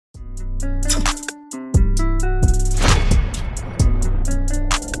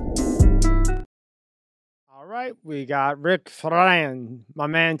right, we got Rick Fran, my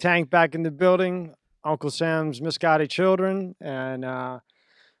man Tank, back in the building. Uncle Sam's Misguided Children, and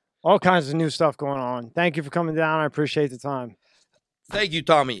all kinds of new stuff going on. Thank you for coming down. I appreciate the time. Thank you,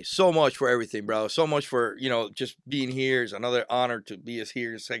 Tommy, so much for everything, bro. So much for, just being here. It's another honor to be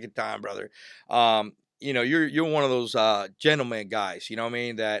here the second time, brother. You're one of those gentleman guys, you know what I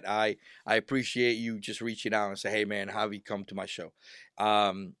mean, that I appreciate you just reaching out and say, hey, man, have you come to my show?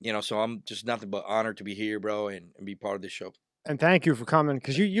 So I'm just nothing but honored to be here, bro, and be part of this show. And thank you for coming,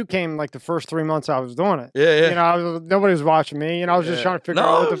 because you came like the first 3 months I was doing it. Yeah. Nobody was watching me. I was just trying to figure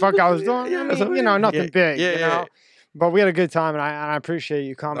out what the fuck I was doing. Nothing big, But we had a good time, and I appreciate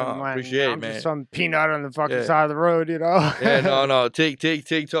you coming. I appreciate it, I'm man. Just some peanut on the fucking side of the road, Yeah, no. Take.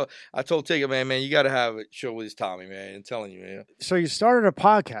 I told Tig, man, you got to have a show with this Tommy, man. I'm telling you, man. So you started a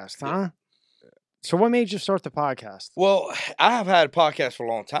podcast, huh? Yeah. So what made you start the podcast? Well, I have had a podcast for a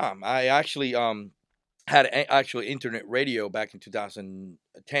long time. I actually had actually internet radio back in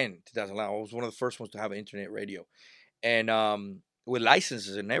 2010, 2011. I was one of the first ones to have an internet radio, and with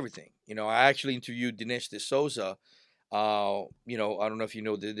licenses and everything. I actually interviewed Dinesh D'Souza. I don't know if you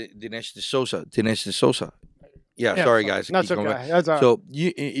know Dinesh D'Souza. Yeah, sorry guys. That's okay. That's all right. So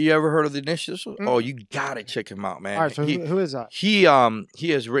you ever heard of Dinesh D'Souza? Mm-hmm. Oh, you gotta check him out, man. All right, so who is that? He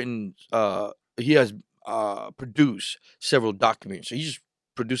has written he has produced several documentaries. So he just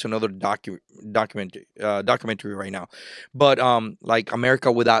produced another documentary right now. But like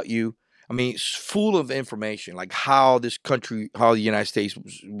America Without You. I mean, it's full of information, like how this country, how the United States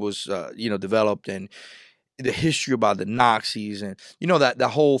was developed, and the history about the Nazis, and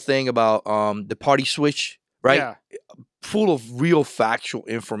that whole thing about the party switch, right? Yeah. Full of real factual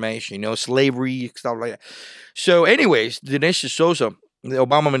information, slavery, stuff like that. So, anyways, Dinesh D'Souza, the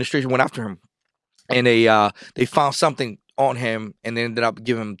Obama administration went after him, and they found something on him, and they ended up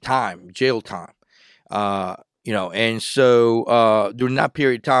giving him jail time. And so during that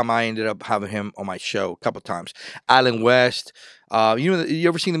period of time, I ended up having him on my show a couple of times. Alan West, you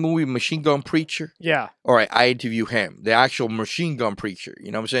ever seen the movie Machine Gun Preacher? Yeah. All right, I interview him, the actual Machine Gun Preacher.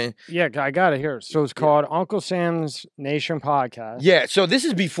 You know what I'm saying? Yeah, I got it here. So it's called Uncle Sam's Nation Podcast. Yeah, so this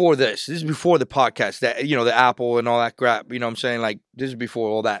is before this. This is before the podcast, that the Apple and all that crap. You know what I'm saying? Like, this is before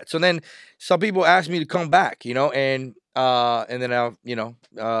all that. So then some people asked me to come back, and then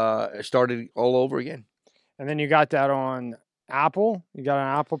I started all over again. And then you got that on Apple. You got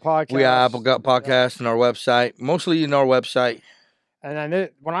an Apple podcast. We have Apple podcast on our website, mostly in our website. And then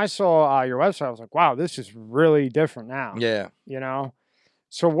when I saw your website, I was like, "Wow, this is really different now." Yeah.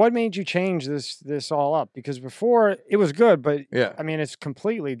 So what made you change this all up? Because before it was good, but I mean, it's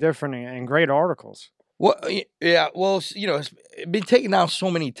completely different and great articles. Well, yeah. Well, it's been taken down so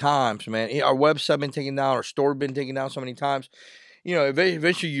many times, man. Our website been taken down. Our store been taken down so many times.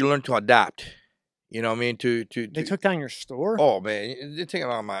 Eventually you learn to adapt. You know what I mean? They took down your store? Oh, man. They're taking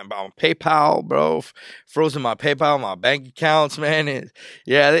on my PayPal, bro. Frozen my PayPal, my bank accounts, man.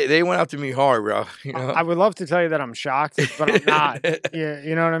 They went after me hard, bro. I would love to tell you that I'm shocked, but I'm not. Yeah,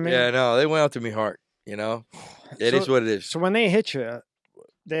 you know what I mean? Yeah, no, they went after me hard, It is what it is. So when they hit you,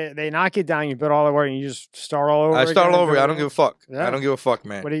 they knock you down, you build all the way, and you just start all over I start all over. I don't give a fuck. Yeah. I don't give a fuck,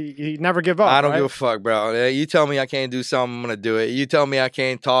 man. But you never give up, I don't give a fuck, bro. You tell me I can't do something, I'm going to do it. You tell me I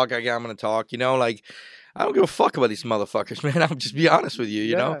can't talk, I'm going to talk. Like, I don't give a fuck about these motherfuckers, man. I'll just be honest with you,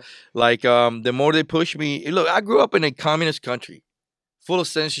 you know? Like, the more they push me. Look, I grew up in a communist country, full of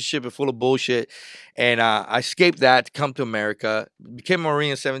censorship and full of bullshit. And I escaped that to come to America, became a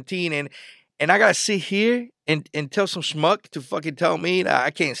Marine at 17, and I got to sit here and tell some schmuck to fucking tell me that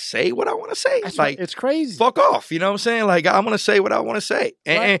I can't say what I want to say. It's crazy. Fuck off. You know what I'm saying? Like, I'm going to say what I want to say.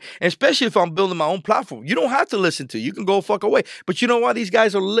 And especially if I'm building my own platform. You don't have to listen to. You can go fuck away. But you know why? These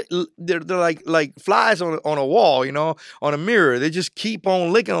guys are they're like flies on a wall, on a mirror. They just keep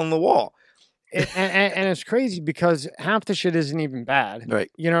on licking on the wall. And it's crazy because half the shit isn't even bad.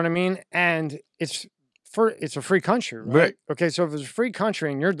 Right. You know what I mean? And it's a free country, right? Okay, so if it's a free country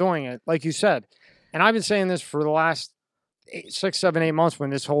and you're doing it, like you said, and I've been saying this for the last 6, 7, 8 months when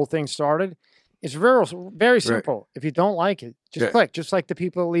this whole thing started, it's very, very simple. Right. If you don't like it, just click. Just like the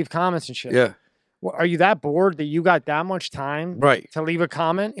people that leave comments and shit. Yeah. Well, are you that bored that you got that much time to leave a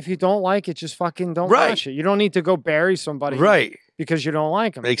comment? If you don't like it, just fucking don't watch it. You don't need to go bury somebody because you don't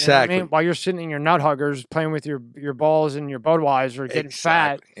like them. Exactly. You know what I mean? While you're sitting in your nut huggers playing with your balls and your Budweiser, getting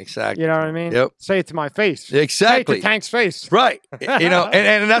fat. Exactly. You know what I mean? Yep. Say it to my face. Exactly. Say it to Tank's face. Right.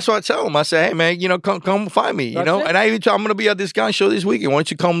 And that's what I tell them. I say, hey, man, come find me, That's it. And I even tell them I'm going to be at this gun show this weekend. Why don't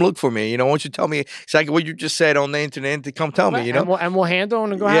you come look for me? Why don't you tell me exactly what you just said on the internet to come tell me, And we'll handle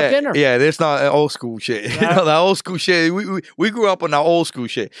and go have dinner. Yeah, that's not old school shit. Right. That old school shit. We grew up on that old school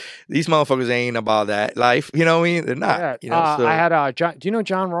shit. These motherfuckers ain't about that life. You know what I mean? They're not. Yeah. So. I had John. Do you know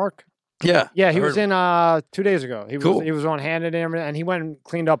John Rourke? Yeah. Yeah, he was in 2 days ago. He Cool. was on Hannity and he went and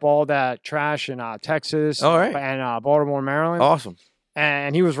cleaned up all that trash in Texas All right. and Baltimore, Maryland. Awesome.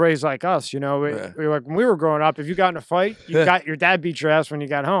 And he was raised like us, We were like when we were growing up, if you got in a fight, got your dad beat your ass when you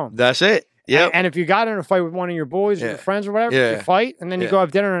got home. That's it. Yeah. And if you got in a fight with one of your boys or your friends or whatever, you fight and then you go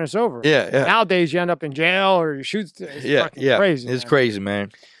have dinner and it's over. Yeah. Nowadays you end up in jail or you shoot. It's fucking crazy. It's crazy,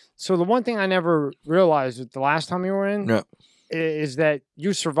 man. So the one thing I never realized the last time you were in is that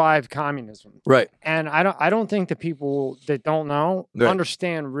you survived communism. Right. And I don't think the people that don't know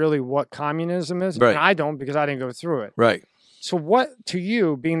understand really what communism is. Right. And I don't because I didn't go through it. Right. So what to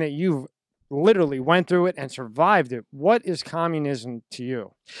you, being that you've literally went through it and survived it, what is communism to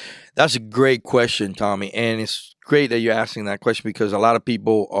you? That's a great question, Tommy. And it's great that you're asking that question because a lot of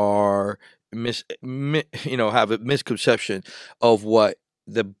people are have a misconception of what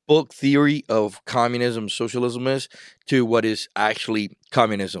the book theory of communism, socialism is to what is actually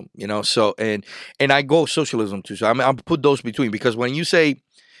communism, So, and I go socialism too. So I'm put those between because when you say,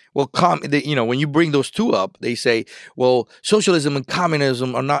 well, when you bring those two up, they say, well, socialism and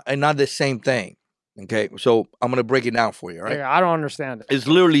communism are not the same thing. Okay, so I'm gonna break it down for you. Right? Yeah, I don't understand it. It's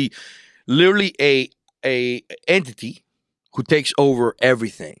literally a entity who takes over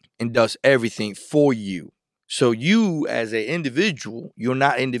everything and does everything for you. So you, as an individual, you're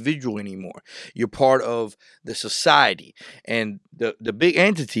not individual anymore. You're part of the society. And the big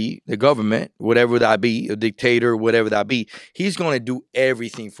entity, the government, whatever that be, a dictator, whatever that be, he's going to do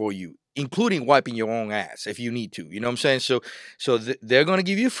everything for you, including wiping your own ass if you need to. You know what I'm saying? So they're going to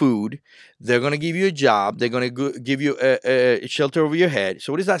give you food. They're going to give you a job. They're going to give you a shelter over your head.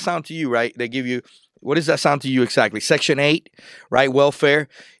 So what does that sound to you, right? They give you... What does that sound to you exactly? Section 8, right? Welfare,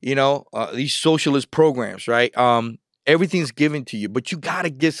 these socialist programs, right? Everything's given to you, but you got to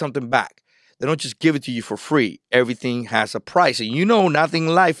give something back. They don't just give it to you for free. Everything has a price. And nothing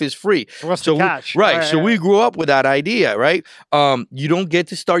in life is free. What's the catch? Right. So we grew up with that idea, right? You don't get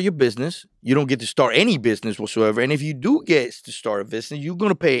to start your business. You don't get to start any business whatsoever. And if you do get to start a business, you're going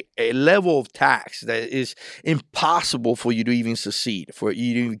to pay a level of tax that is impossible for you to even succeed, for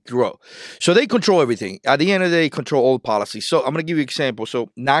you to even grow. So they control everything. At the end of the day, they control all the policies. So I'm going to give you an example. So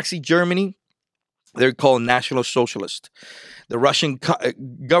Nazi Germany, they're called National Socialists. The Russian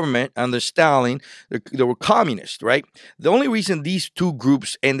government under Stalin, they were communists, right? The only reason these two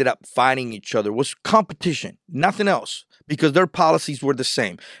groups ended up fighting each other was competition, nothing else, because their policies were the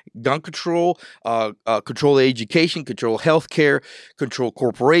same. Gun control, control education, control healthcare, control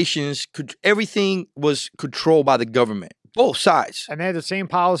corporations, everything was controlled by the government, both sides. And they had the same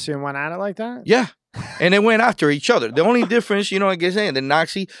policy and went at it like that? Yeah. And they went after each other. The only difference, like I'm saying, the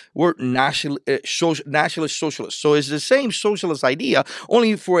Nazi were nationalist socialists. So it's the same socialist idea,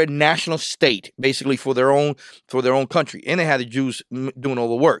 only for a national state, basically for their own country. And they had the Jews doing all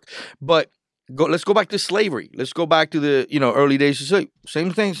the work. But let's go back to slavery. Let's go back to the early days of slavery.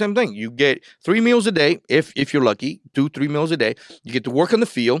 Same thing. You get 3 meals a day, if you're lucky, 2-3 meals a day. You get to work on the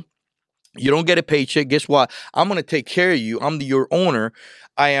field. You don't get a paycheck. Guess what? I'm going to take care of you. I'm your owner.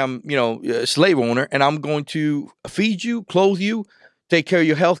 I am, a slave owner, and I'm going to feed you, clothe you, take care of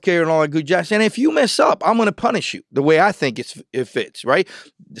your health care and all that good jazz. And if you mess up, I'm going to punish you the way I think it fits, right?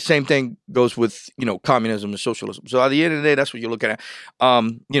 The same thing goes with, communism and socialism. So at the end of the day, that's what you're looking at.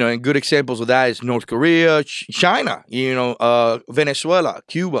 And good examples of that is North Korea, China, Venezuela,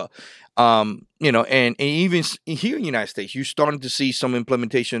 Cuba. And even here in the United States, you're starting to see some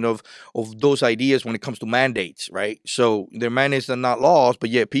implementation of those ideas when it comes to mandates, right? So their mandates are not laws, but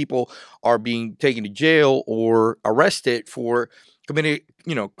yet people are being taken to jail or arrested for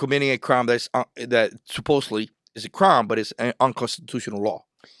committing a crime that supposedly is a crime, but it's an unconstitutional law.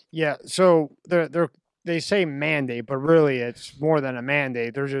 Yeah. So they say mandate, but really it's more than a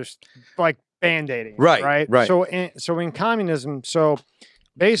mandate. They're just like band-aiding, right? So in communism,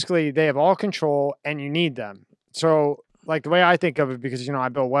 basically, they have all control, and you need them. So, like the way I think of it, because I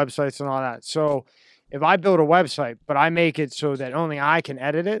build websites and all that. So, if I build a website, but I make it so that only I can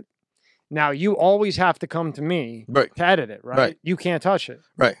edit it, now you always have to come to me to edit it, right? You can't touch it,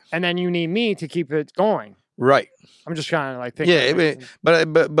 right? And then you need me to keep it going, right? I'm just kind of like thinking,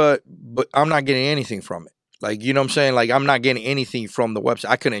 but I'm not getting anything from it. Like, you know what I'm saying? Like, I'm not getting anything from the website.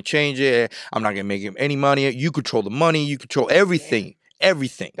 I couldn't change it. I'm not going to make any money. You control the money. You control everything.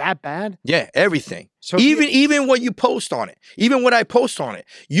 Everything. That bad? Yeah, everything. So even what you post on it, even what I post on it,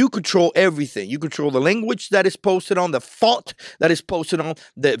 you control everything. You control the language that is posted on, the font that is posted on,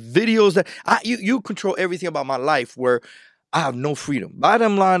 the videos that you control everything about my life where I have no freedom.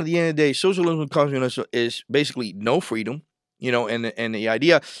 Bottom line, at the end of the day, socialism and communism is basically no freedom, you know, and the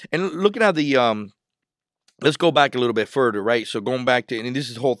idea, and looking at the, let's go back a little bit further, right? So going back to, and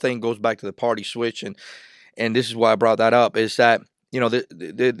this whole thing goes back to the party switch, and this is why I brought that up, is that, you know,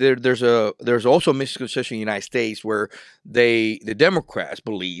 there's also a misconception in the United States where the Democrats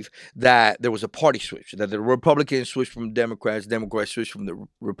believe that there was a party switch, that the Republicans switched from Democrats switched from the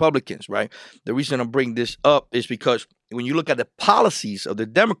Republicans, right? The reason I bring this up is because when you look at the policies of the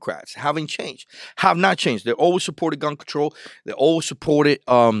Democrats, have not changed. They always supported gun control. They always supported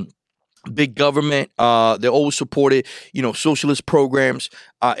big government. They always supported, you know, socialist programs.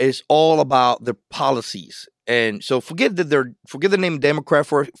 It's all about the policies. And so forget the name Democrat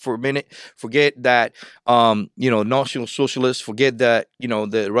for a minute. Forget that, you know, National Socialists. Forget that, you know,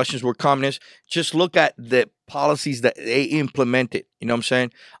 the Russians were communists. Just look at the policies that they implemented. You know what I'm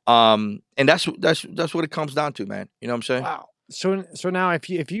saying? And that's what it comes down to, man. You know what I'm saying? Wow. So now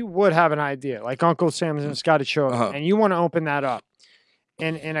if you would have an idea, like Uncle Sam's and Scotty Show, and you want to open that up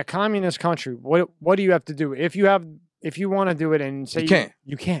in a communist country, what do you have to do? If you want to do it and say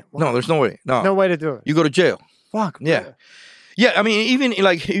you can't. Wow. No, there's no way. No way to do it. You go to jail. Fuck. Yeah. Man. Yeah. I mean,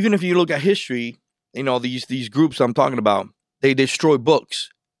 even if you look at history, you know, these groups I'm talking about, they destroy books.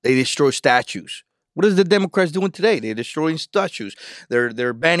 They destroy statues. What is the Democrats doing today? They're destroying statues.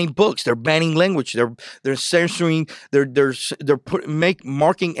 They're banning books. They're banning language. They're censoring. They're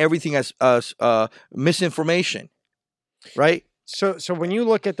marking everything as misinformation. Right? So when you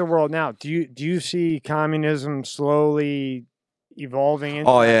look at the world now, do you see communism slowly evolving into?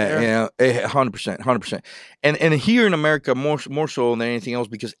 Oh yeah, 100%. And here in America, more so than anything else,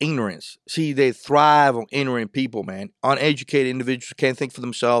 because ignorance. See, they thrive on ignorant people, man. Uneducated individuals can't think for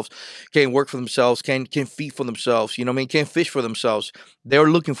themselves, can't work for themselves, can't feed for themselves. You know what I mean? Can't fish for themselves. They're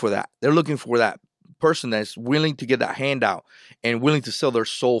looking for that. They're looking for that person that's willing to get that handout and willing to sell their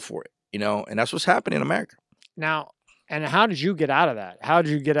soul for it. You know, and that's what's happening in America now. And how did you get out of that? How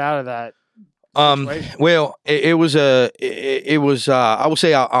did you get out of that situation? Well, it was I would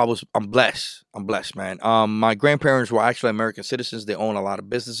say I'm blessed. I'm blessed, man. My grandparents were actually American citizens. They own a lot of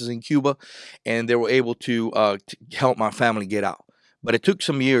businesses in Cuba, and they were able to help my family get out. But it took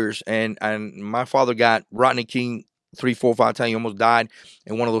some years, and my father got Rodney King 3, 4, 5 times. He almost died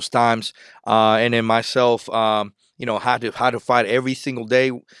in one of those times. And then myself, you know, had to fight every single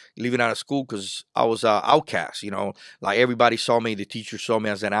day leaving out of school because I was outcast. You know, like everybody saw me, the teacher saw me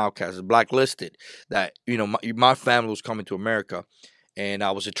as an outcast, blacklisted. That, you know, my family was coming to America, and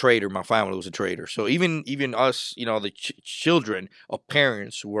I was a traitor. My family was a traitor. So even us, you know, the children of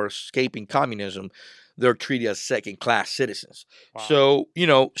parents who were escaping communism, they're treated as second-class citizens. Wow. So, you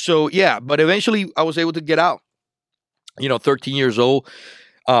know, yeah. But eventually, I was able to get out. You know, 13 years old.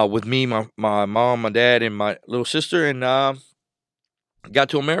 With me, my mom, my dad, and my little sister, and got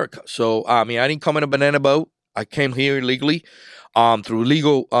to America. So, I mean, I didn't come in a banana boat. I came here illegally through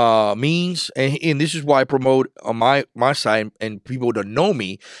legal means. And this is why I promote on my side, and people that know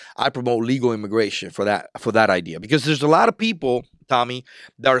me, I promote legal immigration for that idea. Because there's a lot of people, Tommy,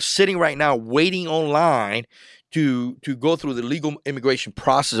 that are sitting right now waiting online to go through the legal immigration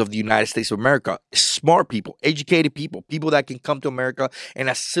process of the United States of America. Smart people, educated people that can come to America and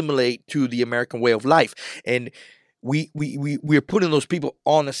assimilate to the American way of life. And we're putting those people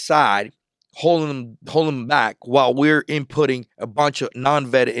on the side, holding them back while we're inputting a bunch of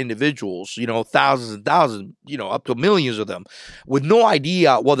non-vetted individuals, you know, thousands and thousands, you know, up to millions of them, with no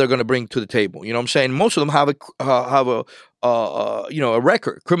idea what they're going to bring to the table. You know what I'm saying? Most of them have a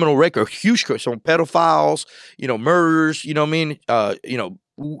record, criminal record, huge, some pedophiles, you know, murders, you know what I mean? You know,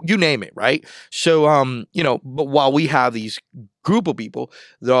 you name it, right? So, you know, but while we have these group of people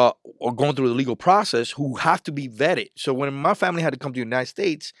that are going through the legal process who have to be vetted. So when my family had to come to the United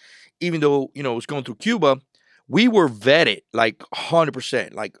States, even though, you know, it was going through Cuba, we were vetted like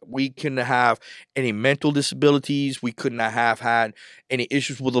 100%. Like, we couldn't have any mental disabilities. We could not have had any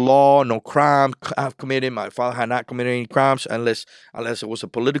issues with the law, no crime I've committed. My father had not committed any crimes unless it was a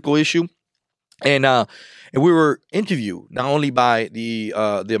political issue. And we were interviewed not only by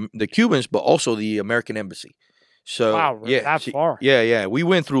the Cubans, but also the American embassy. So, wow, yeah, that's far. Yeah. We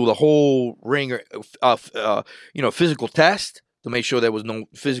went through the whole ring of you know, physical test. to make sure there was no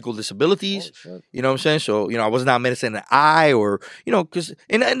physical disabilities. You know what I'm saying? So, I was not missing an eye or, because,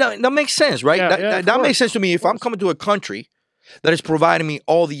 and that makes sense, right? That makes sense to me. If I'm coming to a country that is providing me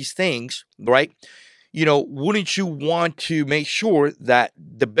all these things, right? Wouldn't you want to make sure that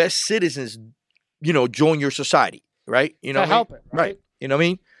the best citizens, join your society, right? To help it, right? You know what I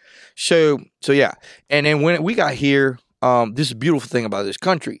mean? So yeah. And then when we got here, this is a beautiful thing about this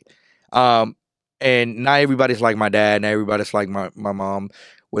country. And not everybody's like my dad, not everybody's like my mom,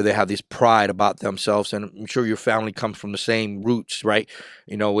 where they have this pride about themselves. And I'm sure your family comes from the same roots, right?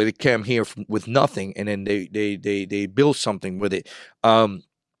 Where they came here with nothing, and then they build something with it.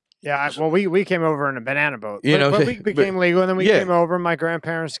 Yeah, well, we came over in a banana boat. But we became legal, and then we came over. My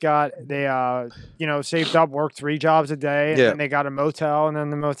grandparents saved up, worked 3 jobs a day, and then they got a motel, and then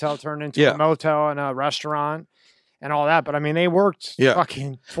the motel turned into a motel and a restaurant. And all that, but I mean, they worked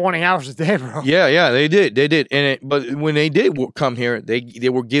fucking 20 hours a day, bro. Yeah, they did. But when they did come here, they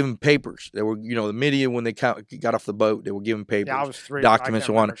were given papers. They were, the media when they got off the boat, they were given papers, I was 3, documents,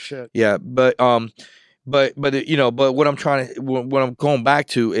 and whatnot. Yeah, but what I'm what I'm going back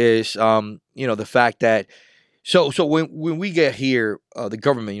to is, the fact that, so when we get here, the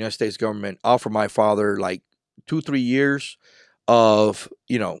government, United States government, offered my father like 2-3 years of,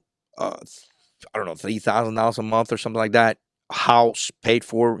 I don't know, $3,000 a month or something like that. House paid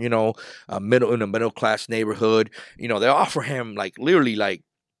for, in a middle class neighborhood. They offer him like literally like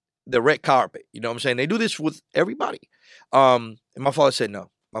the red carpet. You know what I'm saying? They do this with everybody. And my father said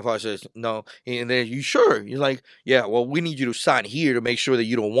no. My father says no. And then, you sure? He's like, yeah. Well, we need you to sign here to make sure that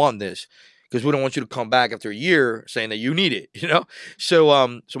you don't want this, because we don't want you to come back after a year saying that you need it.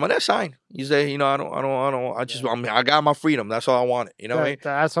 So my dad signed. He said, I don't. I got my freedom. That's all I wanted. What I mean?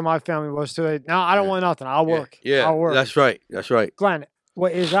 That's how my family was too. No, I don't want nothing. I'll work. Yeah, I'll work. That's right. Glenn,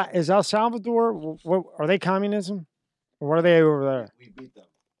 what is that? Is El Salvador? What, are they communism? Or what are they over there? We beat them.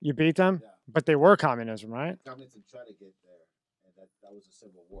 You beat them? Yeah. But they were communism, right? Communism tried to get there, and that was a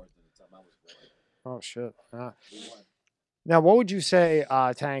civil war at the time I was born. Oh shit! We won. Now, what would you say,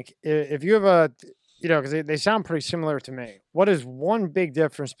 Tank, if you have because they sound pretty similar to me. What is one big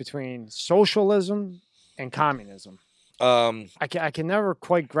difference between socialism and communism? I can never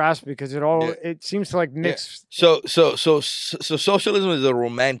quite grasp it because it seems to like mix. Yeah. So socialism is a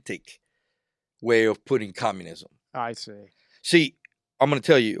romantic way of putting communism. I see. See, I'm going to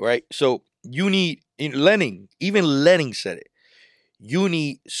tell you, right? So you need, even Lenin said it, you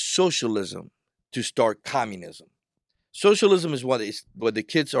need socialism to start communism. Socialism is what the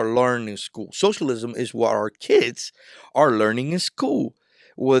kids are learning in school. Socialism is what our kids are learning in school,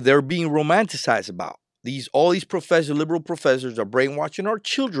 what they're being romanticized about. All these liberal professors are brainwashing our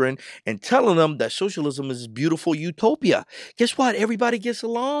children and telling them that socialism is beautiful utopia. Guess what? Everybody gets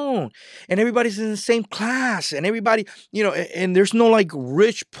along, and everybody's in the same class, and everybody, and there's no like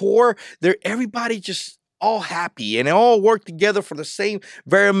rich, poor. Everybody just all happy, and they all work together for the same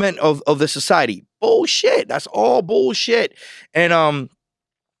betterment of the society. Bullshit. That's all bullshit. And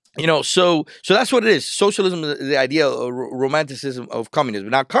so that's what it is. Socialism is the idea of romanticism of communism.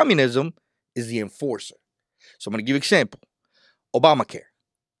 Now, communism is the enforcer. So I'm going to give you an example. Obamacare.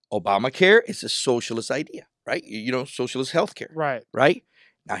 Obamacare is a socialist idea, right? Socialist healthcare. Right. Right?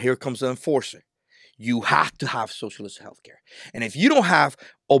 Now, here comes the enforcer. You have to have socialist healthcare. And if you don't have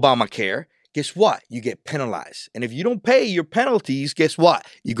Obamacare, guess what? You get penalized. And if you don't pay your penalties, guess what?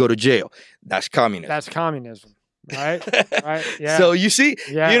 You go to jail. That's communism. That's communism. Right? Right. Yeah. So you see,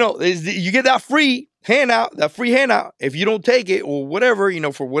 you get that free handout. If you don't take it or whatever,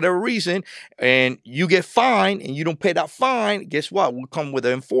 for whatever reason, and you get fined and you don't pay that fine, guess what? We'll come with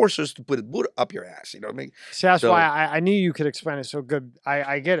the enforcers to put a boot up your ass. You know what I mean? See, that's why I knew you could explain it so good.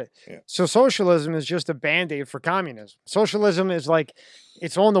 I get it. Yeah. So socialism is just a Band-Aid for communism. Socialism is like,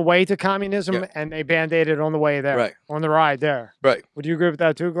 it's on the way to communism, and they Band-Aided on the way there. Right. On the ride there. Right. Would you agree with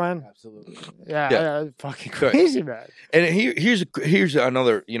that too, Glenn? Absolutely. Yeah. Fucking crazy, man. And here's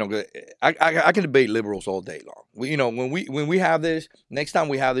another, I can debate liberals all day long. When we have this, next time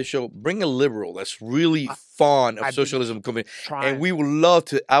we have this show, bring a liberal that's really fond of socialism coming, and I would love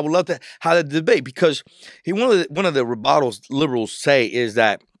to have a debate, because one of the rebuttals liberals say is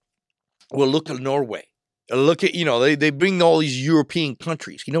that, well, look at Norway. Look at, they bring all these European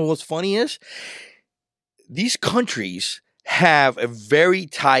countries. You know what's funny is these countries have a very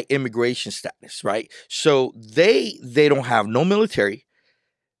tight immigration status, right? So they don't have no military,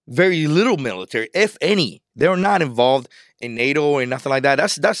 very little military, if any. They're not involved in NATO or nothing like that.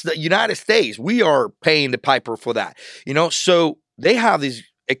 That's the United States. We are paying the piper for that, So they have these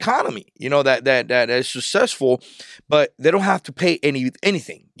economy, that is successful, but they don't have to pay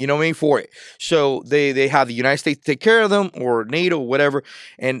anything, for it. So they have the United States take care of them, or NATO, whatever.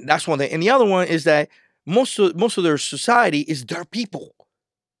 And that's one thing. And the other one is that most of their society is their people.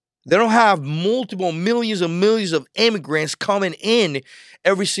 They don't have multiple millions and millions of immigrants coming in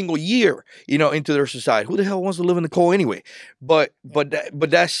every single year, into their society. Who the hell wants to live in the cold anyway? But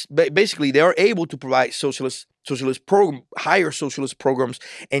that's basically, they are able to provide socialist program, higher socialist programs,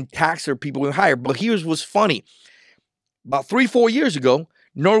 and tax their people even higher. But here's what's funny: about 3-4 years ago,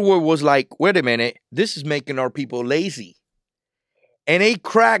 Norway was like, "Wait a minute, this is making our people lazy." And they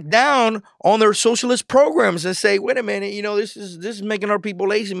crack down on their socialist programs and say, "Wait a minute, this is making our people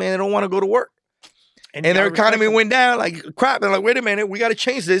lazy, man. They don't want to go to work." And their economy went down like crap. They're like, "Wait a minute, we got to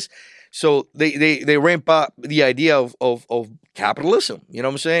change this." So they ramp up the idea of capitalism. You know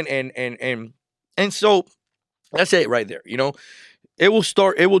what I'm saying? And so that's it right there. It will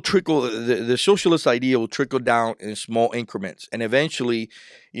trickle. The socialist idea will trickle down in small increments, and eventually,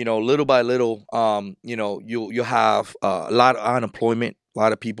 little by little, you'll have a lot of unemployment, a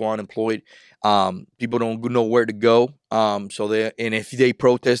lot of people unemployed. People don't know where to go. And if they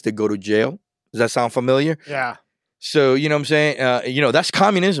protest, they go to jail. Does that sound familiar? Yeah. So, you know what I'm saying? That's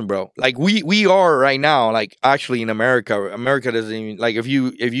communism, bro. Like we are right now, like actually in America. America doesn't even, like, if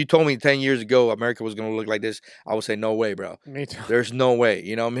you told me 10 years ago America was going to look like this, I would say no way, bro. Me too. There's no way,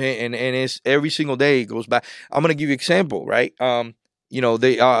 you know what I mean? And it's every single day it goes back. I'm going to give you an example, right?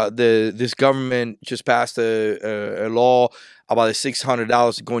 This government just passed a law about the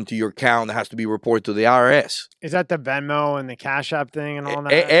 $600 going to your account that has to be reported to the IRS. Is that the Venmo and the Cash App thing and all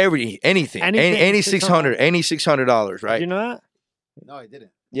that? Anything, any $600, right? Did you know that? No, I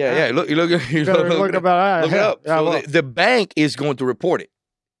didn't. Yeah. Look about that. Look it up. Yeah, so the bank is going to report it.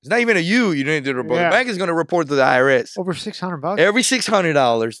 It's not even you need to report. Yeah. The bank is going to report to the IRS. Over $600. Every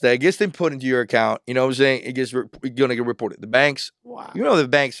 $600 that gets put into your account, you know what I'm saying? It gets going to get reported. The banks, wow. The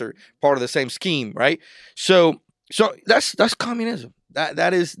banks are part of the same scheme, right? So that's communism.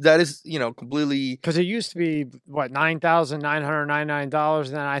 That is completely, because it used to be what, $9,999,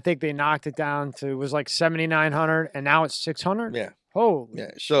 and then I think they knocked it down to, it was like $7,900, and now it's $600. Yeah. Oh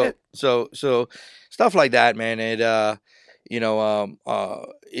yeah. So stuff like that, man. And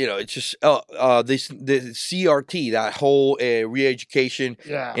it's just the CRT, that whole re-education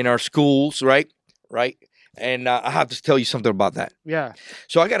in our schools, right? And I have to tell you something about that. Yeah.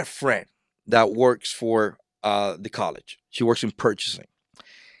 So I got a friend that works for the college. She works in purchasing,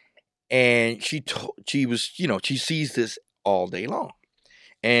 and she sees this all day long,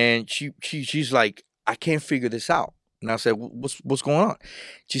 and she's like, "I can't figure this out." And I said, "What's going on?"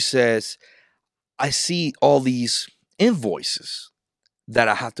 She says, "I see all these invoices that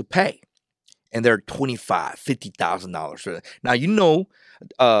I have to pay, and they're $25,000, $50,000.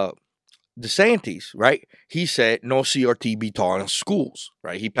 Now, DeSantis, right? He said no CRT be taught in schools,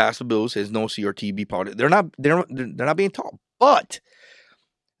 right? He passed the bill, says no CRT be taught. They're not being taught, but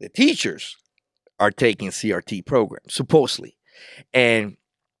the teachers are taking CRT programs supposedly, and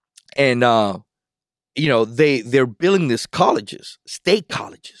they're billing these colleges, state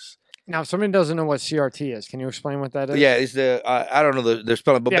colleges. Now, if somebody doesn't know what CRT is, can you explain what that is? Yeah, it's I don't know the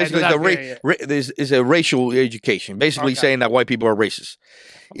spelling, but basically it's a racial education, basically saying that white people are racist.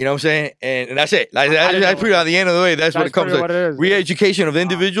 You know what I'm saying? And that's it. Like, that's pretty, at the end of the day, that's what it comes to. Re-education of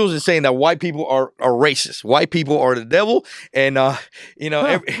individuals is saying that white people are racist. White people are the devil. And, that's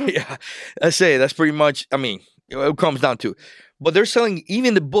it. That's pretty much, it comes down to it. But they're selling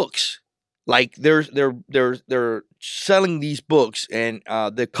even the books. Like they're selling these books, and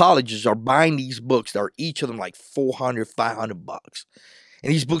the colleges are buying these books that are each of them like $400, $500.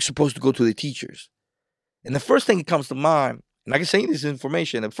 And these books are supposed to go to the teachers. And the first thing that comes to mind, and I can say this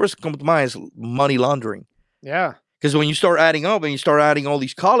information, the first thing that comes to mind is money laundering. Yeah. Because when you start adding up and you start adding all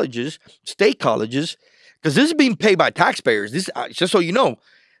these colleges, state colleges, because this is being paid by taxpayers. This, just so you know,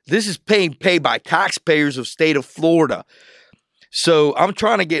 this is paid by taxpayers of state of Florida. So I'm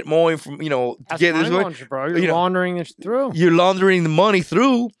trying to get more information, get this money, bro. You're laundering this through. You're laundering the money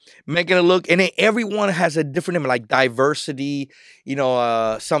through, making it look, and then everyone has a different name, like diversity,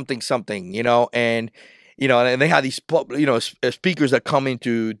 something, and and they have these, speakers that come in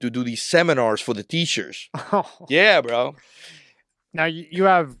to do these seminars for the teachers. Oh. Yeah, bro. Now, you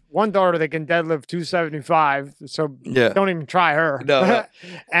have one daughter that can deadlift 275, so don't even try her. No.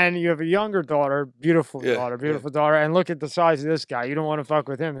 And you have a younger daughter, beautiful daughter, and look at the size of this guy. You don't want to fuck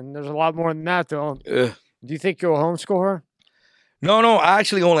with him, and there's a lot more than that to him. Do you think you'll homeschool her? No, I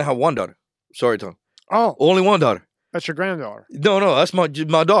actually only have one daughter. Sorry, Tom. Oh. Only one daughter. That's your granddaughter. No, that's my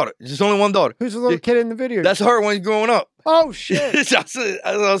daughter. There's only one daughter. Who's the little kid in the video? That's her when he's growing up. Oh shit! That's what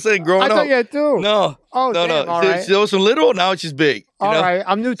I was saying. Growing up. I thought you had two. No. Oh no. damn, all right. She was little. Now she's big. All right.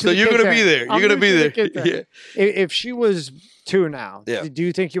 I'm new to. So the you're kid gonna thing. be there. You're gonna be there. Yeah. If she was 2 now, do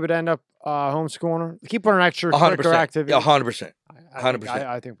you think you would end up homeschooling her? Keep her an extra 100%. activity. 100%. 100%.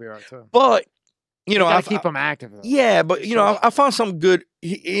 I think we are too. But I keep them active. Though. Yeah, but I found some good.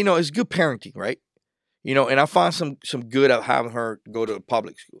 It's good parenting, right? And I find some good of having her go to a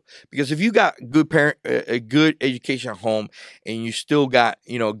public school, because if you got a good education at home, and you still got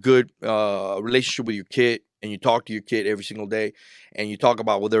good relationship with your kid, and you talk to your kid every single day, and you talk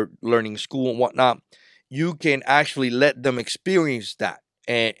about what they're learning in school and whatnot, you can actually let them experience that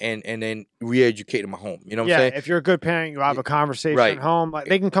and then re-educate them at home. You know what I'm saying? If you're a good parent, you have a conversation at home. Like,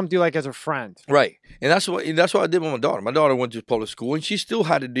 they can come to you like as a friend. Right. And that's what I did with my daughter. My daughter went to public school, and she still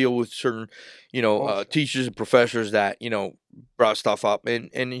had to deal with certain, teachers and professors that, brought stuff up, and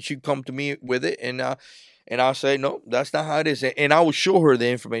then she'd come to me with it, and I'll say, no, that's not how it is. And I would show her the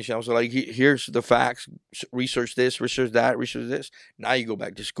information. I was like, here's the facts, research this, research that, research this. Now you go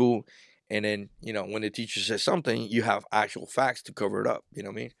back to school. And then, when the teacher says something, you have actual facts to cover it up. You know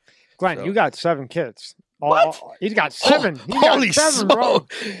what I mean? Glenn, you got 7 kids. What? He's got 7. Holy got 7, bro.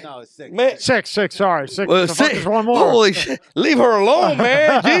 No, it's 6. Man. 6, sorry. 6. Well, the fuck is one more. Holy shit. Leave her alone,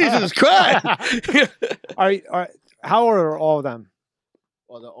 man. Jesus Christ. All right, how old are all of them?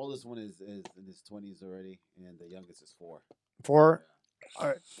 Well, the oldest one is in his 20s already, and the youngest is 4. 4?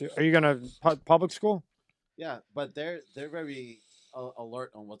 Are you going to public school? Yeah, but they're very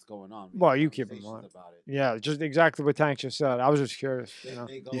alert on what's going on. Well, you keep them on about it. Yeah, just exactly what Tank just said. I was just curious.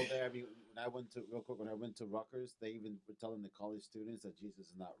 They go there. I mean, when I went to Rutgers, they even were telling the college students that Jesus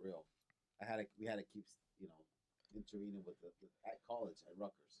is not real. We had to keep intervening with at college at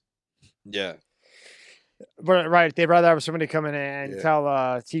Rutgers. Yeah. But right, they'd rather have somebody come in and tell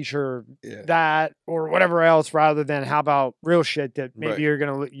a teacher that or whatever else, rather than how about real shit that maybe you're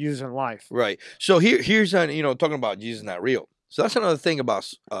going to use in life. Right. So here's talking about Jesus not real. So that's another thing about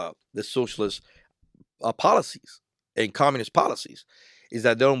the socialist policies and communist policies, is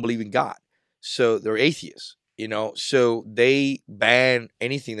that they don't believe in God. So they're atheists, So they ban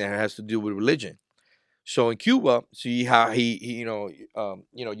anything that has to do with religion. So in Cuba, see how you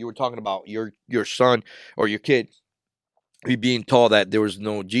were talking about your son or your kid being taught that there was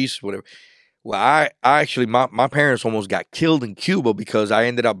no Jesus, whatever. Well, I actually, my parents almost got killed in Cuba because I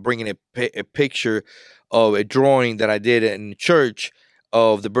ended up bringing a picture of a drawing that I did in the church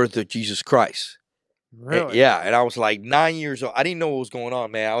of the birth of Jesus Christ. Really? And I was like 9 years old. I didn't know what was going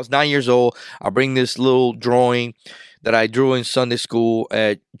on, man. I was 9 years old. I bring this little drawing that I drew in Sunday school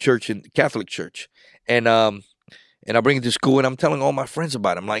at church, in Catholic church. And I bring it to school, and I'm telling all my friends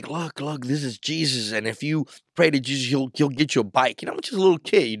about it. I'm like, look, this is Jesus, and if you pray to Jesus, he'll get you a bike. I'm just a little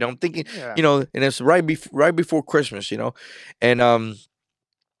kid, I'm thinking, and it's right before Christmas, and the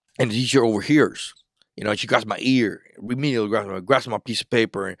teacher overhears, she grabs my ear, immediately grabs my piece of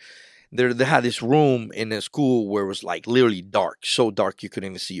paper, and they had this room in the school where it was like literally dark, so dark you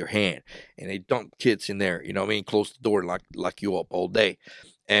couldn't even see your hand, and they dumped kids in there, close the door, lock you up all day,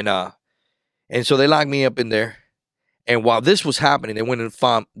 and so they locked me up in there. And while this was happening, they went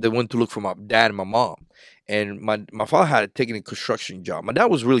to look for my dad and my mom. And my father had taken a construction job. My dad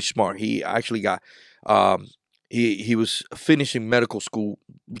was really smart. He actually got he was finishing medical school,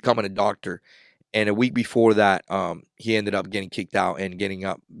 becoming a doctor. And a week before that, he ended up getting kicked out and getting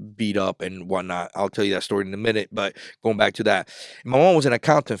beat up and whatnot. I'll tell you that story in a minute. But going back to that, my mom was an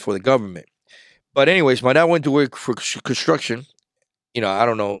accountant for the government. But anyways, my dad went to work for construction. I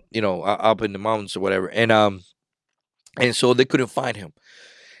don't know, up in the mountains or whatever. And so they couldn't find him.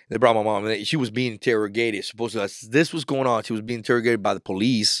 They brought my mom, and she was being interrogated. Supposedly, as this was going on, she was being interrogated by the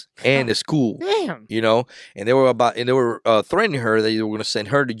police and the school. Damn. And they were threatening her that they were going to send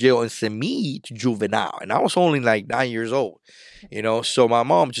her to jail and send me to juvenile. And I was only like 9 years old. So my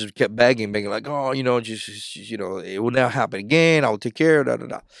mom just kept begging, like, oh, it will never happen again. I will take care of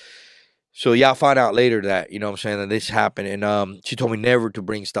it. So I found out later that, that this happened, and she told me never to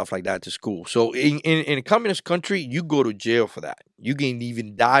bring stuff like that to school. So in a communist country, you go to jail for that. You can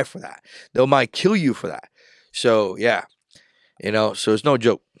even die for that. They might kill you for that. So so it's no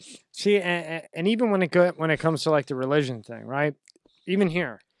joke. See, and even when it comes to like the religion thing, right? Even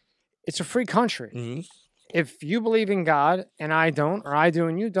here, it's a free country. Mm-hmm. If you believe in God and I don't, or I do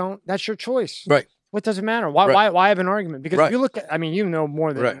and you don't, that's your choice. Right. What does it matter? Why have an argument? Because if you look at, you know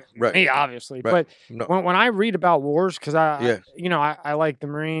more than me, obviously. Right. But when I read about wars, because I like the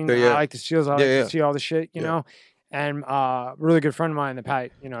Marines, I like the SEALs, I like to see all the shit, you know. And really good friend of mine,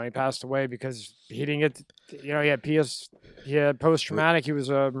 he passed away because he didn't get he had post-traumatic. He was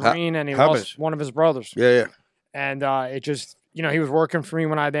a Marine, and he lost one of his brothers. Yeah. And it just, he was working for me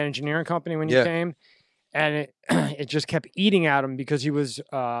when I had that engineering company when you came. And it just kept eating at him because he was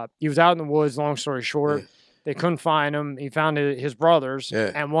out in the woods, long story short. They couldn't find him. He found his brothers,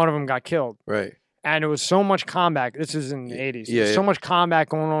 and one of them got killed. Right. And it was so much combat. This is in the 80s. There was so much combat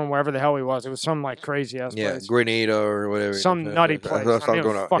going on wherever the hell he was. It was some like crazy-ass place. Grenada or whatever. Some nutty place. It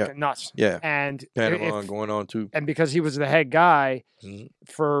was fucking nuts. Yeah. And Panama going on too. And because he was the head guy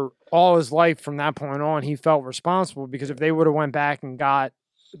for all his life from that point on, he felt responsible because if they would have went back and got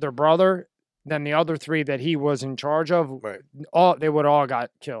their brother, then the other 3 that he was in charge of, they would all got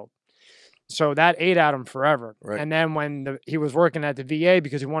killed. So that ate at him forever. Right. And then when he was working at the VA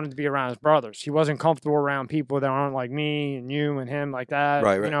because he wanted to be around his brothers, he wasn't comfortable around people that aren't like me and you and him like that.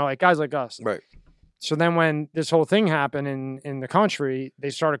 Right. Like guys like us. Right. So then when this whole thing happened in the country, they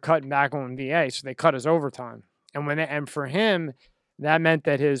started cutting back on VA. So they cut his overtime. And for him, that meant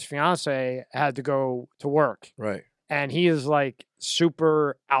that his fiance had to go to work. Right. And he is like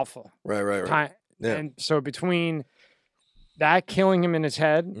super alpha. Right. Yeah. And so between that killing him in his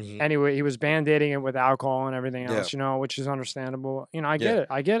head, anyway, he was band-aiding it with alcohol and everything else, which is understandable. I get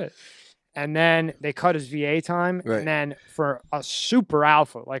it. And then they cut his VA time. Right. And then for a super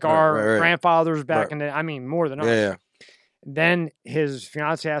alpha, like our grandfathers back in the, more than us. Yeah. Then his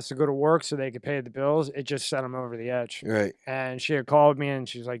fiance has to go to work so they could pay the bills. It just set him over the edge. Right. And she had called me and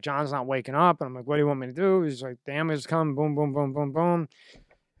she's like, John's not waking up. And I'm like, what do you want me to do? He's like, the ambulance come, boom, boom, boom, boom, boom.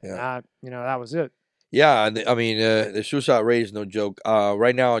 Yeah. That was it. Yeah, the suicide rate is no joke.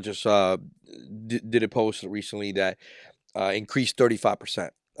 Right now, I just did a post recently that increased 35%.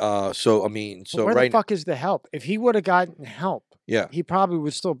 So where the fuck is the help? If he would have gotten help, he probably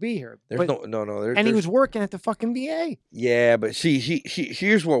would still be here. There's and he was working at the fucking VA. Yeah, but see,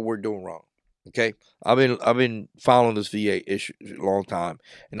 here's what we're doing wrong. Okay, I've been following this VA issue a long time,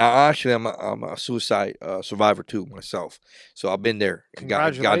 and I'm a suicide survivor too myself. So I've been there.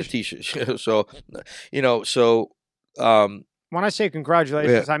 Got the t-shirt. So, when I say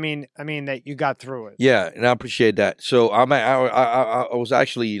congratulations, I mean that you got through it. Yeah, and I appreciate that. So I was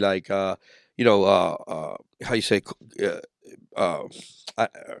actually like, how you say,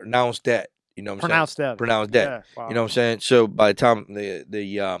 announced dead. You know what I'm saying? Pronounced dead. Yeah, wow. You know what I'm saying? So by the time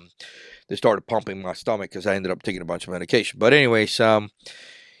they started pumping my stomach because I ended up taking a bunch of medication. But anyways, the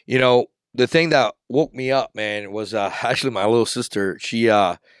thing that woke me up, man, was actually my little sister. She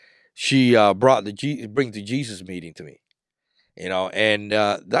brought Bring the Jesus meeting to me, and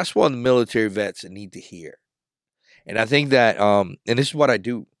that's what the military vets need to hear. And I think that, and this is what I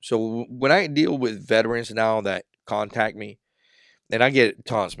do. So when I deal with veterans now that contact me, and I get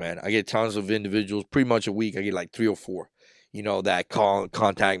tons, man. I get tons of individuals, pretty much a week. I get like 3 or 4. That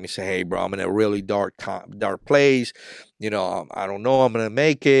contact me, say, hey, bro, I'm in a really dark place. I don't know I'm going to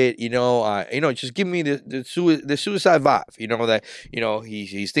make it. Just give me the suicide vibe, that,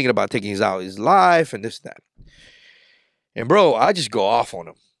 he's thinking about taking his life and this and that. And, bro, I just go off on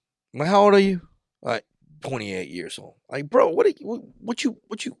him. I'm like, how old are you? Like, 28 years old. Like, bro, what's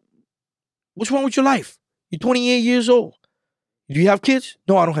wrong with your life? You're 28 years old. Do you have kids?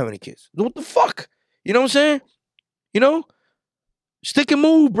 No, I don't have any kids. What the fuck? You know what I'm saying? Stick and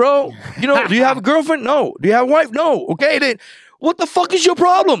move, bro. Do you have a girlfriend? No. Do you have a wife? No. Okay, then what the fuck is your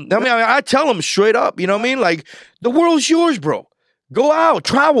problem? I tell them straight up, you know what I mean? Like, the world's yours, bro. Go out,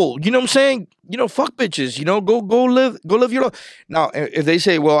 travel, you know what I'm saying? Fuck bitches, go live your life. Now, if they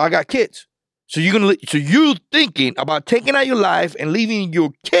say, well, I got kids. So you're thinking about taking out your life and leaving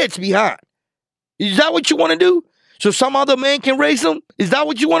your kids behind. Is that what you want to do? So some other man can raise them? Is that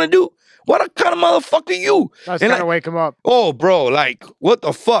what you want to do? What kind of motherfucker are you? That's kind of wake him up. Oh, bro, like, what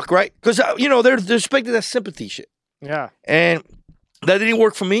the fuck, right? Because, they're expecting that sympathy shit. Yeah. And that didn't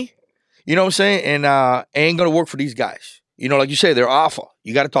work for me. You know what I'm saying? And ain't going to work for these guys. Like you say, they're alpha.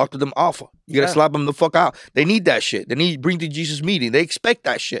 You got to talk to them alpha. You got to slap them the fuck out. They need that shit. They need Bring the Jesus meeting. They expect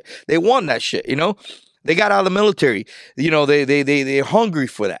that shit. They want that shit, They got out of the military. They're hungry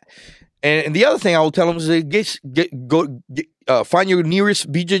for that. And the other thing I will tell them is find your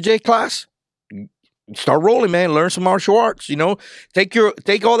nearest BJJ class. Start rolling, man. Learn some martial arts. Take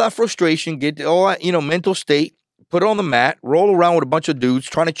all that frustration, get all that mental state, put it on the mat, roll around with a bunch of dudes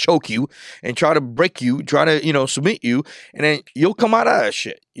trying to choke you and try to break you, try to submit you, and then you'll come out of that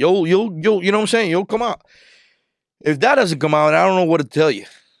shit. You'll you know what I'm saying? You'll come out. If that doesn't come out, I don't know what to tell you.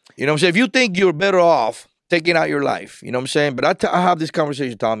 You know what I'm saying? If you think you're better off taking out your life. You know what I'm saying? But I have this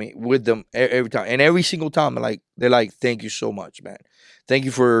conversation, Tommy, with them every time. And every single time, they're like, thank you so much, man. Thank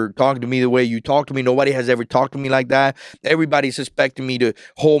you for talking to me the way you talk to me. Nobody has ever talked to me like that. Everybody's expecting me to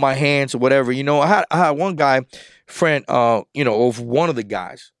hold my hands or whatever. You know, I had one guy, friend, you know, of one of the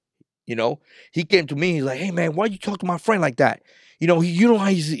guys, you know, he came to me. He's like, hey, man, why you talk to my friend like that? You know, you know how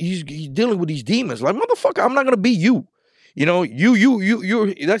he's dealing with these demons. Like, motherfucker, I'm not going to be you. You know,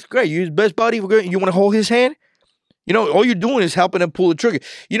 you that's great. You're his best buddy. You want to hold his hand? You know, all you're doing is helping him pull the trigger.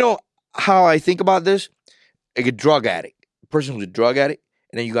 You know how I think about this? Like a drug addict. A person who's a drug addict,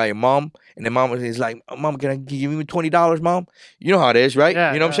 and then you got your mom, and then mom is like, Mom, can I give me $20, Mom? You know how it is, right?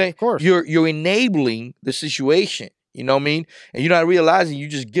 Yeah, you know what I'm saying? Of course. You're enabling the situation. You know what I mean? And you're not realizing you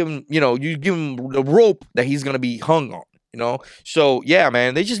just give him, you give him the rope that he's gonna be hung on. You know? So yeah,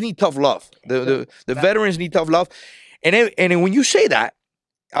 man, they just need tough love. The veterans need tough love. And when you say that,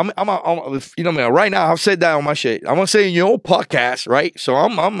 I'm you know, man, right now I've said that on my shit. I'm gonna say in your own podcast, right? So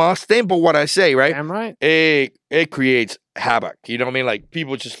I'm stand by what I say, right? Damn right. It creates havoc. You know what I mean? Like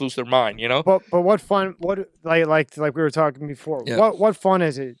people just lose their mind. You know. But what fun? What like we were talking before? Yeah. What fun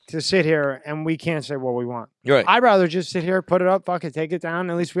is it to sit here and we can't say what we want? Right. I'd rather just sit here, put it up, fuck it, take it down.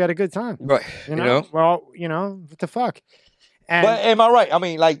 At least we had a good time. Right. You know. Well, you know what the fuck. And but am I right? I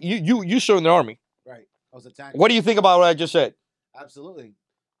mean, like you served in the army. Right. I was attacked. What do you think about what I just said? Absolutely.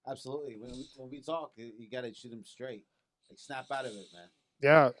 When we talk, you gotta shoot them straight. Like snap out of it, man.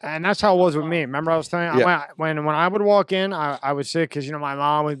 yeah, and that's how it was with me. Remember I was telling you, Yeah. when I would walk in, I would sit because, you know, my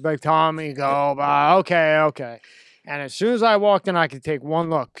mom would be like, Tommy, go, okay. And as soon as I walked in, I could take one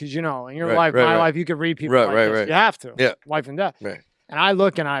look because, you know, in your life, my life, you could read people like this. Right. You have to. Yeah. Life and death. Right. And I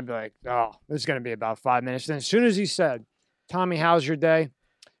look and I'd be like, oh, this is going to be about 5 minutes. And as soon as he said, Tommy, how's your day?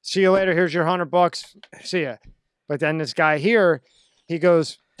 See you later. Here's your $100. See ya. But then this guy here, he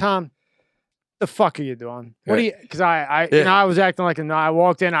goes, Tom, the fuck are you doing? What do you? Because you know, I was acting like I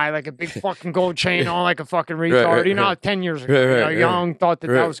walked in, I had like a big fucking gold chain on, like a fucking retard. You know, 10 years ago, you know, young, thought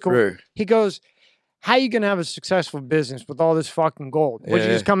that was cool. Right. He goes, how you gonna have a successful business with all this fucking gold? Would you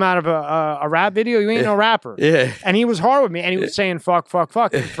just come out of a rap video? You ain't no rapper. Yeah. And he was hard with me, and he was saying fuck.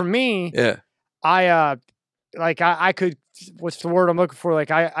 And for me, Yeah. I could. What's the word I'm looking for?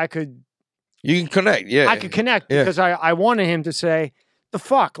 Like I could. You can connect. Yeah. I could connect because I wanted him to say the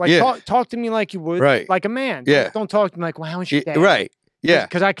fuck. Like talk to me like you would, like a man. Don't talk to me like, well, how was your day? Right. Yeah.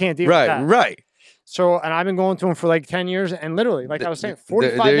 Because I can't deal with that. Right. So, and I've been going to him for like 10 years, and literally, like I was saying,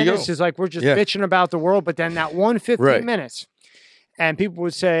 45 minutes is like we're just bitching about the world, but then that 15 minutes, and people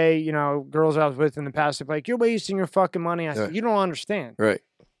would say, you know, girls I was with in the past, they're like, you're wasting your fucking money. I said, you don't understand. Right.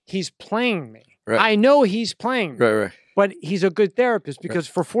 He's playing me. Right. I know he's playing me. Right. But he's a good therapist because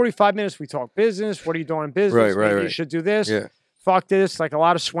for 45 minutes we talk business. What are you doing in business? Right. You should do this. Yeah. Fuck this. Like a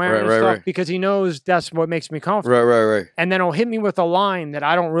lot of swearing and stuff because he knows that's what makes me comfortable. Right. And then he'll hit me with a line that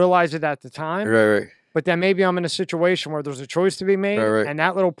I don't realize it at the time. Right. But then maybe I'm in a situation where there's a choice to be made, and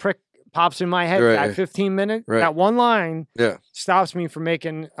that little prick pops in my head. That 15 minute, that one line, stops me from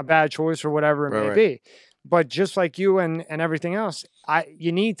making a bad choice or whatever it may be. But just like you and everything else,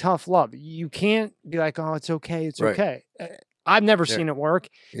 you need tough love. You can't be like, oh, it's okay, it's okay. I've never seen it work.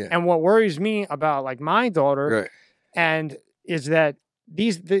 Yeah. And what worries me about like my daughter, and is that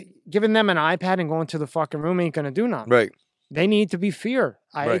giving them an iPad and going to the fucking room ain't gonna do nothing. Right. They need to be fear.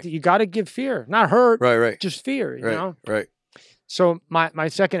 You got to give fear, not hurt. Right. Just fear. You know. Right. So my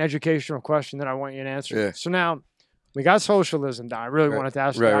second educational question that I want you to answer. Yeah. So now we got socialism down. I really wanted to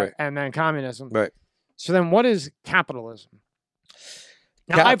ask you that, and then communism. Right. So then, what is capitalism?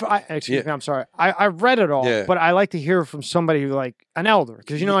 Now, excuse me. I'm sorry. I've read it all, but I like to hear from somebody who, like an elder,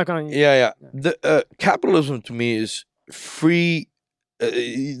 because you know, like on the capitalism to me is free,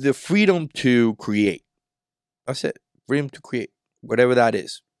 the freedom to create. That's it. Freedom to create, whatever that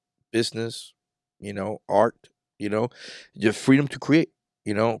is, business, you know, art, you know, the freedom to create,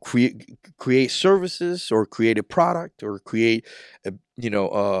 you know, create services or create a product or create,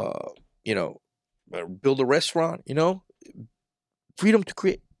 build a restaurant, you know, freedom to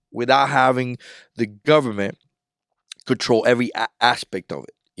create without having the government control every aspect of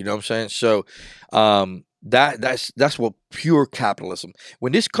it. You know what I'm saying? So that's what pure capitalism.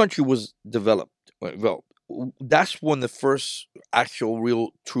 When this country was developed, that's when the first actual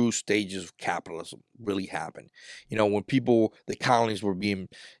real true stages of capitalism really happened. You know, when the colonies were being,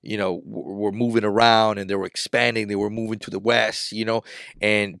 you know, were moving around and they were expanding, they were moving to the west, you know,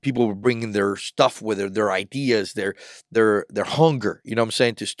 and people were bringing their stuff with their ideas, their hunger, you know what I'm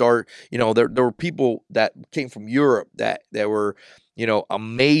saying, to start, you know, there were people that came from Europe that were, you know,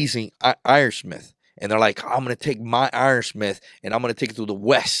 amazing ironsmith. And they're like, I'm going to take my ironsmith and I'm going to take it to the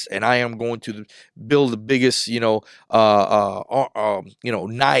West. And I am going to build the biggest,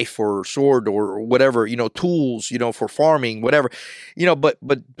 knife or sword or whatever, tools, for farming, whatever, but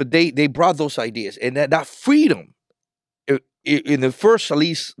they brought those ideas, and that freedom in the first, at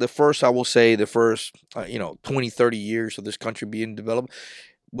least the first, I will say the first, 20, 30 years of this country being developed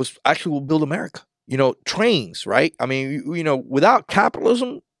was actually will build America, trains, right? I mean, without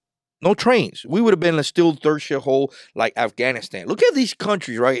capitalism, no trains. We would have been in a still third shithole like Afghanistan. Look at these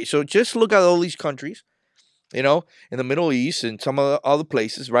countries, right? So just look at all these countries, in the Middle East and some of the other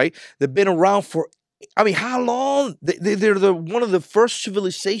places, right? They've been around for, how long? They're one of the first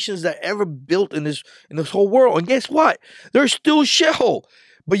civilizations that ever built in this whole world. And guess what? They're still a shithole.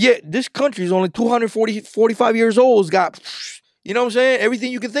 But yet this country is only 45 years old. It's got, you know what I'm saying?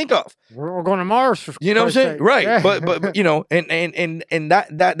 Everything you can think of. We're going to Mars. For you know what I'm saying? sake. Right. Yeah. But and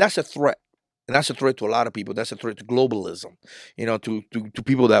that's a threat. And that's a threat to a lot of people. That's a threat to globalism, to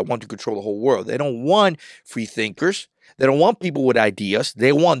people that want to control the whole world. They don't want free thinkers. They don't want people with ideas.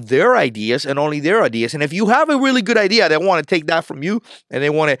 They want their ideas and only their ideas. And if you have a really good idea, they want to take that from you and they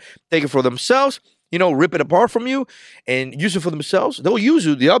want to take it for themselves, rip it apart from you and use it for themselves. They'll use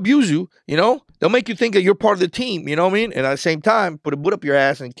you. They'll abuse you, They'll make you think that you're part of the team, you know what I mean? And at the same time, put a boot up your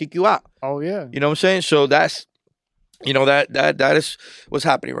ass and kick you out. Oh, yeah. You know what I'm saying? So that's, that is what's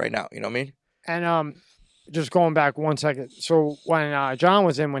happening right now. You know what I mean? And just going back 1 second. So when John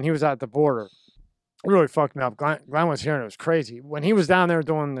was when he was at the border, it really fucked me up. Glenn was here and it was crazy. When he was down there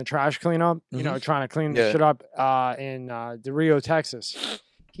doing the trash cleanup, trying to clean the shit up in Del Rio, Texas,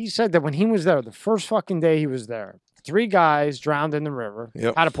 he said that when he was there, the first fucking day he was there, 3 guys drowned in the river,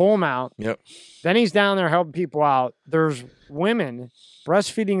 had to pull them out. Yep. Then he's down there helping people out. There's women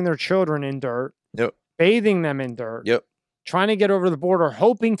breastfeeding their children in dirt, bathing them in dirt, trying to get over the border,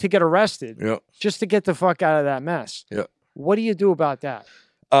 hoping to get arrested just to get the fuck out of that mess. What do you do about that?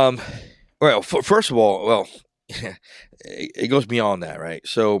 Well, first of all, it goes beyond that, right?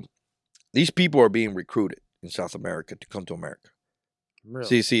 So these people are being recruited in South America to come to America.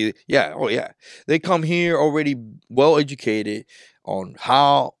 Really? See, yeah, they come here already well educated on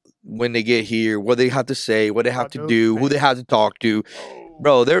how, when they get here, what they have to say, what they have to do, who they have to talk to.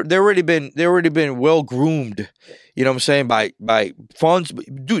 Bro, they're already been well groomed. You know what I'm saying? By funds,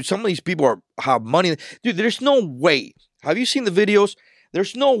 dude. Some of these people have money. Dude, there's no way. Have you seen the videos?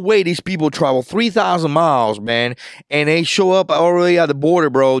 There's no way these people travel 3,000 miles, man, and they show up already at the border,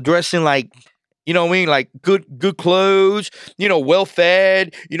 bro, dressing like, you know what I mean, like good clothes, well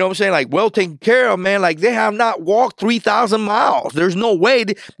fed, you know what I'm saying, like well taken care of, man. Like they have not walked 3,000 miles. There's no way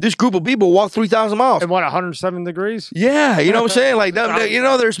this group of people walk 3,000 miles. And what, 107 degrees? Yeah, you know what I'm saying, like that,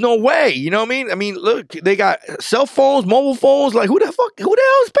 there's no way. You know what I mean? I mean, look, they got cell phones, mobile phones. Like who the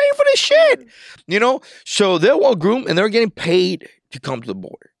hell is paying for this shit? So they're well groomed and they're getting paid to come to the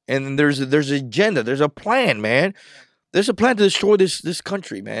border. And there's an agenda. There's a plan, man. There's a plan to destroy this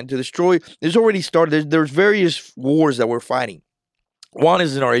country, man. To destroy. It's already started. There's various wars that we're fighting. One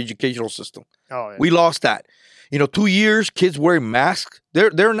is in our educational system. Oh, yeah. We lost that. 2 years, kids wearing masks.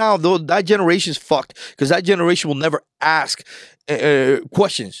 They're now, though, that generation's fucked because that generation will never ask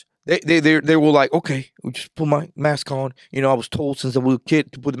questions. They were like, okay, we just put my mask on. I was told since I was a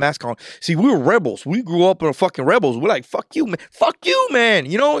kid to put the mask on. See, we were rebels. We grew up in fucking rebels. We're like, fuck you, man. Fuck you, man.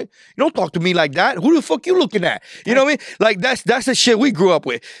 You don't talk to me like that. Who the fuck you looking at? You know what I mean? Like, that's the shit we grew up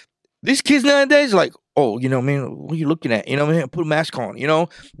with. These kids nowadays, like, oh, man, what are you looking at? You know what I mean? Put a mask on,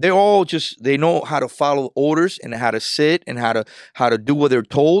 They all they know how to follow orders and how to sit and how to do what they're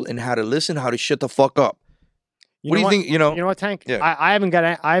told and how to listen, how to shut the fuck up. What do you think? You know what, Tank? Yeah. I haven't got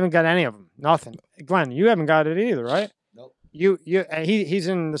any of them. Nothing. Glenn, you haven't got it either, right? Nope. He's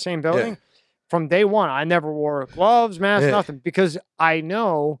in the same building. Yeah. From day one, I never wore gloves, mask, nothing, because I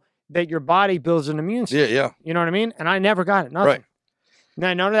know that your body builds an immune system. Yeah. You know what I mean? And I never got it. Nothing. Right.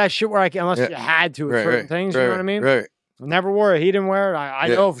 Now, none of that shit where unless you had to with certain things. You know what I mean? Right. I never wore it. He didn't wear it. I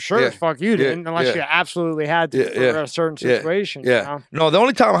know for sure as fuck you didn't, unless you absolutely had to for a certain situation. Yeah. No, the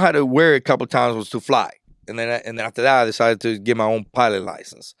only time I had to wear it a couple of times was to fly. And then after that, I decided to get my own pilot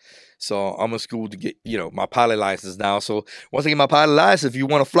license. So I'm in school to get, my pilot license now. So once I get my pilot license, if you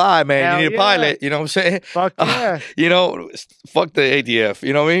want to fly, man, you need a pilot. You know what I'm saying? Fuck yeah. Fuck the ATF.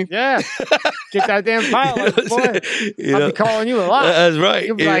 You know what I mean? Yeah. Get that damn pilot, boy. I'll be calling you a lot. That's right.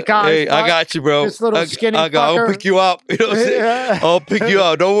 You'll be like, hey, I got you, bro. This little skinny fucker. I'll pick you up. You know what I'm saying? Yeah. I'll pick you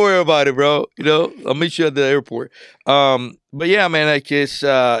up. Don't worry about it, bro. I'll meet you at the airport. But yeah, man, like it's,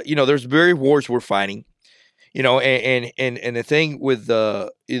 there's various wars we're fighting. And the thing with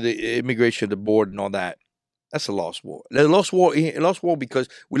the immigration, the board, and all that, That's a lost war. A lost war because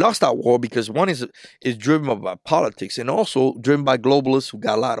we lost that war because one is driven by politics and also driven by globalists who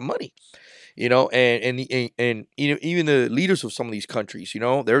got a lot of money. You know, and you know, even the leaders of some of these countries, you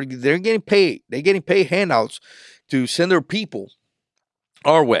know, they're getting paid. They're getting paid handouts to send their people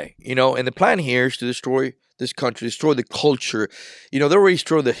our way. You know, and the plan here is to destroy this country, destroy the culture. You know, they already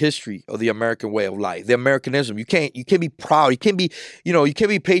destroyed the history of the American way of life, the Americanism. You can't be proud. You can't be, you know, you can't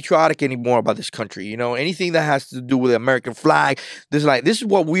be patriotic anymore about this country. You know, anything that has to do with the American flag, this is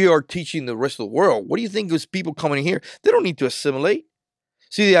what we are teaching the rest of the world. What do you think is people coming in here? They don't need to assimilate.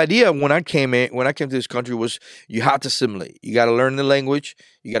 See, the idea when I came to this country was you have to assimilate. You got to learn the language.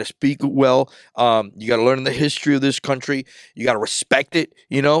 You got to speak well. You got to learn the history of this country. You got to respect it.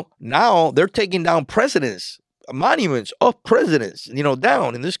 You know, now they're taking down presidents, monuments of presidents, you know,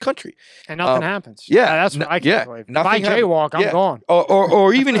 down in this country. And nothing happens. Yeah. That's what I can't believe. If I happens. jaywalk, I'm gone.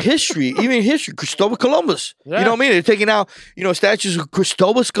 Or even history, Christopher Columbus. Yeah. You know what I mean? They're taking out, you know, statues of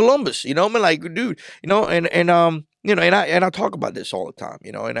Christopher Columbus. You know what I mean? Like, dude, you know, and you know, and I talk about this all the time,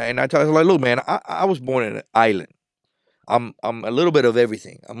 you know, and I tell like, look, man, I was born in an island. I'm a little bit of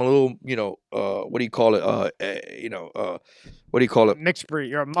everything. I'm a little, you know, what do you call it? What do you call it? Mixed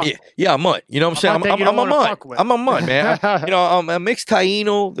breed. You're a mutt. Yeah, a mutt. You know what I'm saying? I'm a mutt. I'm a mutt, man. You know, I'm a mixed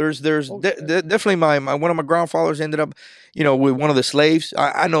Taino. There's definitely my one of my grandfathers ended up, you know, with one of the slaves.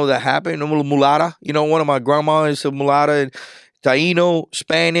 I know that happened. A little mulata. You know, one of my grandmas is a mulata. And Taino,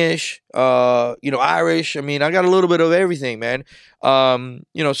 Spanish, you know, Irish. I mean, I got a little bit of everything, man.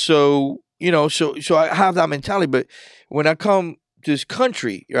 You know, so I have that mentality. But when I come to this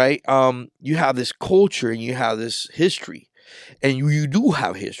country, right, you have this culture and you have this history, and you do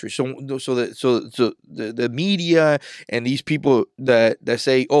have history. So the media and these people that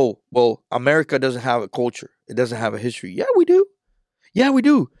say, oh, well, America doesn't have a culture, it doesn't have a history. Yeah, we do. Yeah, we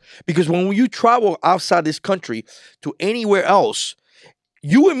do. Because when you travel outside this country to anywhere else,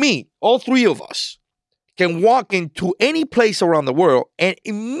 you and me, all three of us, can walk into any place around the world and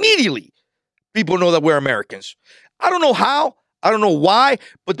immediately people know that we're Americans. I don't know how. I don't know why,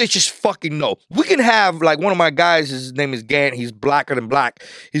 but they just fucking know. We can have, like, one of my guys, his name is Gant. He's blacker than black.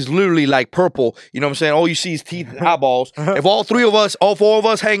 He's literally like purple. You know what I'm saying? All you see is teeth and eyeballs. If all four of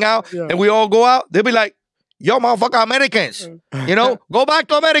us hang out and we all go out, they'll be like, yo, motherfucker, Americans, you know, go back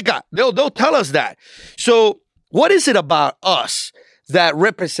to America. They'll tell us that. So what is it about us that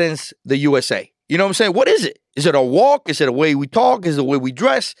represents the USA? You know what I'm saying? What is it? Is it a walk? Is it the way we talk? Is it the way we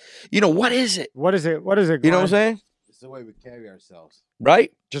dress? You know, what is it? What is it? You know what I'm saying? It's the way we carry ourselves.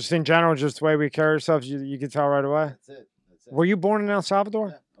 Right? Just in general, just the way we carry ourselves, you can tell right away. That's it. Were you born in El Salvador?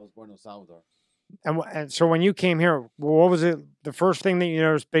 Yeah, I was born in El Salvador. And so when you came here, what was it? The first thing that you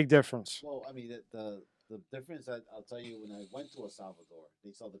noticed, big difference? Well, I mean, the difference, I'll tell you, when I went to El Salvador,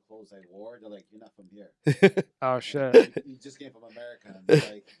 they saw the clothes I wore. They're like, you're not from here. Oh, shit. You just came from America. And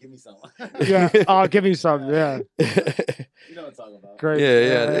they're like, give me some. Yeah, I'll give you some. Yeah. You know what I'm talking about. Great.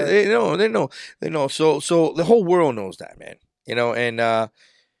 Yeah. They know. So the whole world knows that, man. You know, and,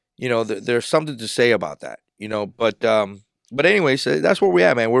 you know, there's something to say about that, you know. But anyways, that's where we're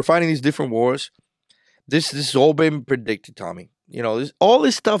at, man. We're fighting these different wars. This has all been predicted, Tommy. You know, all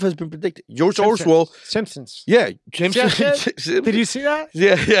this stuff has been predicted. George Orwell. Simpsons. Yeah. Simpsons. Did you see that?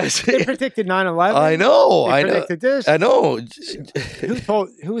 Yeah, yes. They predicted 9/11. I know. They predicted this. I know.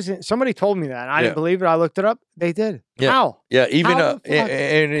 Who was it? Somebody told me that. I didn't believe it. I looked it up. They did. Yeah. How? Yeah, even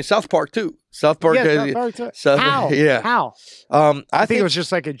and in South Park too. South Park. Yeah, South Park too. How? Yeah. How? I think it was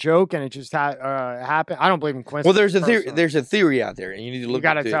just like a joke, and it just happened. I don't believe in coincidence. Well, there's a theory. There's a theory out there, and you need to look. You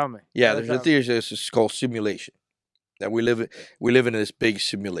got to tell me. Yeah, there's a theory. It's called simulation. That we live in this big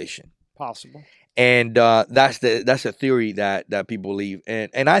simulation. Possible. And that's a theory that people believe,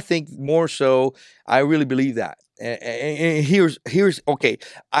 and I think more so. I really believe that. And here's okay.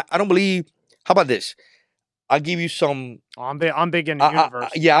 I don't believe. How about this? I'll give you some. I'm big in the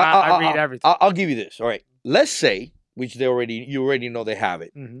universe. I read everything. I'll give you this. All right. Let's say, which you already know they have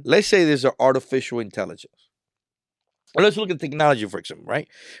it. Mm-hmm. Let's say there's an artificial intelligence. Or let's look at technology, for example. Right?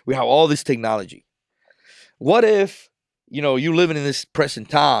 We have all this technology. What if, you know, you living in this present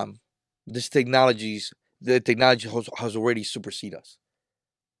time, the technology has already superseded us.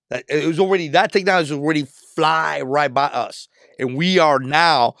 That technology is already fly right by us, and we are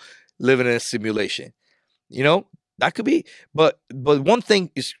now living in a simulation. You know, that could be. But one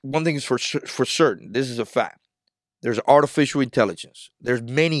thing is for certain. This is a fact. There's artificial intelligence. There's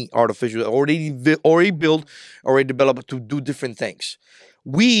many artificial already built, already developed to do different things.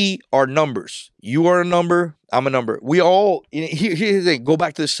 We are numbers. You are a number. I'm a number. We all. Here's the thing. Go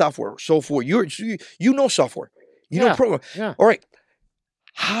back to the software. You know software. You know program. Yeah. All right.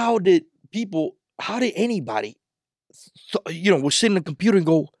 How did how did anybody, was sitting in the computer and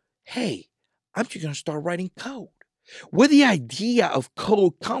go, hey, I'm just going to start writing code. Where the idea of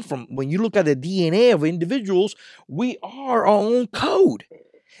code come from? When you look at the DNA of individuals, we are our own code.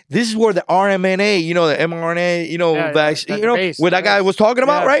 This is where the RMNA, the mRNA, vaccine, what that guy was talking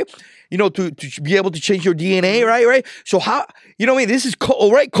about, right? To be able to change your DNA, right? So how, this is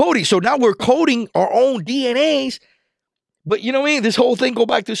coding. So now we're coding our own DNAs. But this whole thing go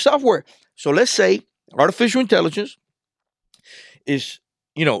back to software. So let's say artificial intelligence is,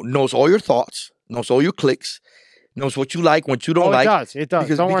 knows all your thoughts, knows all your clicks, knows what you like, what you don't like. It does.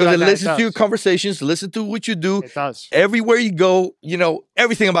 Because it listens to your conversations, listen to what you do. It does. Everywhere you go,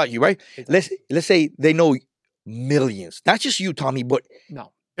 everything about you, right? Let's say they know millions. Not just you, Tommy, but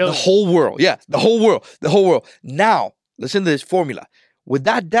the whole world. Yeah, the whole world. Now, listen to this formula. With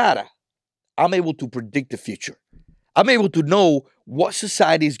that data, I'm able to predict the future. I'm able to know what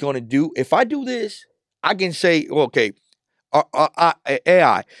society is going to do. If I do this, I can say, okay,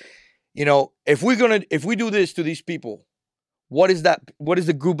 AI, if we do this to these people, what is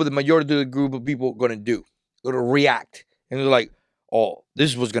the majority of the group of people going to do? Going to react. And they're like, oh,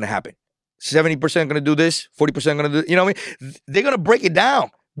 this is what's going to happen. 70% going to do this, 40% going to do, They're going to break it down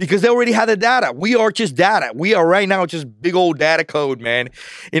because they already have the data. We are just data. We are right now just big old data code, man.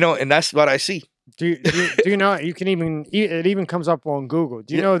 And that's what I see. Do you know, it even comes up on Google.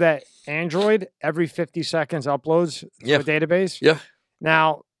 Do you know that Android every 50 seconds uploads to a database? Yeah.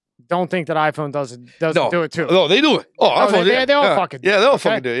 Now, don't think that iPhone doesn't do it too. No, they do it. Oh, iPhone, they all fucking do it. Yeah, they all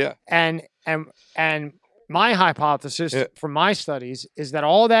fucking do it, yeah. And my hypothesis from my studies is that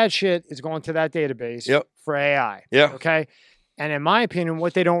all that shit is going to that database for AI. Yeah. Okay? And in my opinion,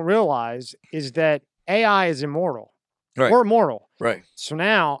 what they don't realize is that AI is immortal. Right. We're immortal. Right. So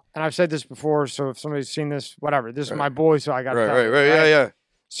now, and I've said this before, so if somebody's seen this, whatever, this is my boy, so I got to tell you. Right, yeah.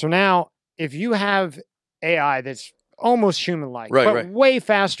 So now, if you have AI that's almost human-like, but way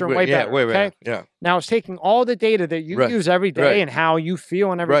faster and way better, okay? Yeah. Now, it's taking all the data that you use every day and how you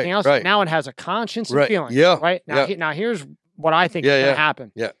feel and everything else. Now it has a conscience and feelings, right? Now, here's what I think is going to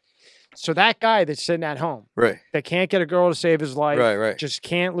happen. Yeah. So that guy that's sitting at home, that can't get a girl to save his life, just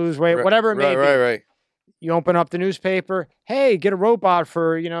can't lose weight, whatever it may be. Right. You open up the newspaper. Hey, get a robot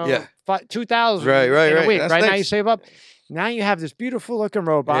for $2,000 in a week. That's right nice. now, you save up. Now you have this beautiful looking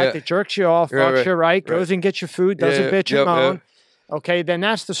robot that jerks you off, fucks you, right? Goes and gets your food, doesn't bitch and moan. Okay, then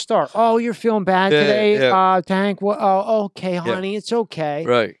that's the start. Oh, you're feeling bad today, Tank. Well, oh, okay, honey, it's okay.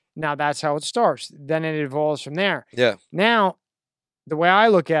 Right. Now that's how it starts. Then it evolves from there. Yeah. Now, the way I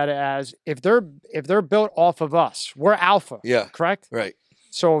look at it as if they're built off of us, we're alpha. Yeah. Correct. Right.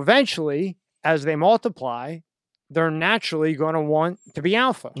 So eventually, as they multiply, they're naturally going to want to be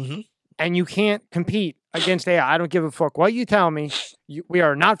alpha. Mm-hmm. And you can't compete against AI. I don't give a fuck what you tell me. We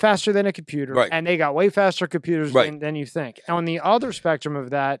are not faster than a computer. Right. And they got way faster computers than you think. And on the other spectrum of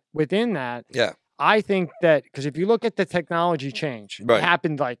that, within that, I think that, because if you look at the technology change, it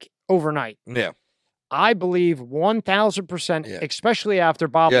happened like overnight. Yeah. I believe 1,000%, especially after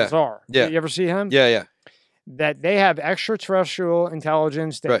Bob Lazar. Yeah. You ever see him? Yeah. That they have extraterrestrial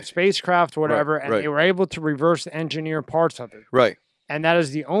intelligence, they have spacecraft, whatever, and they were able to reverse engineer parts of it. Right. And that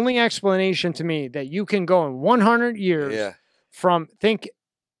is the only explanation to me that you can go in 100 years from, think,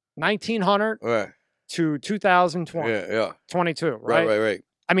 1900 to 2020, 22, right? Right.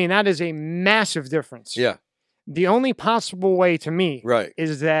 I mean, that is a massive difference. Yeah. The only possible way to me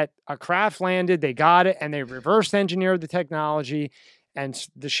is that a craft landed, they got it, and they reversed engineered the technology. And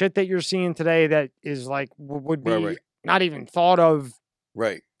the shit that you're seeing today that is like, would be not even thought of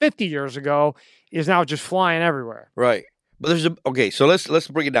 50 years ago is now just flying everywhere. Right. But there's so let's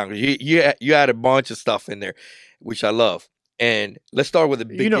break it down, because you had a bunch of stuff in there, which I love. And let's start with the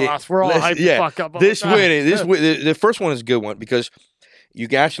big. Us, we're all hyped the fuck up. The first one is a good one, because you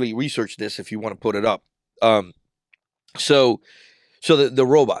can actually research this if you want to put it up. So the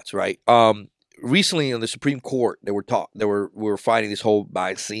robots, right? Recently on the Supreme Court, we were fighting this whole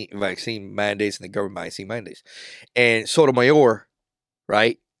vaccine mandates and the government vaccine mandates, and Sotomayor,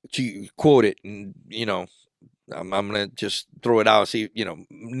 right? She quoted, and I'm gonna just throw it out and see,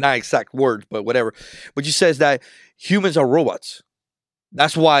 not exact words, but whatever. But she says that humans are robots.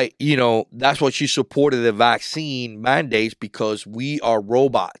 That's why, that's why she supported the vaccine mandates, because we are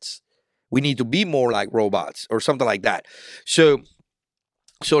robots. We need to be more like robots or something like that. So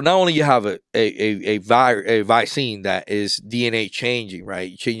not only you have a vaccine that is DNA changing,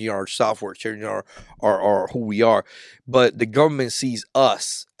 right? Changing our software, changing our who we are, but the government sees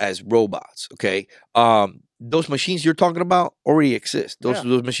us as robots, okay? Those machines you're talking about already exist. Those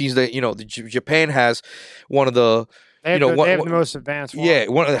machines that, Japan has one of the, they have the most advanced ones. Yeah,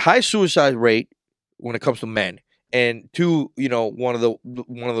 one of the high suicide rate when it comes to men. And two, one of the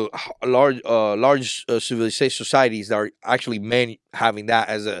large civilization societies that are actually men having that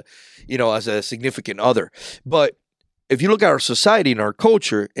as a significant other. But if you look at our society and our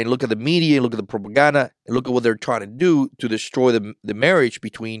culture, and look at the media, and look at the propaganda, and look at what they're trying to do to destroy the marriage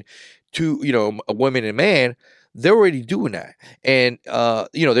between two, a woman and a man, they're already doing that. And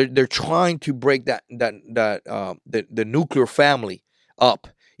they're trying to break the nuclear family up.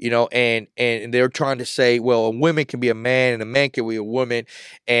 And they're trying to say, well, a woman can be a man and a man can be a woman,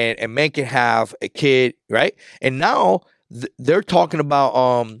 and a man can have a kid, right? And now they're talking about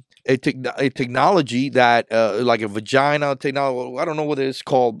a technology that like a vagina technology. I don't know what it's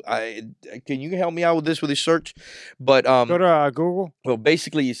called. Can you help me out with this search? But go to Google. Well,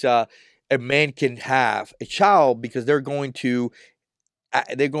 basically, it's a man can have a child because they're going to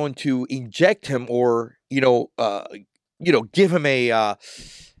inject him, or give him a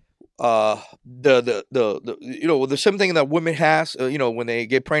the same thing that women has, when they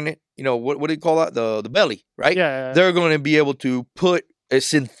get pregnant, what do you call that? The belly, right? Yeah. They're going to be able to put a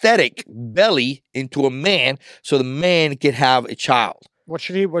synthetic belly into a man so the man can have a child. What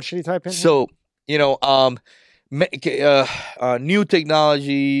should he type in? So, new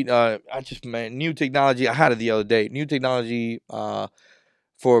technology, new technology. I had it the other day. New technology for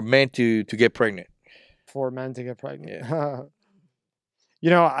men to get pregnant. For men to get pregnant.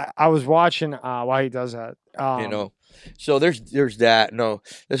 Yeah. I was watching why he does that. So there's that. No,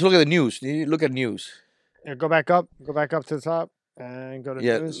 let's look at the news. Look at news. Yeah, go back up to the top and go to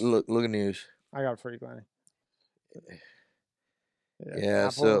news. Look at news. I got free Glenny. Yeah,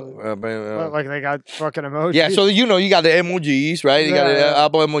 Apple, so like they got fucking emojis. Yeah, so you got the emojis, right? You got the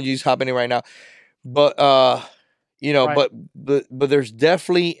Apple emojis happening right now, but right. but there's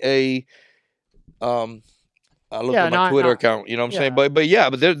definitely a I looked at my Twitter account, you know what I'm saying? But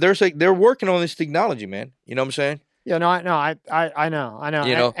there's like they're working on this technology, man. You know what I'm saying? Yeah, no, I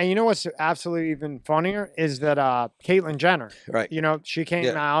know. And you know what's absolutely even funnier is that Caitlyn Jenner, right? She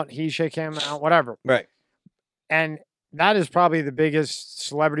came out, she came out, whatever, right? And that is probably the biggest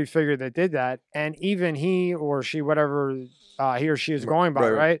celebrity figure that did that, and even he or she, whatever he or she is going by,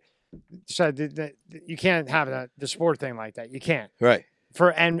 right? Said that you can't have the sport thing like that. You can't, right?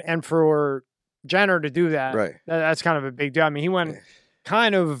 For Jenner to do that, right? That's kind of a big deal. I mean, he went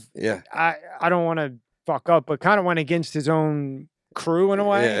kind of, I don't want to fuck up, but kind of went against his own crew in a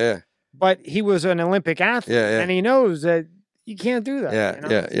way. Yeah. But he was an Olympic athlete, and he knows that you can't do that. Yeah.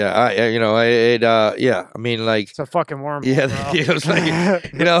 I mean, like, it's a fucking worm. Yeah, it's like,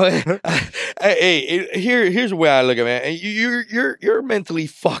 here's the way I look at it, man. You're mentally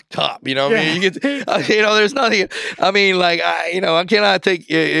fucked up. You know what I mean? You get, there's nothing. I mean, like, I cannot take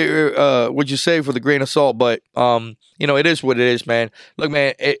what you say for the grain of salt, but it is what it is, man. Look,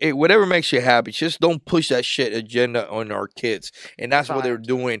 man, whatever makes you happy, just don't push that shit agenda on our kids, and that's what they're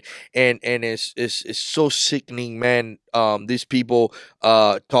doing, and it's so sickening, man. These people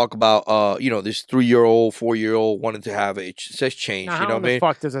talk about this 3-year-old, 4-year-old wanting to have a sex change. Now, you know what I mean?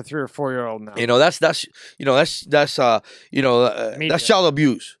 Fuck does a 3 or 4-year-old now? That's that's child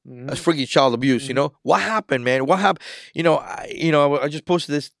abuse. Mm-hmm. That's freaking child abuse. Mm-hmm. What happened, man? What happened? I just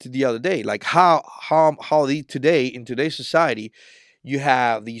posted this the other day. Like how today in today's society, you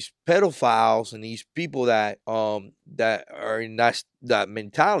have these pedophiles and these people that are in that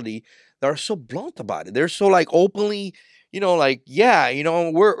mentality that are so blunt about it. They're so like openly, we're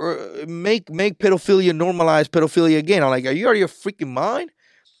make pedophilia, normalize pedophilia again. I'm like, are you out of your freaking mind?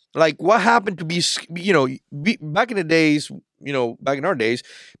 Like, what happened to be back in the days, back in our days,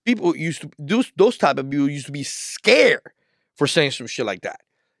 people used to do those type of people used to be scared for saying some shit like that.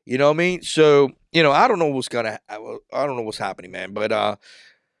 You know what I mean? So, I don't know what's happening, man, but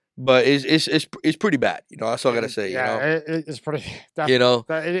it's pretty bad. That's all I gotta say. It's pretty.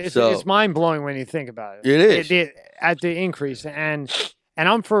 It's mind blowing when you think about it. It is at the increase, and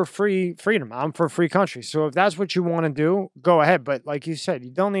I'm for freedom. I'm for a free country. So if that's what you want to do, go ahead. But like you said, you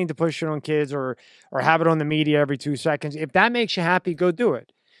don't need to push it on kids or have it on the media every 2 seconds. If that makes you happy, go do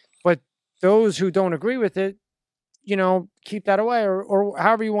it. But those who don't agree with it, keep that away or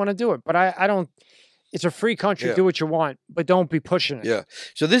however you want to do it. But I don't. It's a free country. Yeah. Do what you want, but don't be pushing it. Yeah.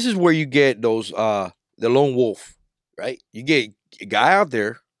 So this is where you get those the lone wolf, right? You get a guy out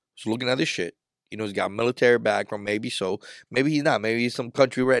there who's looking at this shit. He's got a military background, maybe so. Maybe he's not. Maybe he's some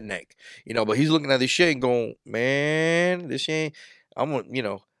country redneck. But he's looking at this shit and going, man, this shit, I'm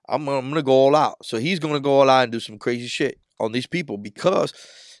gonna go all out. So he's gonna go all out and do some crazy shit on these people because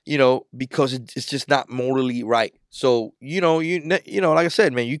it's just not morally right. So, like I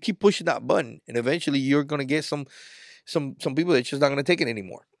said, man, you keep pushing that button and eventually you're going to get some some people that's just not gonna take it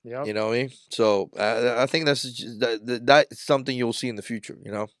anymore. Yep. You know what I mean? So I think that's something you'll see in the future.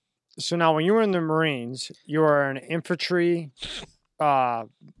 You know. So now, when you were in the Marines, you were an infantry. I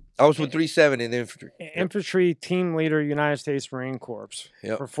was with 3-7 in the infantry. Infantry team leader, United States Marine Corps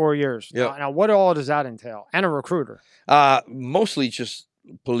for 4 years. Yep. Now, what all does that entail? And a recruiter. Mostly just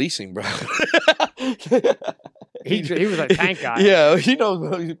policing, bro. He was a tank guy. Yeah, he knows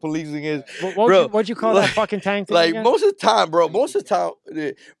what policing is. What'd you call that fucking tank thing Like again? most of the time, most of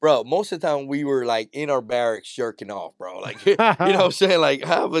the time we were like in our barracks jerking off, bro. Like you know what I'm saying? Like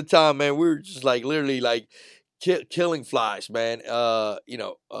half the time, man, we were just like literally like killing flies, man. A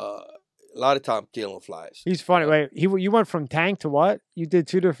lot of time killing flies. He's funny. Wait, you went from tank to what? You did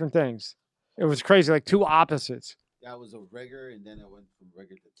 2 different things. It was crazy, like 2 opposites. Yeah, I was a rigger, and then I went from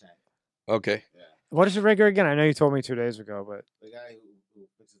rigger to tank. Okay. Yeah. What is a rigger again? I know you told me 2 days ago, but The guy who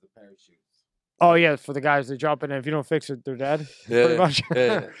fixes the parachutes. oh yeah, for the guys that jump in, and if you don't fix it, they're dead. Pretty much.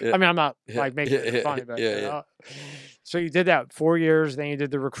 Yeah. I mean, I'm not like making it funny, but So you did that 4 years, then you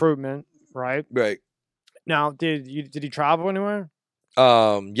did the recruitment, right? Right. Now, did he travel anywhere?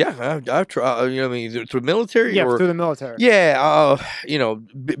 Yeah, I've tried. You know what I mean? Through military. Yeah, or, through the military. Yeah.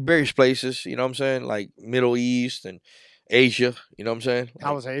 Various places. You know what I'm saying? Like Middle East and Asia. You know what I'm saying? Like,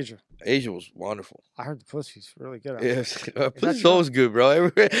 How was Asia? Asia was wonderful. I heard the pussy's really good. out Yes, there. pussy's always good, bro.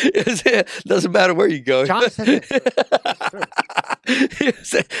 Everywhere. Doesn't matter where you go. John said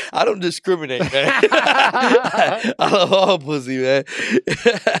I don't discriminate, man. I love all pussy, man.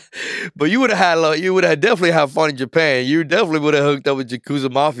 But you would have definitely had fun in Japan. You definitely would have hooked up with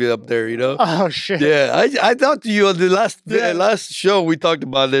Yakuza Mafia up there, you know? Oh shit. Yeah, I talked to you on the last show. We talked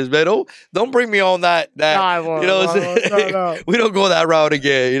about this, man. Don't bring me on that. No, I won't. You know what I'm saying? No. We don't go that route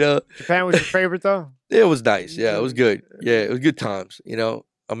again, you know? Japan was your favorite though? It was nice. Yeah, it was good. Yeah, it was good times. You know,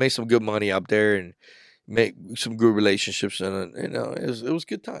 I made some good money up there and make some good relationships, and it was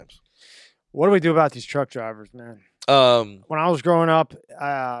good times. What do we do about these truck drivers, man? When I was growing up,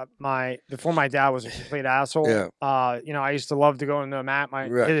 before my dad was a complete asshole. Yeah. I used to love to go into the Mac.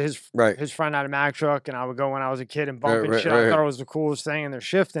 His friend had a Mack truck, and I would go when I was a kid and bump and shit. I thought it was the coolest thing, and they're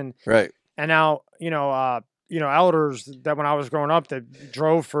shifting. Right. And now, elders that when I was growing up that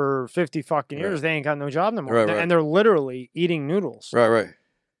drove for 50 fucking years, they ain't got no job no more. Right. And they're literally eating noodles. Right.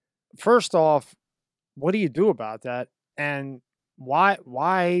 First off, what do you do about that? And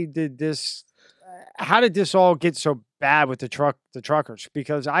why did this? How did this all get so bad with the truckers?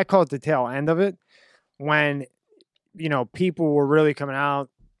 Because I call it the tail end of it when, people were really coming out,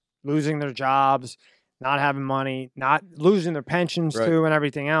 losing their jobs, not having money, not losing their pensions too, and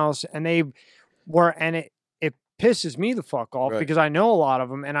everything else. And they were, and it pisses me the fuck off because I know a lot of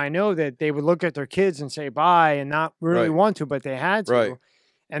them, and I know that they would look at their kids and say bye and not really want to, but they had to. Right.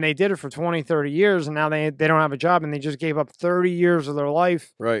 And they did it for 20, 30 years, and now they don't have a job, and they just gave up 30 years of their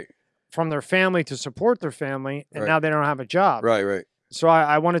life from their family to support their family, and now they don't have a job. Right. So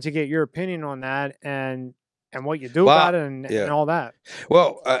I wanted to get your opinion on that and what you do about it and all that.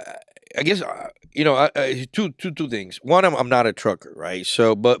 Well, I guess two things. One, I'm not a trucker, right?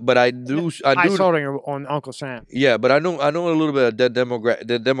 So, but I do. I saw it on Uncle Sam. Yeah, but I know a little bit of the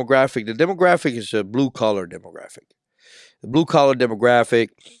demographic. The demographic is a blue collar demographic. The blue collar demographic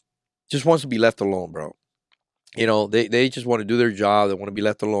just wants to be left alone, bro. They just want to do their job. They want to be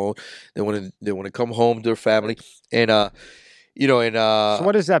left alone. They want to come home to their family and so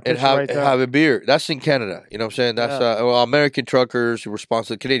what is that? And have a beer. That's in Canada. You know what I'm saying? That's American truckers who respond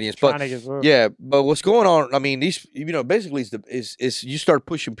to the Canadians. But but what's going on? I mean, these basically is you start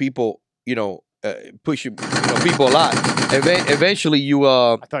pushing people. Pushing people a lot. Eventually, you.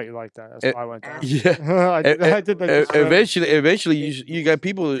 I thought you liked that. That's why I went there. Yeah. I did Eventually, you got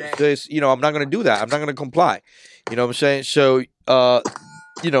people that says, I'm not going to do that. I'm not going to comply. You know what I'm saying? So,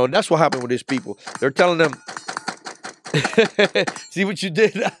 that's what happened with these people. They're telling them. See what you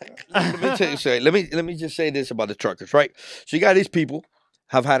did? Let me just say this about the truckers, right? So you got these people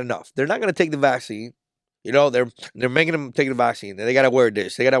have had enough. They're not going to take the vaccine. They're making them take the vaccine. They gotta wear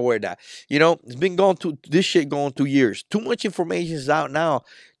this. They gotta wear that. It's been this shit going 2 years. Too much information is out now.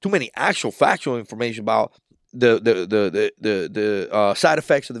 Too many factual information about the side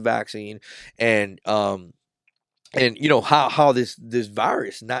effects of the vaccine and how this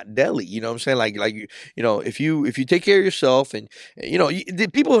virus not deadly. You know what I'm saying? Like if you take care of yourself and the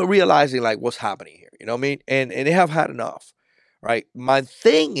people are realizing like what's happening here. You know what I mean? And they have had enough. Right. My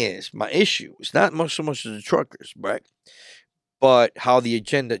issue is not so much as the truckers, right? But how the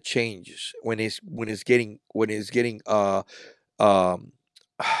agenda changes when the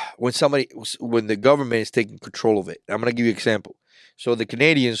government is taking control of it. I'm gonna give you an example. So the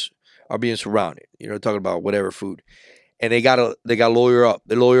Canadians are being surrounded. You know, talking about whatever food, and they got lawyer up.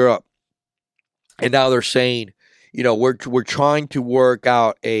 They lawyer up, and now they're saying, you know, we're trying to work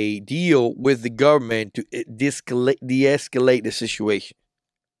out a deal with the government to de-escalate the situation.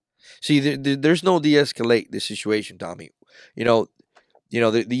 See, there's no de-escalate the situation, Tommy. You know,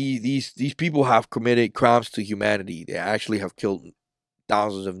 these people have committed crimes to humanity. They actually have killed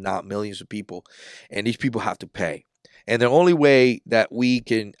thousands, if not millions, of people, and these people have to pay. And the only way that we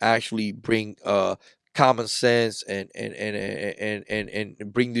can actually bring common sense and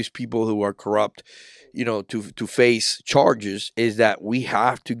bring these people who are corrupt, you know, to face charges is that we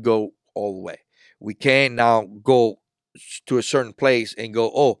have to go all the way. We can't now go to a certain place and go,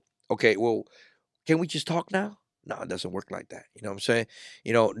 oh, okay, well, can we just talk now? No, it doesn't work like that. You know what I'm saying?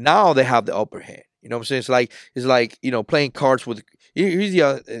 You know, now they have the upper hand. You know what I'm saying? It's like you know, playing cards with. Here's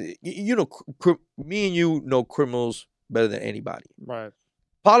the you know, me and you know criminals better than anybody. Right.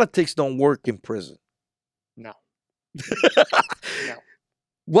 Politics don't work in prison. No. No.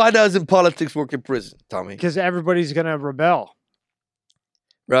 Why doesn't politics work in prison, Tommy? Because everybody's gonna rebel.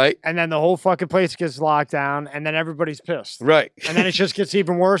 Right. And then the whole fucking place gets locked down, and then everybody's pissed. Right. And then it just gets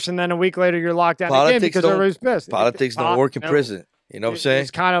even worse, and then a week later you're locked down again because everybody's pissed. Politics don't work in prison. You know what I'm saying?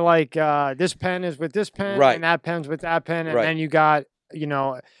 It's kind of like this pen is with this pen, right, and that pen's with that pen, and right, then you got, you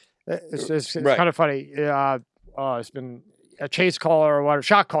know, it's right, kind of funny. It's been a chase caller or what,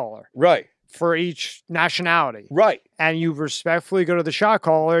 shot caller. Right. For each nationality. Right. And you respectfully go to the shot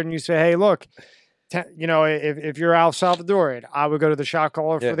caller and you say, hey, look, you know, if you're El Salvadorian, I would go to the shot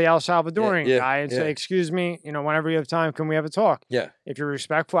caller for the El Salvadorian guy and say, excuse me, you know, whenever you have time, can we have a talk? Yeah. If you're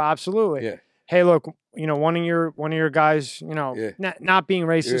respectful, absolutely. Yeah. Hey, look, you know, one of your guys, you know, not being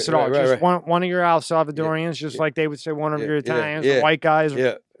racist at all, just one of your El Salvadorians, just like they would say one of your Italians or white guys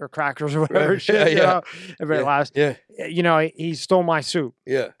or crackers or whatever shit, you know, everybody laughs. Yeah. You know, he stole my soup.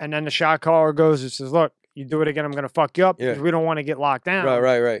 Yeah. And then the shot caller goes and says, look, you do it again, I'm going to fuck you up because we don't want to get locked down.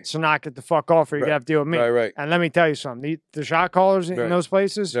 Right. So knock it the fuck off or you're going to have to deal with me. Right. And let me tell you something. The shot callers in those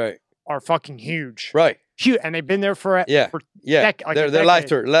places are fucking huge. Right. Huge. And they've been there for they're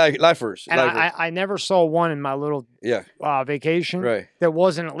lifers. And I never saw one in my little vacation that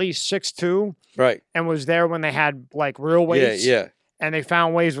wasn't at least 6'2". Right. And was there when they had like real weights. Yeah. And they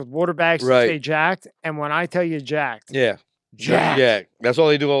found ways with water bags to stay jacked. And when I tell you jacked. Yeah. That's all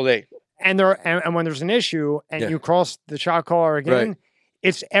they do all day. And when there's an issue and you cross the shot caller again,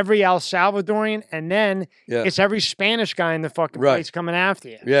 it's every El Salvadorian and then it's every Spanish guy in the fucking place coming after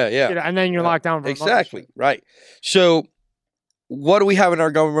you. Yeah. You know, and then you're locked down for exactly. Right. So what do we have in our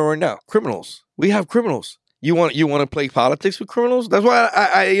government right now? Criminals. We have criminals. You want to play politics with criminals? That's why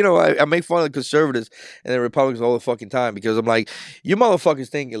I make fun of the conservatives and the Republicans all the fucking time because I'm like, you motherfuckers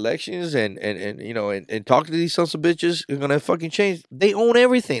think elections and talking to these sons of bitches are gonna fucking change. They own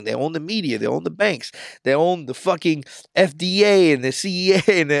everything. They own the media. They own the banks. They own the fucking FDA and the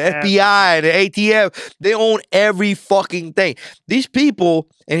CEA and the FBI and the ATF. They own every fucking thing. These people,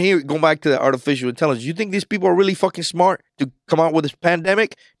 and here going back to the artificial intelligence, you think these people are really fucking smart to come out with this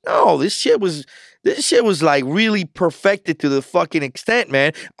pandemic? No, this shit was like really perfected to the fucking extent,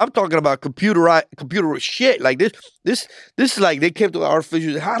 man. I'm talking about computer shit. Like this is like they came to the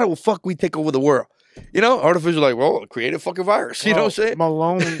artificial. How the fuck we take over the world? You know, artificial like, well, create a fucking virus. You know what I'm saying?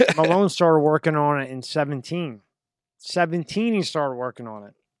 Malone started working on it in 17. 17 he started working on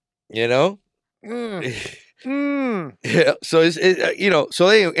it. You know? Yeah. So it's you know, so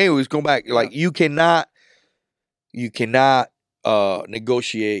anyways, going back, like you cannot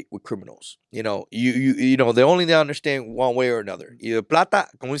negotiate with criminals. You know, you know, they only understand one way or another. Either plata,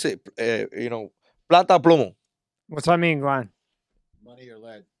 como dice, you know, plata plomo. What's that mean, Glenn? Money or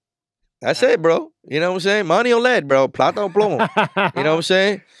lead. That's it, bro. You know what I'm saying? Money or lead, bro. Plata or plomo. You know what I'm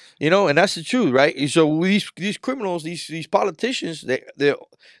saying? You know, and that's the truth, right? So these criminals, these politicians, the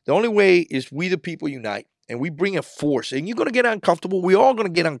only way is we the people unite. And we bring a force, and you're gonna get uncomfortable. We're all gonna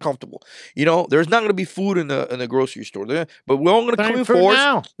get uncomfortable. You know, there's not gonna be food in the grocery store there, but we're all gonna come in force.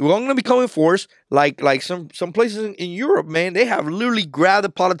 We're all gonna be coming force. Like some places in Europe, man, they have literally grabbed the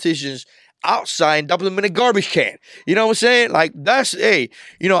politicians outside and dumped them in a garbage can. You know what I'm saying? Like that's you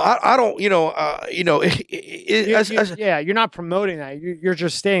know, I don't, you know, you're not promoting that. You're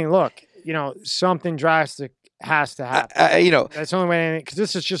just saying, look, you know, something drastic has to happen. You know, that's the only way, because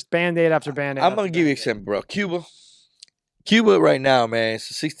this is just Band-Aid after Band-Aid. I'm going to give you an example, bro. Cuba right now, man,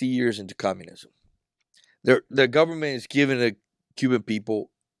 it's 60 years into communism. Their government is giving the Cuban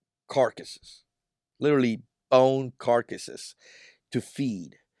people carcasses, literally bone carcasses to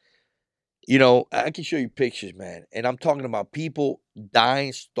feed. You know, I can show you pictures, man. And I'm talking about people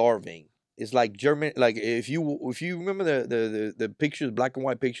dying, starving It's like German. Like if you remember the pictures, black and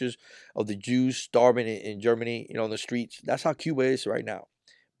white pictures of the Jews starving in Germany, on the streets. That's how Cuba is right now.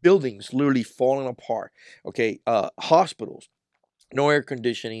 Buildings literally falling apart. Okay, hospitals, no air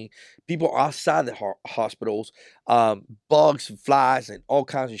conditioning, people outside the hospitals, bugs, flies, and all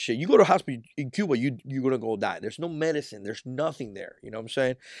kinds of shit. You go to a hospital in Cuba, you're gonna go die. There's no medicine. There's nothing there. You know what I'm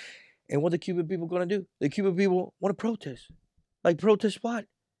saying? And what the Cuban people gonna do? The Cuban people want to protest. Like protest what?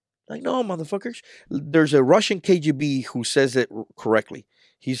 Like no, motherfuckers. There's a Russian KGB who says it correctly.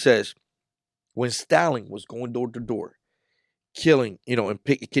 He says when Stalin was going door to door, killing, and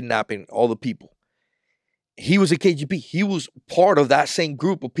kidnapping all the people. He was a KGB. He was part of that same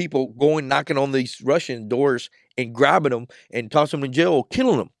group of people going knocking on these Russian doors and grabbing them and tossing them in jail or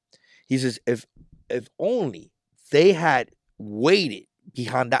killing them. He says, if only they had waited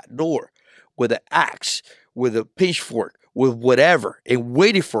behind that door with an axe, with a pitchfork, with whatever, and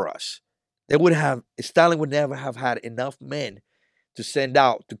waited for us, Stalin would never have had enough men to send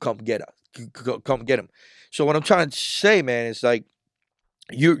out to come get us, come get him. So what I'm trying to say, man, is like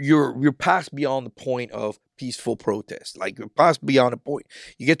you're past beyond the point of peaceful protest. Like you're past beyond the point.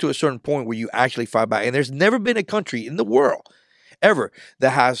 You get to a certain point where you actually fight back. And there's never been a country in the world ever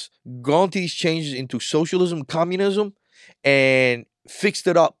that has gone to these changes into socialism, communism, and fixed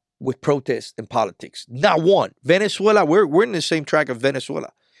it up with protest and politics. Not one. Venezuela, we're in the same track of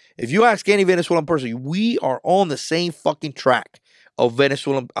Venezuela. If you ask any Venezuelan person, we are on the same fucking track of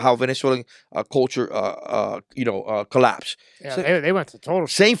how Venezuelan culture, collapsed. Yeah, so, they went to total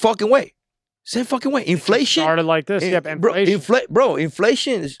same fucking way. Same fucking way. Inflation started like this. Yep, inflation.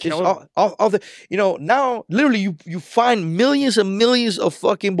 Inflation is all the. Now literally you find millions and millions of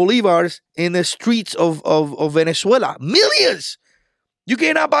fucking bolivars in the streets of Venezuela. Millions. You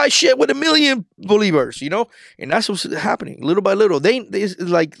cannot buy shit with 1 million bolivars, and that's what's happening little by little. It's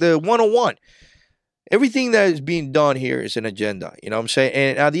like the 101. Everything that is being done here is an agenda, you know what I'm saying?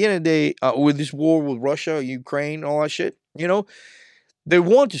 And at the end of the day, with this war with Russia, Ukraine, all that shit, they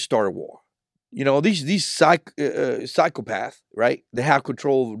want to start a war. These psychopaths, right? They have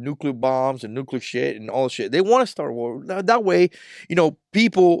control of nuclear bombs and nuclear shit and all that shit. They want to start a war. That way,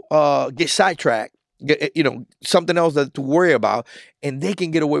 people get sidetracked, get, something else to worry about, and they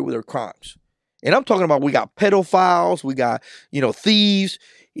can get away with their crimes. And I'm talking about we got pedophiles, we got, thieves,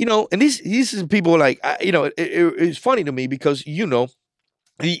 and these is people like, it's funny to me because, this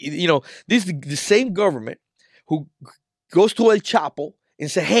is the same government who goes to El Chapo and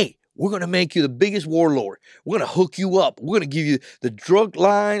say, hey, we're going to make you the biggest warlord. We're going to hook you up. We're going to give you the drug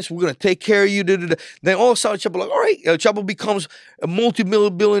lines. We're going to take care of you. Then all of a sudden, Chapo like, all right, El Chapo becomes a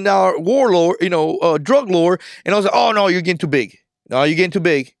multi-billion-dollar warlord, drug lord. And I was like, oh, no, you're getting too big. No, you're getting too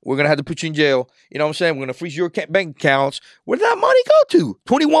big. We're going to have to put you in jail. You know what I'm saying? We're going to freeze your bank accounts. Where did that money go to?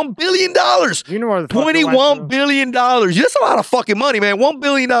 $21 billion. You know where the fuck $21 billion. That's a lot of fucking money, man. $1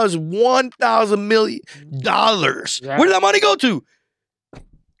 billion is $1,000 million. Yeah. Where did that money go to?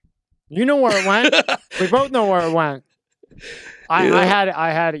 You know where it went. We both know where it went. I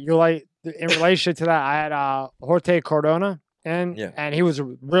had you like in relation to that. I had Jorge Cardona. And he was a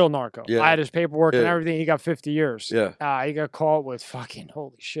real narco. I had his paperwork and everything. He got 50 years. Yeah. He got caught with fucking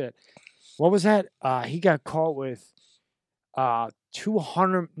holy shit. What was that? He got caught with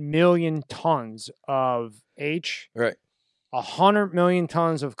 200 million tons of H. Right. 100 million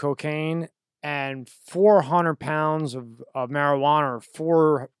tons of cocaine and 400 pounds of marijuana or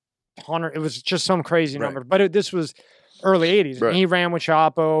 400. It was just some crazy number. But this was early 80s. Right. And he ran with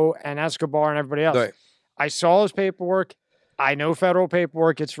Chapo and Escobar and everybody else. Right. I saw his paperwork. I know federal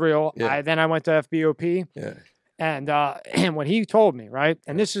paperwork, it's real. Yeah. Then I went to FBOP. Yeah. And when he told me, right,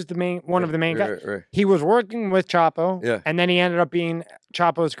 and this is one of the main guys, he was working with Chapo, and then he ended up being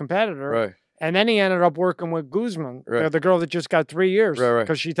Chapo's competitor. Right. And then he ended up working with Guzman, the girl that just got 3 years,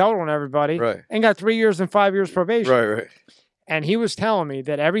 because she told on everybody, and got 3 years and 5 years probation. Right. And he was telling me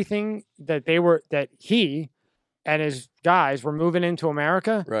that everything that he and his guys were moving into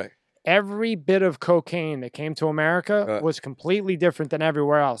America, every bit of cocaine that came to America was completely different than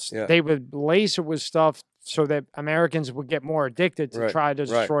everywhere else. Yeah. They would lace it with stuff so that Americans would get more addicted to try to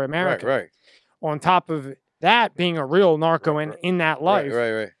destroy America. Right. On top of that, being a real narco in that life,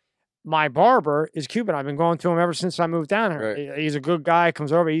 my barber is Cuban. I've been going to him ever since I moved down here. Right. He's a good guy.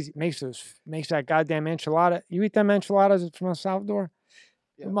 Comes over. He makes that goddamn enchilada. You eat them enchiladas from El Salvador?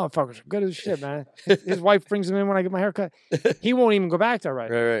 Yeah. The motherfuckers are good as shit, man. His wife brings them in when I get my hair cut. He won't even go back there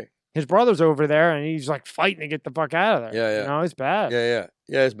right. His brother's over there, and he's like fighting to get the fuck out of there. Yeah. It's bad. Yeah,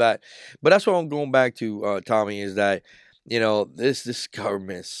 it's bad. But that's what I'm going back to, Tommy, is that you know, this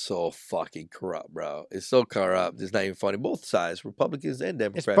government is so fucking corrupt, bro. It's so corrupt. It's not even funny. Both sides, Republicans and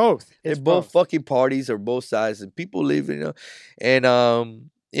Democrats. It's both. It's both fucking parties or both sides, and people live, you know, and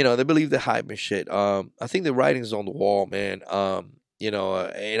you know, they believe the hype and shit. I think the writing's on the wall, man. You know,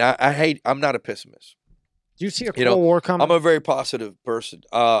 and I'm not a pessimist. Do you see a Cold War coming? I'm a very positive person.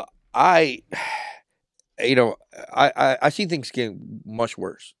 You know, I see things getting much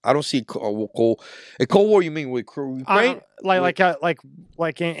worse. I don't see a Cold War. You mean with Ukraine? Like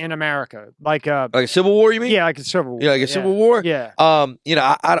in America, like a civil war. You mean? Yeah, like a civil war. Yeah, like a civil war. Yeah. You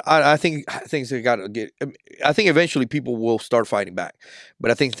know, I think things are gotta get. I think eventually people will start fighting back, but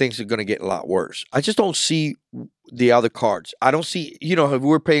I think things are gonna get a lot worse. I just don't see the other cards. I don't see. You know,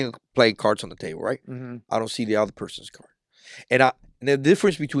 we're playing cards on the table, right? Mm-hmm. I don't see the other person's card, and the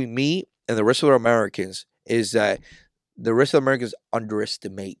difference between me and the rest of the Americans is that the rest of the Americans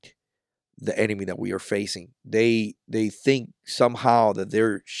underestimate the enemy that we are facing. They think somehow that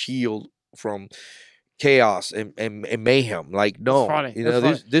they're shield from chaos and mayhem. Like, no, you know,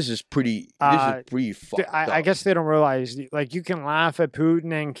 this is pretty fucked up. I guess they don't realize, like, you can laugh at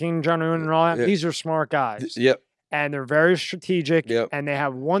Putin and Kim Jong-un and all that. Yeah. These are smart guys. Yep. And they're very strategic. Yep. And they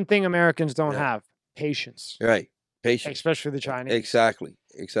have one thing Americans don't have: patience. Right. Patience. Especially the Chinese. Exactly.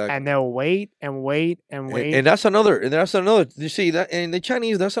 And they'll wait and wait and wait. And that's another. You see that, and the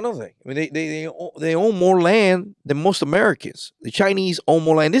Chinese. That's another thing. I mean, they own more land than most Americans. The Chinese own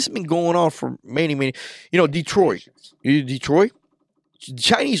more land. This has been going on for many. You know, Detroit. Detroit. The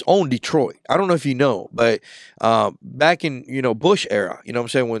Chinese own Detroit. I don't know if you know, but back in Bush era, you know what I'm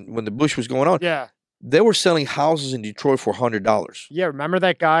saying, when the Bush was going on, yeah, they were selling houses in Detroit for $100. Yeah, remember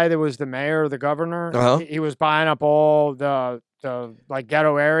that guy that was the mayor or the governor? Uh-huh. He was buying up all the like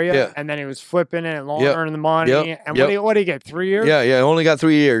ghetto area, and then he was flipping it and laundering the money. And what did he get? 3 years? Yeah, only got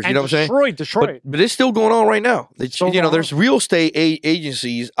 3 years. You know what I'm saying? Detroit. But it's still going on right now. There's real estate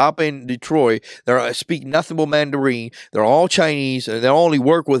agencies up in Detroit that speak nothing but Mandarin. They're all Chinese, and they only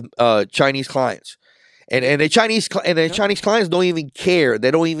work with Chinese clients. And the Chinese clients don't even care. They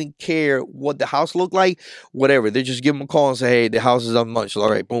don't even care what the house look like, whatever. They just give them a call and say, "Hey, the house is up much." All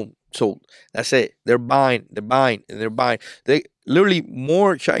right, boom, sold. That's it. They're buying. They literally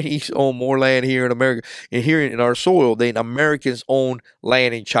more Chinese own more land here in America and here in our soil than Americans own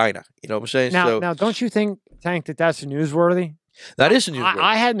land in China. You know what I'm saying? Now, don't you think, Tank, that's newsworthy? That is newsworthy.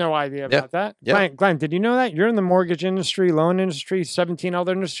 I had no idea about that. Yeah. Glenn, did you know that? You're in the mortgage industry, loan industry, 17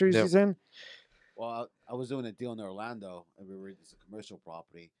 other industries he's in. Well, I was doing a deal in Orlando, and it's a commercial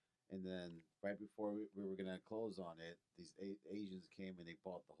property, and then right before we were gonna close on it, these Asians came and they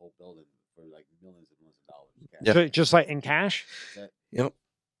bought the whole building for like millions and millions of dollars. Yeah. So just like in cash. Yep.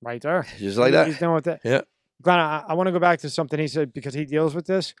 Right there. Just like that. He's done with that. Yeah. Glenn, I want to go back to something he said because he deals with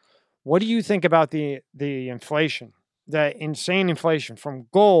this. What do you think about the inflation, the insane inflation from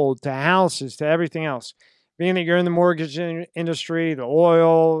gold to houses to everything else? Being that you're in the mortgage industry, the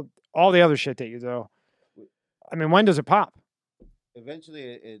oil, all the other shit that you do. I mean, when does it pop?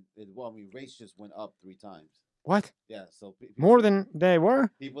 Eventually, rates just went up 3 times. What? Yeah, so more than they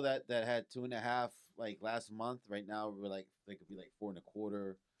were. People that had 2.5 like last month, right now we're like they could be like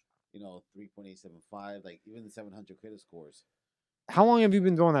 4.25, 3.875, like even the 700 credit scores. How long have you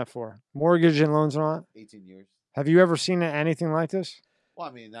been doing that for? Mortgage and loans and all that? 18 years. Have you ever seen anything like this? Well,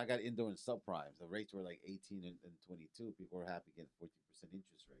 I mean, I got indoor and subprime. The rates were like 18 and 22. People were happy getting 14%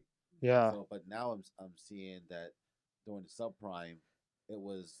 interest rate. Yeah. So, but now I'm seeing that during the subprime, it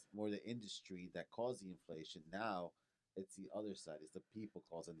was more the industry that caused the inflation. Now it's the other side. It's the people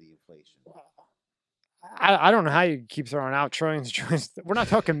causing the inflation. I don't know how you keep throwing out trillions. We're not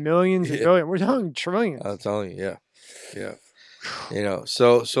talking millions and billions. We're talking trillions. I'm telling you, yeah.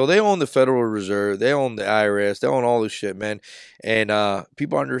 So they own the Federal Reserve, they own the IRS, they own all this shit, man. And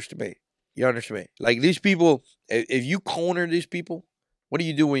people underestimate. You underestimate. Like these people, if you corner these people, what do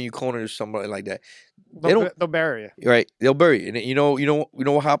you do when you corner somebody like that? They'll bury you. Right. They'll bury you. And you know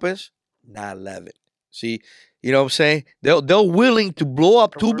what happens? 9/11. See, you know what I'm saying? They're willing to blow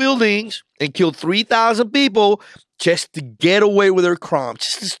up 2 buildings and kill 3,000 people just to get away with their crimes,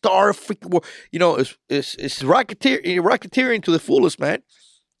 just to start a freaking war. You know, it's racketeering to the fullest, man.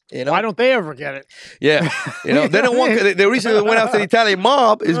 You know? Why don't they ever get it? Yeah, they don't want. The reason they went after the Italian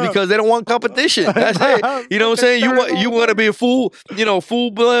mob is because they don't want competition. That's it. You know what I'm saying? You want to be a full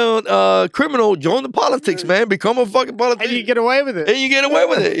blown criminal? Join the politics, man. Become a fucking politician. And you get away with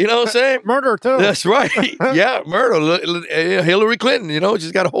it. You know what I'm saying? Murder too. That's right. Yeah, murder. Hillary Clinton.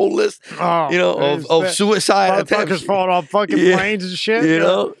 Just got a whole list. Of suicide attempts. Motherfuckers falling off fucking planes and shit.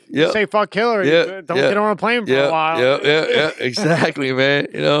 Yeah. Say fuck Hillary. Yeah. Don't get on a plane for a while. Yeah. Exactly, man.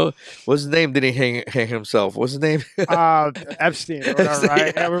 You know, what's his name? Did he hang himself? What's his name? Epstein or whatever,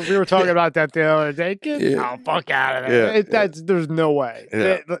 right? Yeah, we were talking about that the other day. Oh, fuck out of there. There's no way.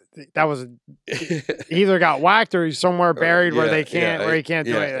 Yeah. That was he either got whacked or he's somewhere buried where he can't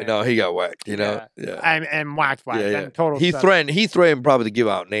do anything. No, he got whacked. You know, and whacked. And total. He threatened probably to give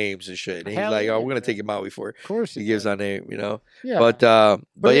out names and shit. And he's like, "Oh, we're gonna take him out before." Of course, he gives our name. You know. Yeah. But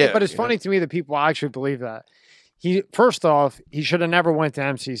it's funny to me that people actually believe that. First off, he should have never went to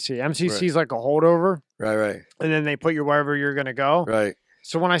MCC. MCC is like a holdover. Right. And then they put you wherever you're going to go. Right.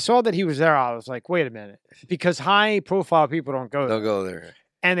 So when I saw that he was there, I was like, wait a minute. Because high-profile people don't go there. Don't go there.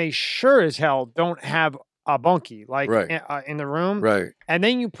 And they sure as hell don't have a bunkie, like in the room. Right. And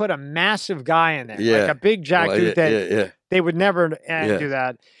then you put a massive guy in there, like a big jackdude that they would never do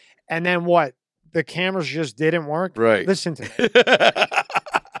that. And then what? The cameras just didn't work? Right. Listen to me.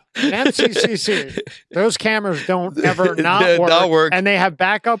 In MCCC, those cameras don't ever not work. And they have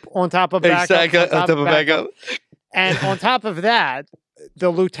backup on top of backup. Exactly, on top of backup. And on top of that, the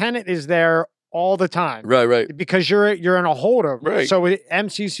lieutenant is there all the time. Right. Because you're in a holdover. Right. So with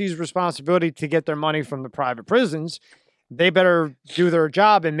MCC's responsibility to get their money from the private prisons, they better do their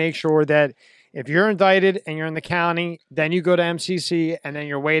job and make sure that if you're indicted and you're in the county, then you go to MCC and then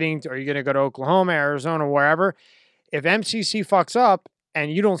you're waiting, or you're going to go to Oklahoma, Arizona, wherever. If MCC fucks up and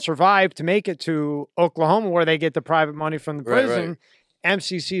you don't survive to make it to Oklahoma where they get the private money from the prison,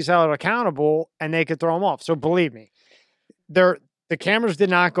 MCC's held accountable and they could throw him off. So believe me, the cameras did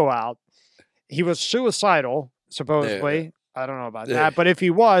not go out. He was suicidal, supposedly. Yeah. I don't know about that. But if he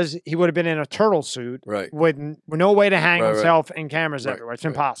was, he would have been in a turtle suit with no way to hang himself and cameras everywhere. It's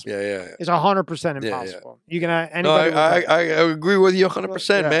impossible. Yeah. It's 100% impossible. You're going to... I agree with you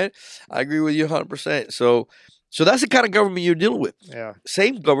 100%, man. I agree with you 100%. So that's the kind of government you're dealing with. Yeah.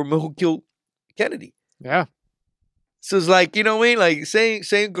 Same government who killed Kennedy. Yeah. So it's like, you know what I mean? Like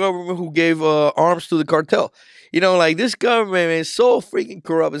same government who gave arms to the cartel. You know, like this government, man, is so freaking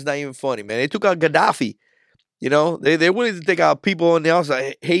corrupt. It's not even funny, man. They took out Gaddafi. You know, they're willing to take out people on the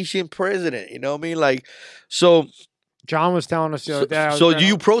outside. Haitian president. You know what I mean? Like, so. John was telling us the other day. So do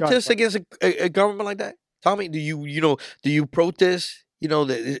you protest against a government like that? Tommy, do you protest? You know,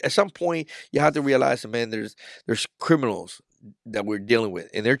 at some point you have to realize that, man, there's criminals that we're dealing with,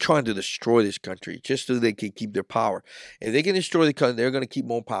 and they're trying to destroy this country just so they can keep their power. If they can destroy the country, they're going to keep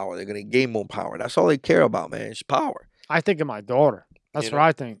more power. They're going to gain more power. That's all they care about, man. It's power. I think of my daughter. That's what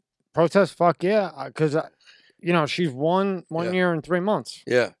I think. Protest, fuck yeah, because she's one year and 3 months.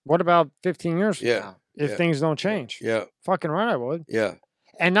 Yeah. What about 15 years from now? If things don't change. Yeah. Fucking right, I would. Yeah.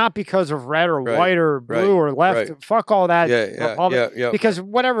 And not because of red or white or blue or left. Right. Fuck all that. Yeah. Because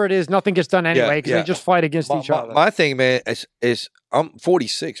whatever it is, nothing gets done anyway because they just fight against each other. My thing, man, is I'm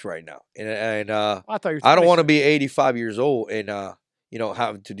 46 right now. And I thought you were 26. I don't want to be 85 years old and,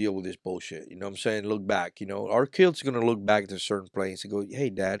 having to deal with this bullshit. You know what I'm saying? Look back. You know, our kids are going to look back to a certain place and go,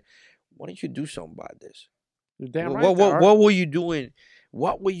 hey, Dad, why don't you do something about this? You're damn right. What were you doing?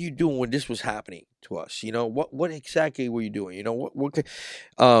 What were you doing when this was happening to us? You know, what exactly were you doing? You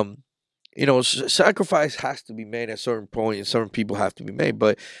know, sacrifice has to be made at a certain point, and certain people have to be made.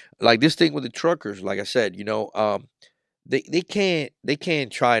 But like this thing with the truckers, like I said, they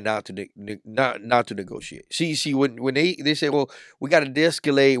can't try not to negotiate. See when they say, well, we got to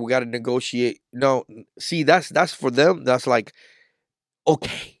de-escalate, we got to negotiate. No, see that's for them. That's like,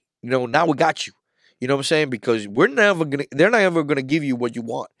 okay, now we got you. You know what I'm saying? Because they're not ever gonna give you what you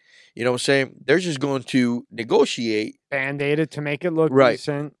want. You know what I'm saying? They're just going to negotiate, band-aid it to make it look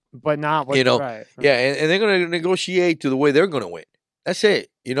decent, but not what right. Yeah, and they're gonna negotiate to the way they're gonna win. That's it.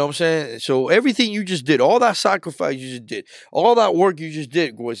 You know what I'm saying? So everything you just did, all that sacrifice you just did, all that work you just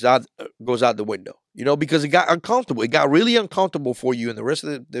did goes out the window. Because it got uncomfortable. It got really uncomfortable for you and the rest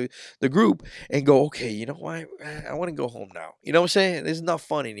of the group, and go, okay, you know what? I want to go home now. You know what I'm saying? It's not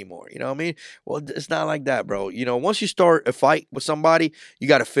fun anymore. You know what I mean? Well, it's not like that, bro. Once you start a fight with somebody, you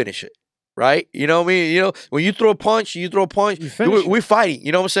got to finish it. Right? You know what I mean? When you throw a punch, we're fighting.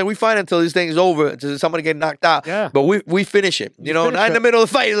 You know what I'm saying? We fight until this thing is over, until somebody get knocked out. Yeah. But we finish it. Not in the middle of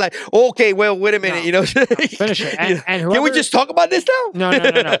the fight. Like, okay, well, wait a minute. No, finish it. And whoever, can we just talk about this now?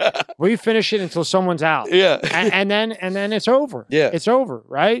 No. We finish it until someone's out. Yeah. And then it's over. Yeah. It's over,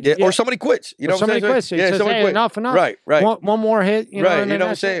 right? Yeah. Or somebody quits. You know what I'm saying? Somebody quits. Yeah, somebody quits. Enough. Right. One more hit. Right. You know what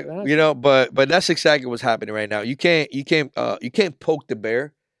I'm saying? But that's exactly what's happening right now. You can't poke the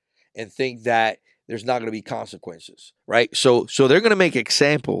bear and think that there's not going to be consequences, right? So they're going to make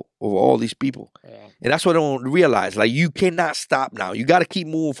example of all these people. Yeah. And that's what I don't realize. Like, you cannot stop now. You got to keep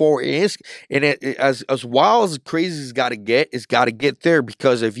moving forward. As wild as crazy as it's got to get there,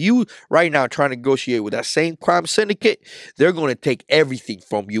 because if you right now trying to negotiate with that same crime syndicate, they're going to take everything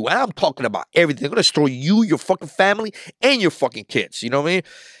from you. And I'm talking about everything. They're going to destroy you, your fucking family, and your fucking kids. You know what I mean?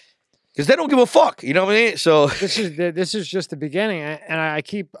 Because they don't give a fuck, you know what I mean? So this is just the beginning, and I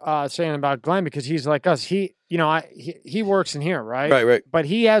keep saying about Glenn because he's like us. He works in here, right? Right. But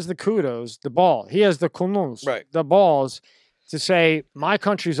he has the kudos, the ball. He has the kunus, right, the balls to say my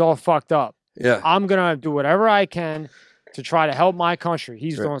country's all fucked up. Yeah, I'm gonna do whatever I can to try to help my country.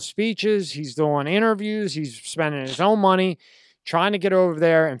 He's doing speeches, he's doing interviews, he's spending his own money trying to get over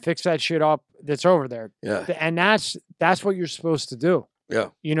there and fix that shit up that's over there. Yeah, and that's what you're supposed to do.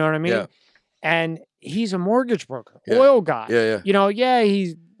 Yeah. You know what I mean? Yeah. And he's a mortgage broker, oil guy. Yeah. You know,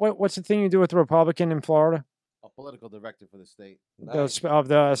 he's what's the thing you do with the Republican in Florida? A political director for the state. Of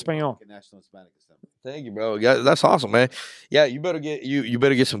the Espanol. National Hispanic Assembly. Thank you, bro. Yeah, that's awesome, man. Yeah, you better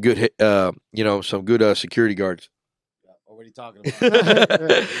get some good some good security guards. Already talking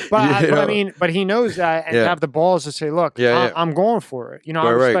about but he knows that and have the balls to say, look, I'm going for it. You know,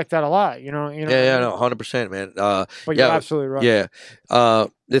 I respect that a lot. You know. Yeah, no, 100%, man. But you're absolutely right. Yeah.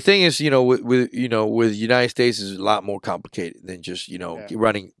 The thing is, with United States is a lot more complicated than just,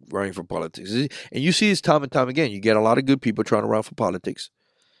 running for politics. And you see this time and time again. You get a lot of good people trying to run for politics,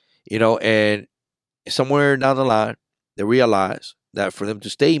 and somewhere down the line, they realize that for them to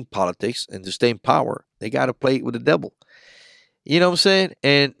stay in politics and to stay in power, they got to play with the devil. You know what I'm saying?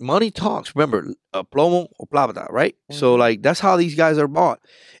 And money talks. Remember, plomo o plata, right? Mm-hmm. So, like, that's how these guys are bought.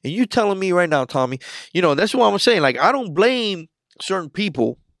 And you telling me right now, Tommy, that's what I'm saying. Like, I don't blame certain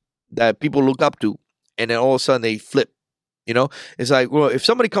people that people look up to, and then all of a sudden they flip. It's like, well, if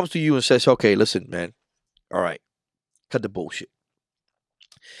somebody comes to you and says, okay, listen, man, all right, cut the bullshit.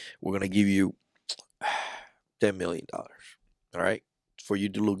 We're going to give you $10 million, all right, for you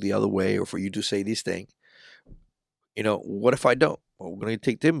to look the other way or for you to say this thing. What if I don't? Well, we're going to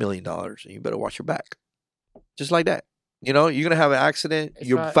take $10 million and you better watch your back. Just like that. You're going to have an accident.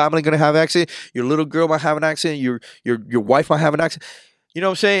 Your family going to have an accident. Your little girl might have an accident. Your wife might have an accident. You know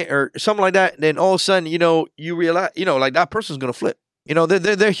what I'm saying? Or something like that. And then all of a sudden, you realize, like that person's going to flip.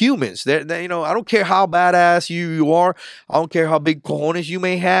 They're humans. They're I don't care how badass you are. I don't care how big cojones you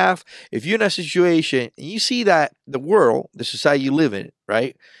may have. If you're in a situation and you see that the world, the society you live in,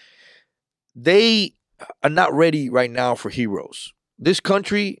 right? They are not ready right now for heroes. This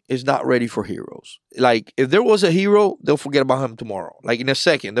country is not ready for heroes. Like, if there was a hero, they'll forget about him tomorrow. Like, in a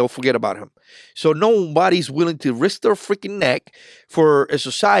second, they'll forget about him. So nobody's willing to risk their freaking neck for a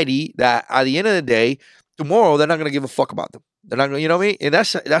society that, at the end of the day, tomorrow, they're not going to give a fuck about them. They're not going to, you know what I mean? And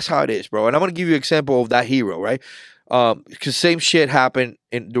that's how it is, bro. And I'm going to give you an example of that hero, right? Because same shit happened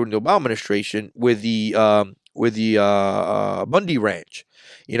during the Obama administration with the Bundy Ranch.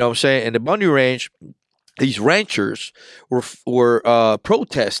 You know what I'm saying? And the Bundy Ranch, these ranchers were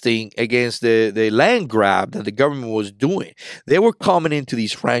protesting against the land grab that the government was doing. They were coming into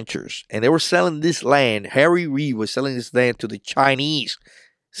these ranchers and they were selling this land. Harry Reid was selling this land to the Chinese.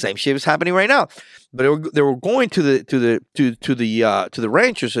 Same shit is happening right now. But they were going to the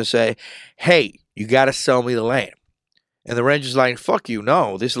ranchers and say, "Hey, you got to sell me the land." And the ranchers like, "Fuck you,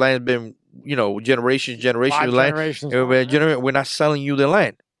 no. This land has been generations of land. We're not selling you the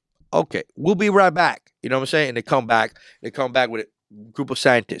land." Okay, we'll be right back. You know what I'm saying? And they come back with a group of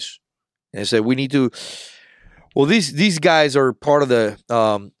scientists and say, we need to. Well, these guys are part of the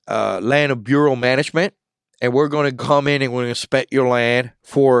Land Bureau Management, and we're going to come in and we're going to inspect your land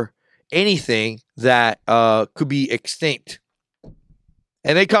for anything that could be extinct.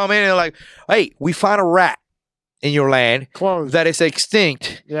 And they come in and they're like, hey, we found a rat in your land that is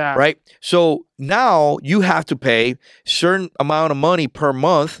extinct. Yeah. Right? So now you have to pay certain amount of money per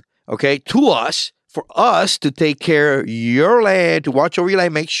month, okay, to us, for us to take care of your land, to watch over your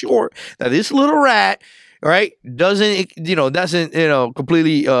land, make sure that this little rat, right, doesn't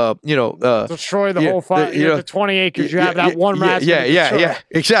completely, destroy the whole farm. The 20 acres, you have that one rat. Yeah,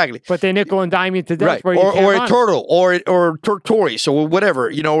 exactly. But they nickel and dime you to death. Right. Or a turtle, or tortoise, or whatever,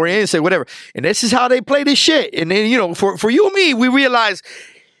 or an insect, whatever. And this is how they play this shit. And then, for you and me, we realize,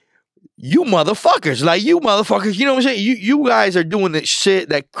 you motherfuckers, you know what I'm saying? You guys are doing the shit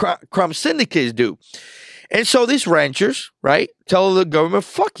that crime syndicates do. And so these ranchers, right, tell the government,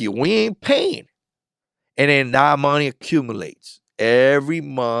 fuck you, we ain't paying. And then that money accumulates. every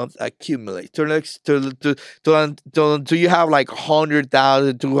month accumulate till you have like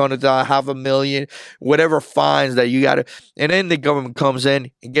 100,000, 200,000, 500,000, whatever fines that you got to. And then the government comes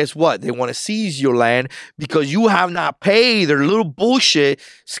in, and guess what? They want to seize your land because you have not paid their little bullshit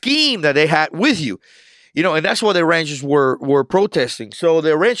scheme that they had with you. You know, and that's why the ranchers were protesting. So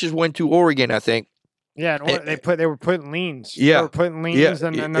the ranchers went to Oregon, I think. Yeah, they were putting liens. Yeah, they were putting liens,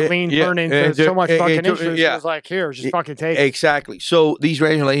 and the lien turned into so much fucking interest. Yeah. It was like, here, just fucking take it. Exactly. So these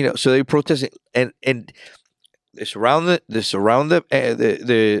ranchers, you know, so they protesting, and they surrounded, and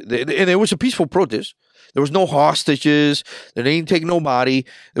it was a peaceful protest. There was no hostages. They didn't take nobody.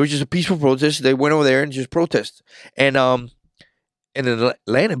 There was just a peaceful protest. They went over there and just protest, and the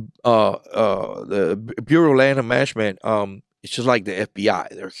the Bureau of Land Management, it's just like the FBI.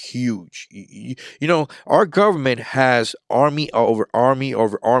 They're huge. You know, our government has army over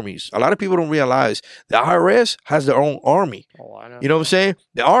armies. A lot of people don't realize the IRS has their own army. Oh, I know. You know what I'm saying?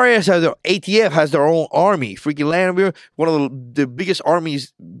 The IRS has their ATF has their own army. Freaking Land Bureau, one of the biggest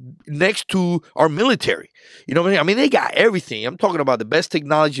armies next to our military. You know what I mean? I mean, they got everything. I'm talking about the best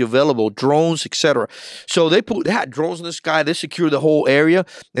technology available, drones, etc. So they had drones in the sky. They secured the whole area,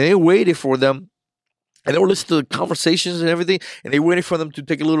 and they waited for them. And they were listening to the conversations and everything, and they waited for them to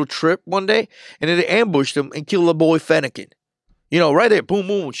take a little trip one day, and then they ambushed them and killed the boy Fennekin. You know, right there, boom,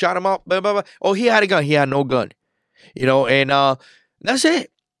 boom, shot him up, blah, blah, blah. Oh, he had a gun. He had no gun. You know, and that's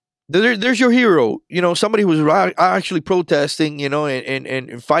it. There's your hero. You know, somebody who was actually protesting, you know,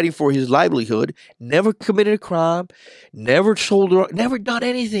 and fighting for his livelihood, never committed a crime, never sold, never done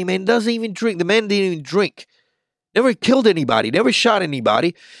anything, man. Doesn't even drink. The man didn't even drink. Never killed anybody, never shot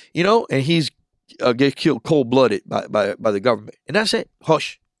anybody, you know, and he's get killed cold-blooded by the government. And that's it.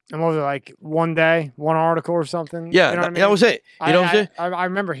 Hush. And what was it, like one day, one article or something? Yeah, you know what I mean? That was it. You know what I'm saying? I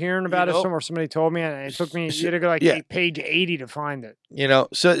remember hearing about it somewhere. Somebody told me, and it took me you had to go like page 80 to find it. You know,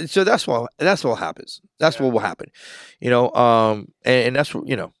 so that's what happens. That's what will happen. You know, and that's what,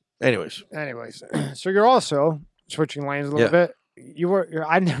 you know. Anyways, so you're also switching lanes a little bit.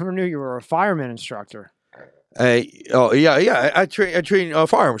 I never knew you were a fireman instructor. I train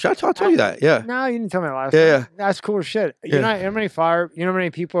firearms. I told you that. Yeah. No, you didn't tell me that last time. Yeah. That's cool as shit. You know how many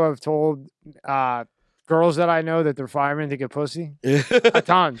people have told girls that I know that they're firemen to get pussy? A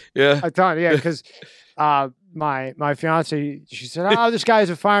ton. Yeah. A ton. Yeah. Because my fiance, she said, "Oh, this guy's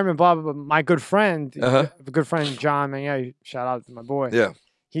a fireman." Blah blah blah. My good friend, John, man, yeah, shout out to my boy. Yeah.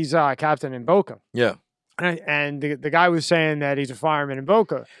 He's captain in Boca. Yeah. And the guy was saying that he's a fireman in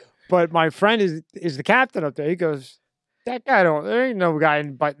Boca. But my friend is the captain up there. He goes, there ain't no guy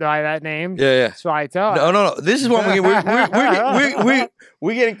by that name. Yeah, yeah. So I tell him. No. This is what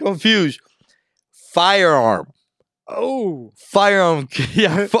we're getting confused. Firearm. Oh. Firearm.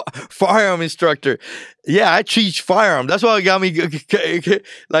 Yeah, firearm instructor. Yeah, I teach firearm. That's why it got me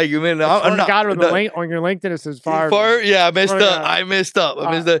like, man, I'm not. On your LinkedIn it says firearm. Yeah, I messed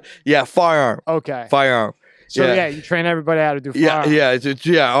up. Yeah, firearm. Okay. Firearm. So yeah, you train everybody how to do firearms.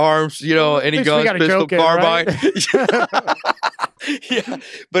 Yeah, arms, you know, any guns, pistol, carbine. Right? Yeah,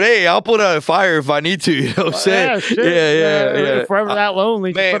 but hey, I'll put out a fire if I need to. You know what I'm saying? Yeah. If we're ever that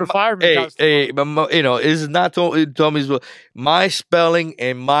lonely, just put a fireman. But you know, it's not Tommy's. My spelling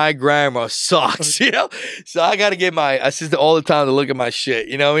and my grammar sucks. You know, so I got to get my assistant all the time to look at my shit.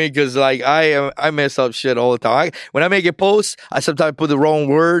 You know what I mean? Because like I mess up shit all the time. When I make a post, I sometimes put the wrong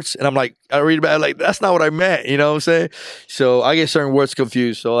words, and I'm like, I read about it, like that's not what I meant. You know what I'm saying? So I get certain words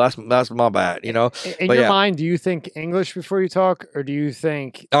confused. So that's my bad. You know. In your mind, do you think English before you talk? Or do you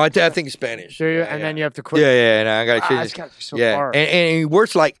think? No, I think Spanish. Do you? And then you have to quit. Yeah. And I got to change. It's got to be so hard. And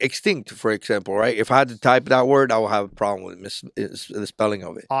words like extinct, for example, right? If I had to type that word, I would have a problem with the spelling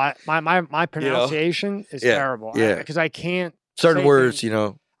of it. My pronunciation is terrible. Yeah, because I can't. Certain words, you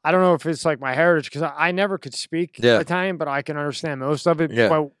know. I don't know if it's like my heritage because I never could speak Italian, but I can understand most of it. Yeah.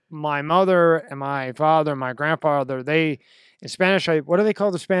 But my mother and my father and my grandfather, in Spanish, what do they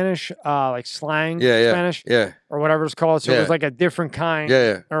call the Spanish? Like slang Spanish? Yeah. Or whatever it's called. So it was like a different kind.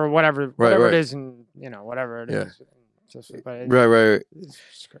 Yeah. Or whatever it is, and whatever it is. Right.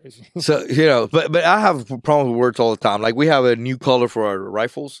 It's crazy. So, you know, but I have problems with words all the time. Like we have a new color for our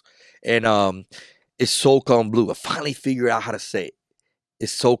rifles, and it's SOCOM blue. I finally figured out how to say it.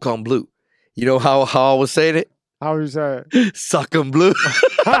 It's SOCOM blue. You know how I was saying it? How was that? Suck 'em blue.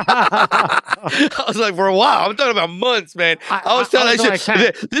 I was like, for a while. I'm talking about months, man. I was telling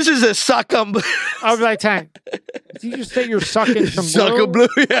that this is a suck 'em blue. I was like, Tank, did you just say you're sucking some blue? Suck 'em blue,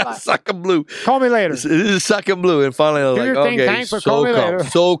 yeah. Suck 'em blue. Call me later. This is suck 'em blue. And finally, I was like, okay, Tank,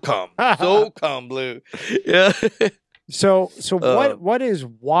 SOCOM blue. Yeah. So why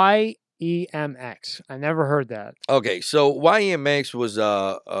YEMX. I never heard that. Okay, so YEMX was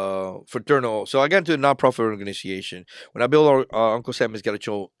fraternal. So I got into a nonprofit organization when I built our Uncle Sammy's Got a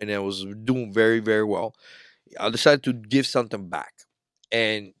Show, and it was doing very, very well. I decided to give something back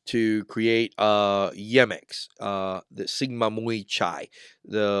and to create YEMX, the Sigma Muay Chai,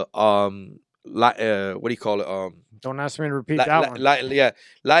 the what do you call it? Don't ask me to repeat that one.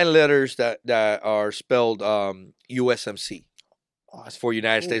 Line letters that are spelled USMC. It's for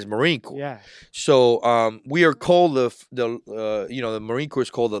United States Marine Corps. Yeah. So we are called the Marine Corps is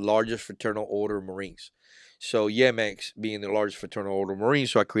called the largest fraternal order of Marines. So YEMX being the largest fraternal order of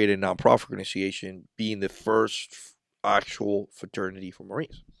Marines, so I created a nonprofit organization being the first actual fraternity for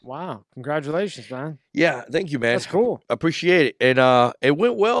Marines. Wow. Congratulations, man. Yeah, thank you, man. That's cool. Appreciate it. And it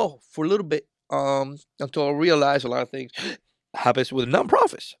went well for a little bit until I realized a lot of things happens with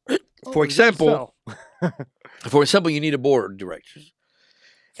nonprofits. For example, you need a board of directors.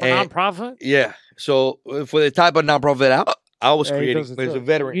 For nonprofit? Yeah. So for the type of nonprofit I was creating, there's a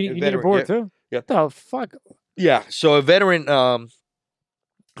veteran. You need a board too? Yeah. What the fuck? Yeah. So a veteran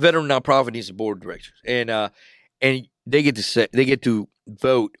nonprofit needs a board of directors. And they get to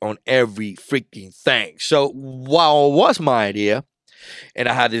vote on every freaking thing. So while it was my idea and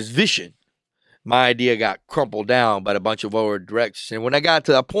I had this vision, my idea got crumpled down by a bunch of board directors. And when I got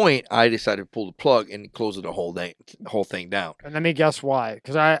to that point, I decided to pull the plug and close the whole thing down. And let me guess why.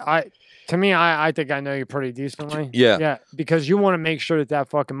 Because I think I know you pretty decently. Yeah. Yeah. Because you want to make sure that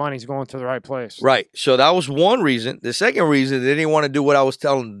fucking money's going to the right place. Right. So that was one reason. The second reason, they didn't want to do what I was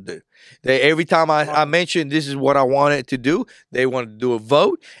telling them to do. Every time I mentioned this is what I wanted to do, they wanted to do a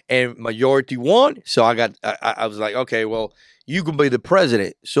vote, and majority won. So I was like, okay, well, you can be the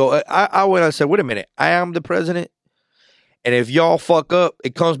president. So I went and said, wait a minute, I am the president. And if y'all fuck up,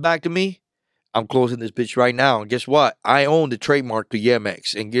 it comes back to me. I'm closing this bitch right now. And guess what? I own the trademark to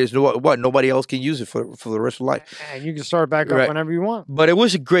YEMX. And guess what? Nobody else can use it for the rest of life. And you can start back up whenever you want. But it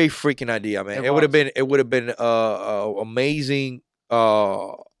was a great freaking idea, man. It would have been amazing.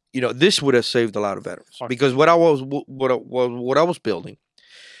 This would have saved a lot of veterans. Because what I was building,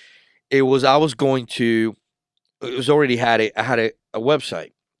 I had a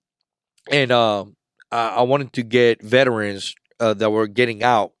website, and I wanted to get veterans that were getting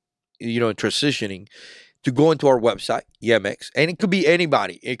out, and transitioning, to go into our website, YEMX, and it could be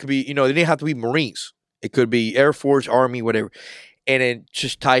anybody. It could be, they didn't have to be Marines. It could be Air Force, Army, whatever, and then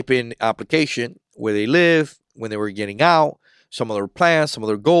just type in application, where they live, when they were getting out, some of their plans, some of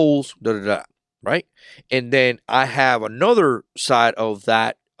their goals, right? And then I have another side of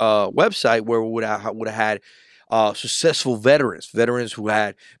that website where we would have had successful veterans who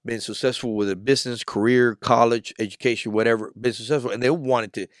had been successful with a business, career, college, education, whatever, been successful, and they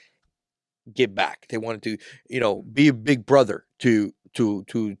wanted to get back. They wanted to, be a big brother to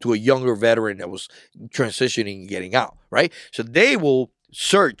a younger veteran that was transitioning and getting out, right? So they will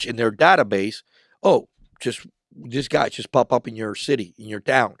search in their database, this guy just pop up in your city, in your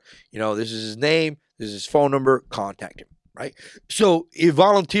town. This is his name, this is his phone number, contact him. Right, so it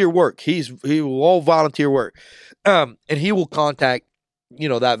volunteer work. He will all volunteer work, and he will contact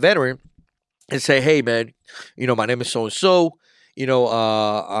that veteran and say, "Hey, man, my name is so and so.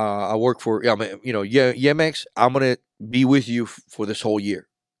 I work for YEMX. I'm gonna be with you for this whole year.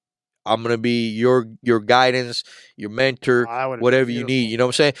 I'm gonna be your guidance, your mentor, whatever you need." You know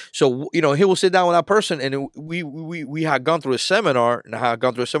what I'm saying? So he will sit down with that person, and we had gone through a seminar, and I had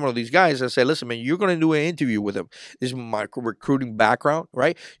gone through a seminar with these guys. And I said, "Listen, man, you're gonna do an interview with them. This is my recruiting background,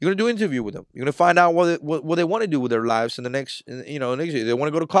 right? You're gonna do an interview with them. You're gonna find out what they want to do with their lives in the next year. They want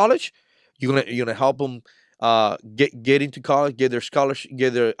to go to college. You're gonna help them get into college, get their scholarship,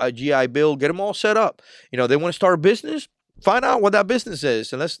 get their GI Bill, get them all set up. They want to start a business. Find out what that business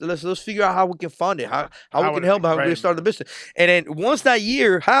is, and let's figure out how we can fund it, how we can help, how we can start the business. And then once that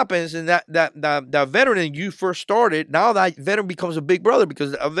year happens, and that veteran you first started, now that veteran becomes a big brother,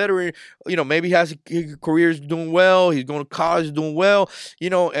 because a veteran, maybe his career is doing well, he's going to college doing well,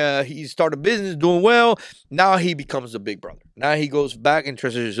 he started a business doing well. Now he becomes a big brother. Now he goes back and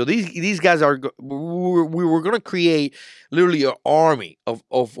transitions. So these guys we were going to create literally an army of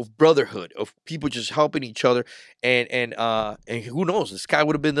brotherhood, of people just helping each other, and who knows, the sky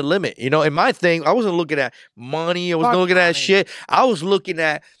would have been the limit. And my thing, I wasn't looking at money, I wasn't looking at shit. I was looking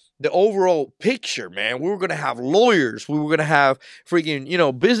at the overall picture, man. We were going to have lawyers, we were going to have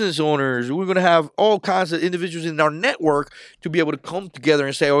freaking, business owners, we were going to have all kinds of individuals in our network to be able to come together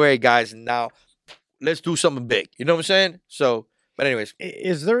and say, all right, guys, now let's do something big. You know what I'm saying? So, but anyways.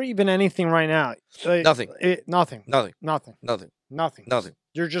 Is there even anything right now? Nothing. Nothing. Nothing. Nothing.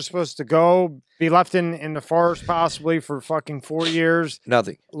 You're just supposed to go, be left in the forest possibly for fucking 4 years.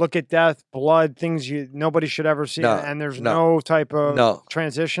 Nothing. Look at death, blood, things nobody should ever see, and there's no type of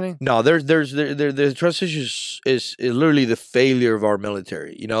transitioning. No, the transition is literally the failure of our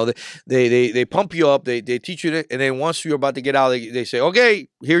military. You know, they pump you up, they teach you, and then once you're about to get out, they say, okay,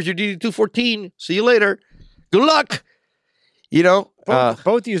 here's your DD-214. See you later. Good luck. You know, both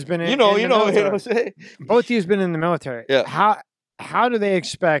of you's been in. What I'm saying? Both of you's been in the military. Yeah. How do they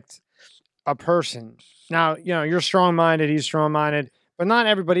expect a person? Now, you're strong-minded, he's strong-minded, but not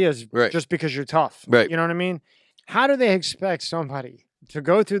everybody is just because you're tough. Right. You know what I mean? How do they expect somebody to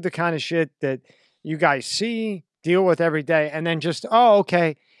go through the kind of shit that you guys see, deal with every day, and then just,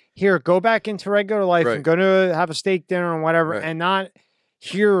 okay, here, go back into regular life and go to have a steak dinner and whatever, and not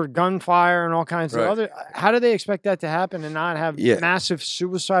hear gunfire and all kinds of other. How do they expect that to happen and not have massive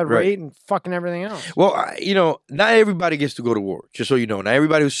suicide rate and fucking everything else? Well, not everybody gets to go to war. Just so you know, not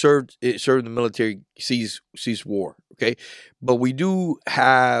everybody who served in the military sees war. Okay, but we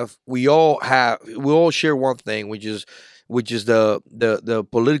all share one thing, which is the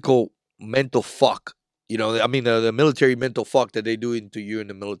political mental fuck. The military mental fuck that they do into you in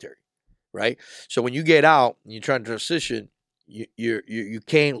the military, right? So when you get out and you're trying to transition. You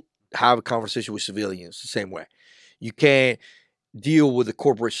can't have a conversation with civilians the same way. You can't deal with the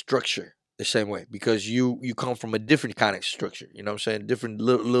corporate structure the same way because you come from a different kind of structure. You know what I'm saying? Different,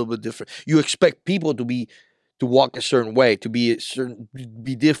 little bit different. You expect people to walk a certain way, to be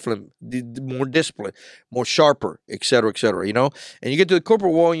different, more disciplined, more sharper, et cetera, you know? And you get to the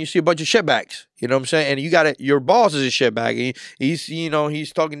corporate world and you see a bunch of shitbags, you know what I'm saying? And your boss is a shitbag and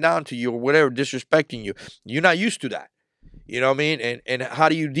he's talking down to you or whatever, disrespecting you. You're not used to that. You know what I mean? And how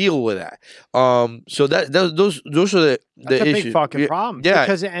do you deal with that? So those are the That's a issues. big fucking problem.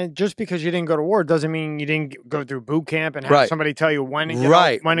 Yeah. And just because you didn't go to war doesn't mean you didn't go through boot camp and have somebody tell you when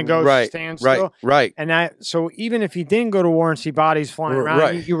to go stand still. Right. And so even if you didn't go to war and see bodies flying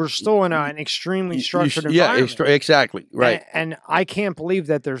around, you were still in an extremely structured environment. Yeah, exactly. Right. And I can't believe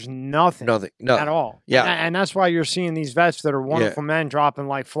that there's nothing at all. Yeah. And that's why you're seeing these vets that are wonderful men dropping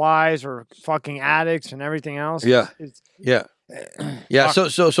like flies or fucking addicts and everything else. Yeah.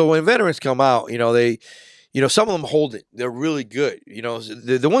 So when veterans come out, they, some of them hold it. They're really good.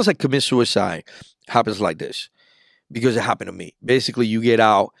 The ones that commit suicide happens like this because it happened to me. Basically, you get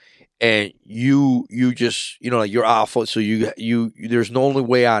out and you just, you're alpha. So there's no only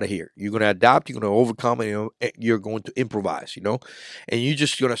way out of here. You're going to adapt. You're going to overcome and you're going to improvise, and you're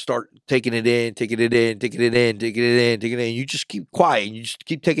just going to start taking it in. You just keep quiet and you just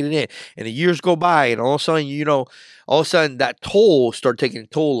keep taking it in. And the years go by and all of a sudden, that toll start taking a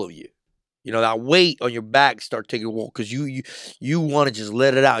toll of you. That weight on your back start taking a toll because you want to just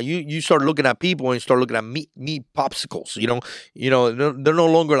let it out. You start looking at people and you start looking at meat popsicles. They're no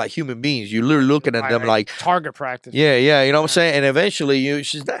longer like human beings. You're literally looking at them like target practice. Yeah. You know what I'm saying? And eventually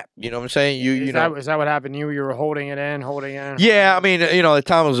it's just that. You know what I'm saying? Is that what happened to you? You were holding it in. Yeah, I mean, at the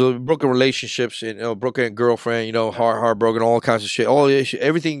time it was broken relationships and broken girlfriend. Heartbroken, all kinds of shit.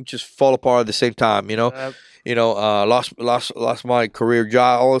 Everything just fall apart at the same time. Lost my career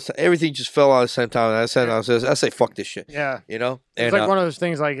job. Everything just fell out at the same time. I say, fuck this shit. Yeah. And it's like one of those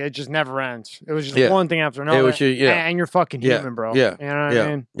things like it just never ends. It was just one thing after another. And you're fucking human, bro. Yeah. You know what I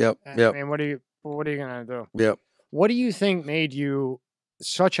mean? Yep. I mean, what are you gonna do? Yep. What do you think made you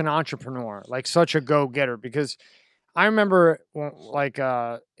such an entrepreneur, like such a go-getter? Because I remember, like,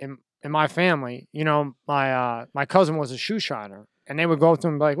 in my family, my cousin was a shoe shiner. And they would go up to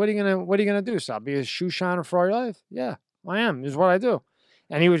him and be like, what are you gonna do? Stop be a shoe shiner for all your life? Yeah, I am. This is what I do.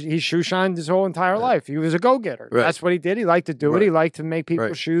 And he shoe shined his whole entire life. He was a go-getter. Right. That's what he did. He liked to do it. He liked to make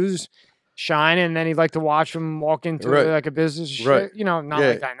people's shoes shine, and then he'd like to watch them walk into like a business shit. Not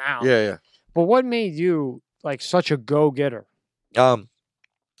like that now. Yeah. But what made you like such a go-getter?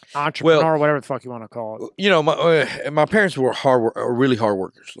 Entrepreneur, whatever the fuck you want to call it. My parents were really hard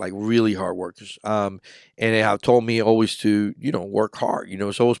workers, like really hard workers. And they have told me always to, work hard.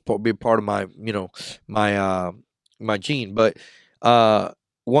 It's always been part of my, my gene. But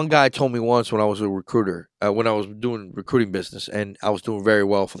one guy told me once when I was a recruiter, when I was doing recruiting business, and I was doing very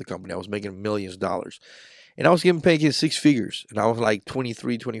well for the company. I was making millions of dollars. And I was getting paid 6 figures. And I was like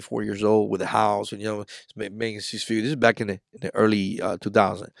 23, 24 years old with a house and, making 6 figures. This is back in the early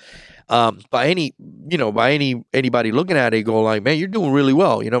 2000s. By anybody looking at it, go like, man, you're doing really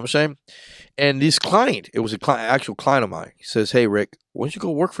well. You know what I'm saying? And this client, it was actual client of mine. He says, hey, Rick, why don't you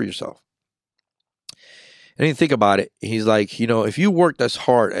go work for yourself? I didn't think about it. He's like, if you worked as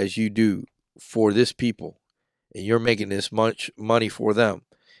hard as you do for this people and you're making this much money for them,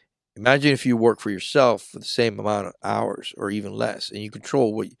 Imagine if you work for yourself for the same amount of hours or even less, and you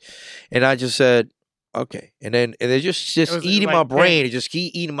control what. And I just said, okay. And they just eating my brain. It just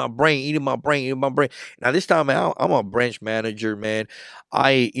keep eating my brain. Now this time I'm a branch manager, man.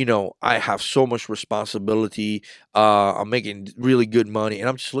 I have so much responsibility. I'm making really good money, and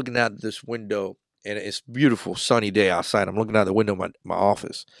I'm just looking out this window, and it's beautiful, sunny day outside. I'm looking out the window of my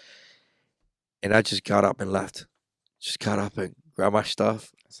office, and I just got up and left. Just got up and grabbed my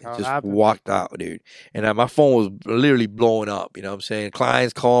stuff. Just walked out, dude. And my phone was literally blowing up. You know what I'm saying?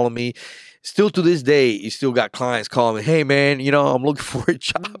 Clients calling me. Still to this day, you still got clients calling me. Hey, man, I'm looking for a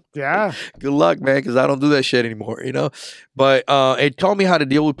job. Yeah. Good luck, man, because I don't do that shit anymore, But it taught me how to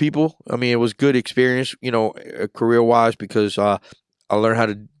deal with people. I mean, it was good experience, career-wise, because I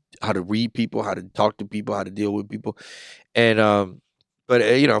learned how to read people, how to talk to people, how to deal with people. And but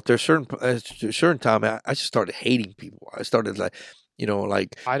after a certain time, I just started hating people. I started like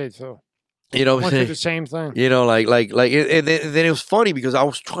I did too. You know, went through the same thing. And then it was funny because I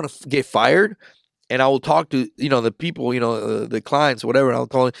was trying to get fired, and I will talk to the people, the clients or whatever, and I'll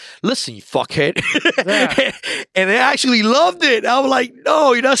call them, listen, you fuckhead, yeah. And they actually loved it. I was like,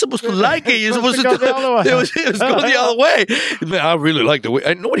 no, you're not supposed to like it. You're supposed to go the other way. It was going the other way. Man, I really like the way.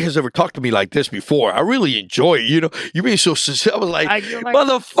 And nobody has ever talked to me like this before. I really enjoy it. You're being so sincere. I was like,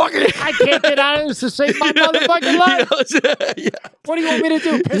 motherfucker, I can't get out of this to save my motherfucking life. Yeah. What do you want me to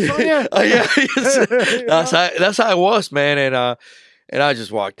do? Piss on you? Yeah, that's how it was, man. And I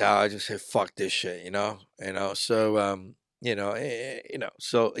just walked out. I just said, "Fuck this shit," So,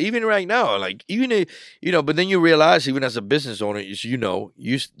 so even right now, but then you realize, even as a business owner,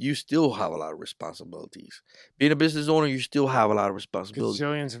 you still have a lot of responsibilities. Being a business owner, you still have a lot of responsibilities,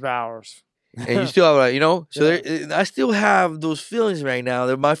 gazillions of hours, and you still have, So I still have those feelings right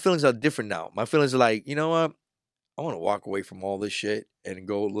now. My feelings are different now. My feelings are like, you know what? I want to walk away from all this shit and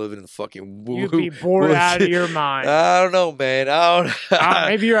go live in the fucking You'd be bored out of your mind. I don't know, man.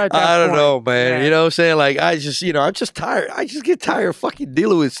 Maybe you're at that I don't point. know, man. Yeah. You know what I'm saying? Like, I'm just tired. I just get tired of fucking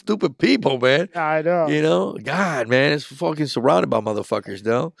dealing with stupid people, man. I know. God, man, it's fucking surrounded by motherfuckers,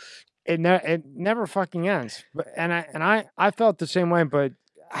 though. It never fucking ends. And I felt the same way, but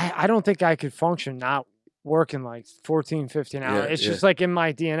I don't think I could function not working like 14, 15 hours. It's just like in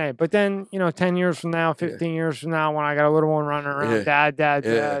my DNA. But then, 10 years from now, 15 years from now, when I got a little one running around, dad,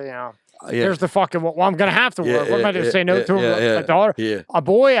 there's the fucking, well, I'm going to have to work. What am I going to say no to a daughter? Yeah. A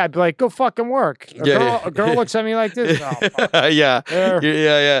boy, I'd be like, go fucking work. A girl looks at me like this. Oh, yeah.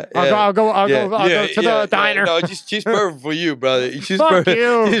 I'll go to the diner. No, she's perfect for you, brother. She's Fuck perfect.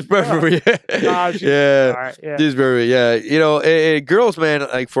 you. She's perfect for you. She's perfect. Yeah. Girls, man,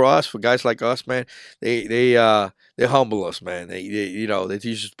 like for us, for guys like us, man, they humble us, man. They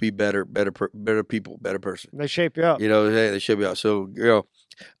teach us to be better people, better person. They shape you up. They shape you up. So,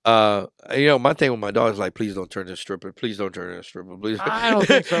 my thing with my daughter is like, please don't turn into a stripper. Please don't turn into a stripper. Please. I don't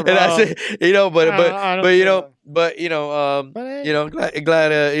think so, bro. And I say,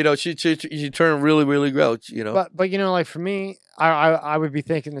 glad, she turned really, really well, But like for me, I would be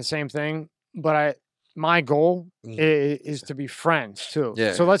thinking the same thing, but my goal is to be friends too.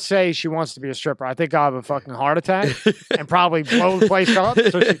 Yeah. So let's say she wants to be a stripper. I think I'll have a fucking heart attack and probably blow the place up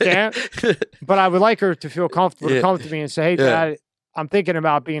so she can't. But I would like her to feel comfortable to come to me and say, hey, Dad, I'm thinking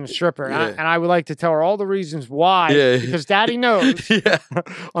about being a stripper. And I would like to tell her all the reasons why. Because Daddy knows,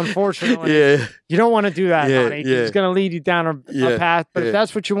 unfortunately, you don't want to do that, honey. It's going to lead you down a path. But if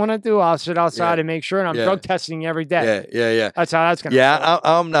that's what you want to do, I'll sit outside and make sure. And I'm drug testing you every day. That's how that's going to Yeah,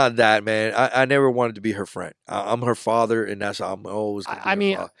 I'm not that, man. I never wanted to be her friend. I'm her father, and that's how I'm always going to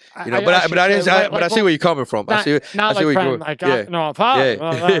be her father. But I see where you're coming from. Not like friend. Like, no, father.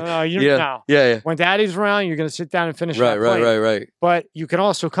 No. When Daddy's around, you're going to sit down and finish that plate. Right. But you can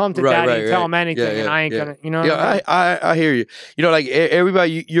also come to Daddy and tell him anything, and I ain't gonna, I hear you. Like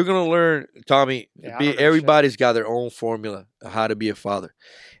everybody, you're gonna learn, Tommy. Everybody's got their own formula of how to be a father,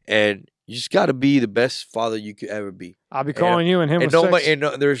 and you just got to be the best father you could ever be. I'll be calling you and him.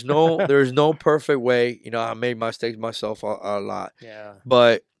 There's no perfect way. I made mistakes myself a lot. Yeah.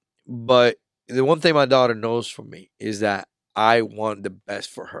 But the one thing my daughter knows from me is that I want the best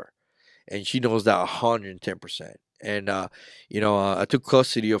for her, and she knows that 110%. And, I took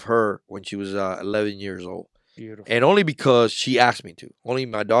custody of her when she was 11 years old. Beautiful. And only because she asked me to. Only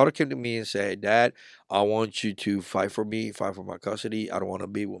my daughter came to me and said, Dad, I want you to fight for me, fight for my custody. I don't want to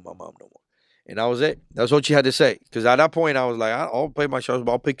be with my mom no more. And that was it. That's what she had to say. Because at that point, I was like, I'll play my shows,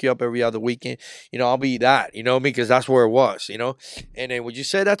 but I'll pick you up every other weekend. I'll be that. You know what I mean? Because that's where it was, And then when you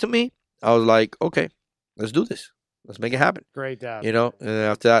said that to me, I was like, okay, let's do this. Let's make it happen. Great dad. You know, and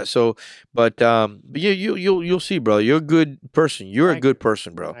after that, but you'll see, bro. You're a good person. You're a good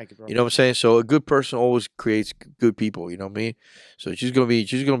person, bro. Thank you, bro. You know what I'm saying? So a good person always creates good people. You know what I mean? So she's gonna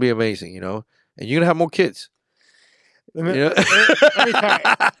be amazing. You know, and you're gonna have more kids. Let me tell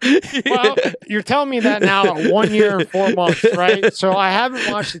you. Well, you're telling me that now 1 year and 4 months, right? So I haven't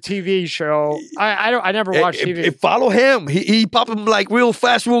watched the TV show. I never watched TV. Follow him. He pop him like real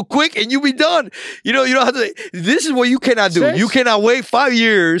fast, real quick, and you be done. You know, you don't have to. This is what you cannot do. 6? You cannot wait 5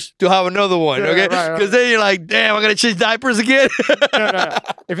 years to have another one. Yeah, Okay, right. because then you're like, damn, I gotta change diapers again. No.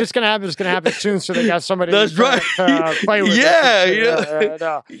 If it's gonna happen, it's gonna happen soon. So they got somebody That's right. to play with. Yeah, it. you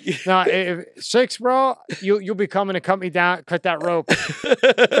know. No, if 6, bro, you'll be coming to cut me down, cut that rope.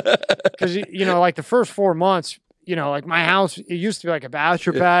 Because you know, like the first 4 months, you know, like my house, it used to be like a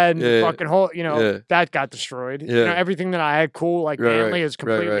bachelor bed and fucking whole, you know, that got destroyed. You know, everything that I had cool, like manly, is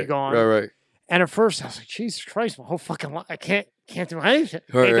completely gone. Right. And at first, I was like, Jesus Christ, my whole fucking life, I can't do anything.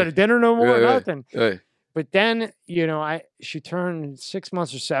 Right, Can't go to dinner no more, nothing. Right. But then, you know, she turned 6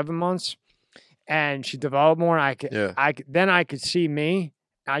 months or 7 months, and she developed more. And I could see me.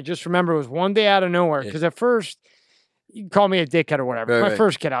 I just remember it was one day out of nowhere because at first. You can call me a dickhead or whatever. My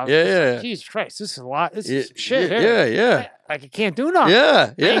first kid, I was like, Jesus Christ, this is a lot. This is some shit. Yeah. Like, I can't do nothing.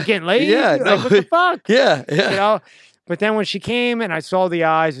 Yeah. I ain't getting laid. Yeah. Like, what the fuck? Yeah. You know? But then when she came and I saw the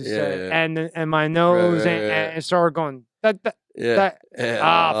eyes and my nose and it started going, fuck, that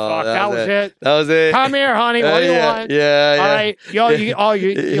was it. That was it. Come here, honey. What do you want? Yeah. All right.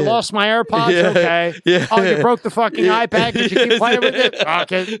 You lost my AirPods? Okay. Yeah. Oh, you broke the fucking iPad because you keep playing with it?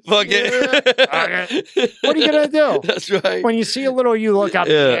 Fuck it. Fuck it. What are you going to do? That's right. When you see a little you look up,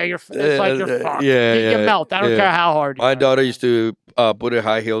 it's like you're fucked. You melt. I don't care how hard you My daughter used to put her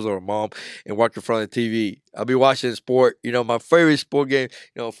high heels on her mom and walk in front of the TV. I'll be watching sport, you know, my favorite sport game,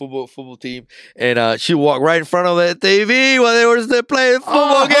 you know, football team, and she walked right in front of the TV while they were still playing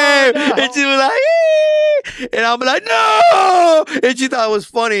football game, and she was like, "Ee!" And I'm like, no, and she thought it was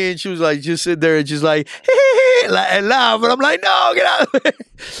funny, and she was like, just sit there and just like, and laugh, and I'm like, no, get out.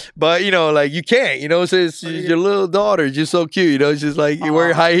 But you know, like you can't, you know, so it's your little daughter, just so cute, you know, it's just like you're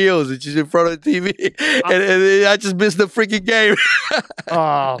wearing high heels, and she's in front of the TV, and I just missed the freaking game.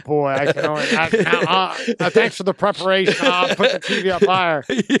 Oh boy, I can only. Thanks for the preparation. I'll put the TV up higher.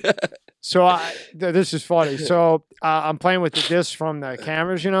 Yeah. So this is funny. So I'm playing with the discs from the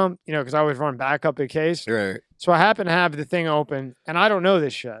cameras, you know, because I always run backup in case. Right. So I happen to have the thing open, and I don't know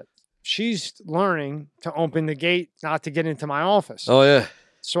this yet. She's learning to open the gate, not to get into my office. Oh yeah.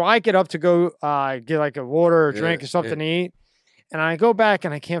 So I get up to go get like a water or drink or something to eat. And I go back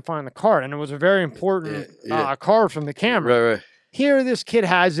and I can't find the card. And it was a very important card from the camera. Right. Here, this kid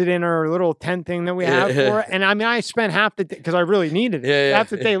has it in her little tent thing that we have for it. And I mean, I spent half the day, because I really needed it, half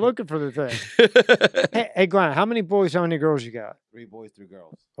the day looking for the thing. Hey, Glenn, how many boys, how many girls you got? 3 boys, 3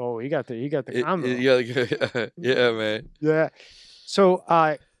 girls. Oh, you got the combo. Yeah, man. Yeah. So,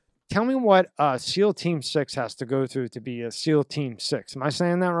 tell me what SEAL Team 6 has to go through to be a SEAL Team 6. Am I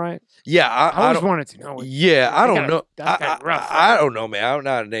saying that right? Yeah, I always wanted to know. I don't know. Rough. I don't know, man. I'm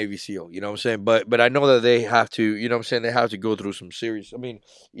not a Navy SEAL, you know what I'm saying? But I know that they have to, you know what I'm saying? They have to go through some serious. I mean,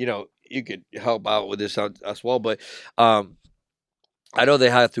 you know, you could help out with this as well, but I know they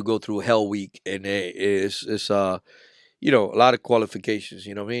have to go through Hell Week, and it's you know, a lot of qualifications.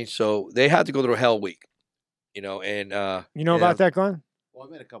 You know what I mean? So they have to go through Hell Week, you know, and you know about that, Glenn? Well,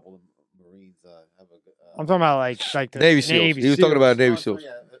 I met a couple of Marines. Have a. I'm talking about like the Navy SEALs. He was talking about Navy SEALs.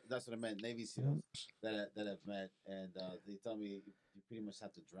 Yeah, that's what I meant. Navy SEALs that I've met, and they tell me you pretty much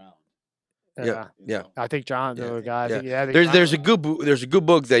have to drown. Yeah. I think John, the guy. Yeah. There's a good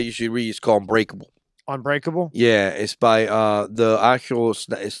book that you should read. It's called Unbreakable. Unbreakable. Yeah, it's by the actual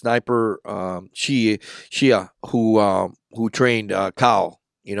sniper Shia who trained Kyle.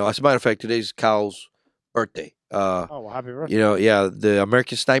 You know, as a matter of fact, today's Kyle's birthday. Well, happy birthday. You know, the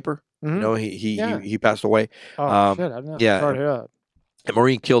American sniper. Mm-hmm. You know, he passed away. Oh shit! I don't know. Yeah, sorry to hear that. a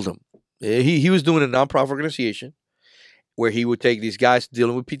Marine killed him. He was doing a nonprofit organization where he would take these guys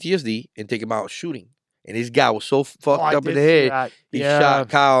dealing with PTSD and take them out shooting. And this guy was so fucked up in the head, he shot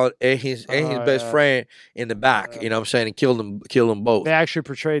Kyle and his best friend in the back. You know what I'm saying? And killed them both. They actually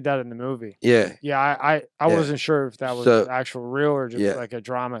portrayed that in the movie. Yeah. Yeah, I wasn't sure if that was actual real or just like a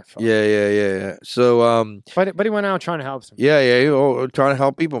drama film. Yeah. So but he went out trying to help some. Yeah, trying to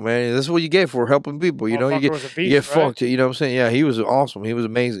help people, man. That's what you get for helping people. You know, you get fucked. You know what I'm saying? Yeah, he was awesome. He was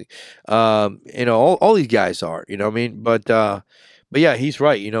amazing. You know, all these guys are. You know what I mean? But yeah, he's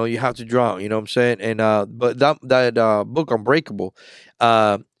right. You know, you have to drown. You know what I'm saying? And but that book Unbreakable,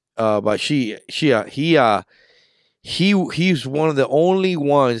 by Shia, he's one of the only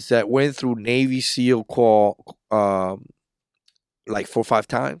ones that went through Navy SEAL like 4 or 5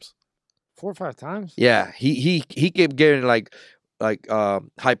 times. 4 or 5 times? Yeah, he kept getting like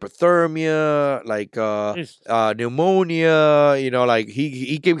hypothermia, like pneumonia. Like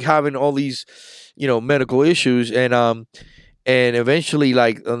he kept having all these, medical issues, and eventually,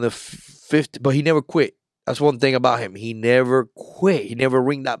 like on the 5th, but he never quit. That's one thing about him. He never quit. He never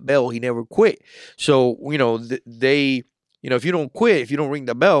ring that bell. He never quit. So they, if you don't quit, if you don't ring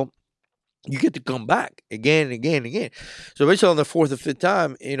the bell, you get to come back again and again and again. So eventually, on the 4th or 5th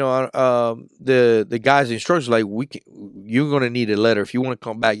time, the guy's instructions like, you're gonna need a letter if you want to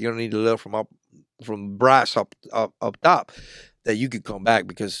come back. You're gonna need a letter from brass up top that you could come back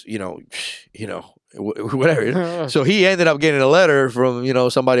because whatever. So he ended up getting a letter from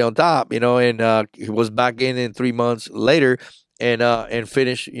somebody on top, and he was back in 3 months later. And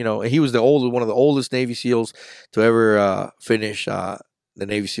finished, and he was one of the oldest Navy SEALs to ever finish the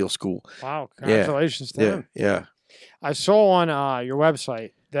Navy SEAL school. Wow! Congratulations to him. Yeah. I saw on your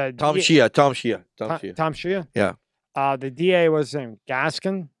website that Tom Shea. Tom Shea. Yeah. The DA was named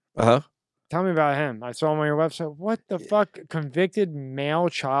Gaskin. Tell me about him. I saw him on your website. What the fuck? Convicted male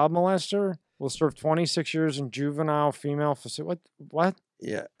child molester will serve 26 years in juvenile female facility. What?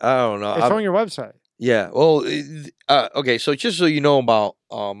 Yeah, I don't know. It's on your website. Yeah. Well, okay. So just so you know about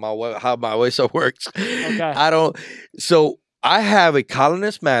how my website works, okay. So I have a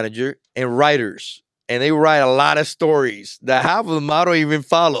columnist manager and writers, and they write a lot of stories that half of them I don't even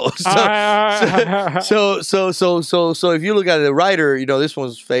follow. So if you look at the writer, this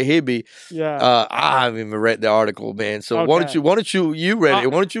one's Faye Hibby. Yeah. I haven't even read the article, man. So why don't you read it?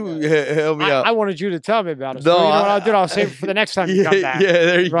 Why don't you help me out? I wanted you to tell me about it. So what I'll do? I'll save it for the next time you come back. Yeah,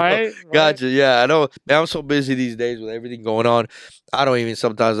 there you go. Right? Gotcha. Yeah, I know. Man, I'm so busy these days with everything going on.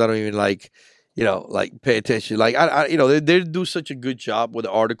 Sometimes I don't even like pay attention. Like they do such a good job with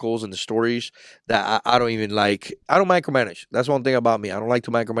the articles and the stories that I don't even I don't micromanage. That's one thing about me. I don't like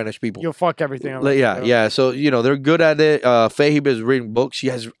to micromanage people. You'll fuck everything up. Yeah. So they're good at it. Faye Hibby has written books. She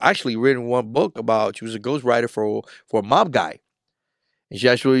has actually written one book about. She was a ghostwriter for a mob guy, and she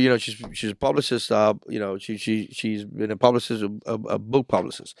actually she's a publicist. She's been a publicist, a book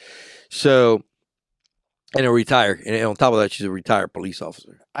publicist. So. And a retired, and on top of that, she's a retired police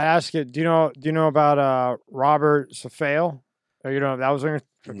officer. I ask you, do you know about Robert Safale? Or that was on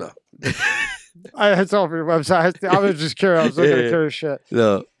your... No. It's off your website. I was just curious. I was looking at curious shit.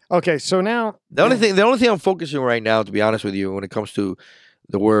 No. Okay, so now the only thing I'm focusing right now, to be honest with you, when it comes to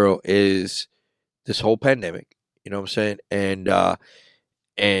the world, is this whole pandemic. You know what I'm saying?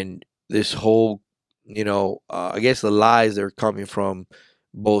 And this whole, I guess the lies that are coming from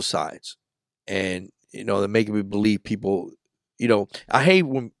both sides, and they're making me believe people. I hate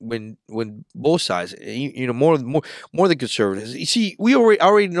when both sides, more the conservatives. You see, we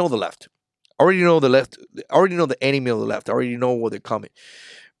already know the left. Already know the enemy of the left. I already know where they're coming.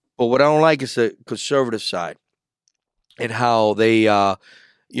 But what I don't like is the conservative side and how they, what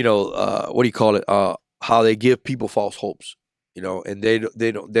do you call it? How they give people false hopes. And they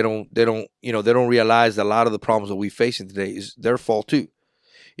don't realize that a lot of the problems that we facing today is their fault too.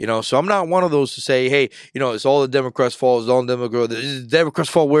 So I'm not one of those to say, hey, it's all the Democrats' fault. It's all the Democrats'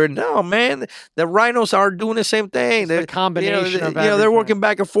 fault. No, man, the rhinos are doing the same thing. It's the combination of they're working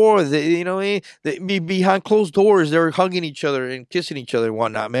back and forth. Behind closed doors, they're hugging each other and kissing each other and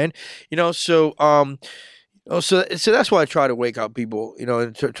whatnot, man. So that's why I try to wake up people,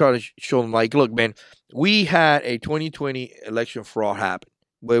 and try to show them, like, look, man, we had a 2020 election fraud happen.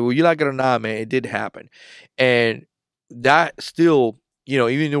 But whether you like it or not, man, it did happen. And that still...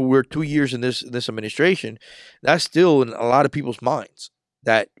 even though we're 2 years in this administration, that's still in a lot of people's minds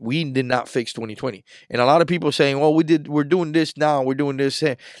that we did not fix 2020. And a lot of people saying, well, we're doing this now, we're doing this.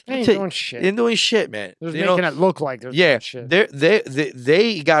 They ain't doing shit. They're doing shit, man. They're making it look like they're doing shit.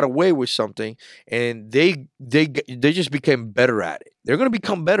 They got away with something, and they just became better at it. They're going to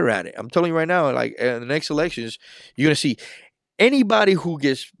become better at it. I'm telling you right now, like in the next elections, you're going to see anybody who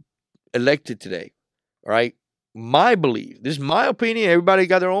gets elected today, all right? My belief, this is my opinion, everybody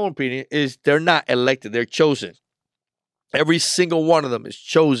got their own opinion, is they're not elected, they're chosen. Every single one of them is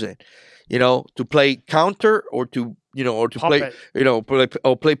chosen, to play counter or to, puppet.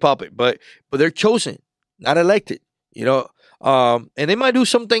 play puppet. But they're chosen, not elected, and they might do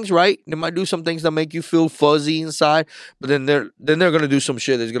some things right. They might do some things that make you feel fuzzy inside, but then they're gonna do some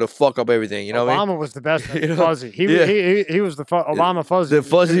shit that's gonna fuck up everything. Obama was the best fuzzy. He was the Obama fuzzy. The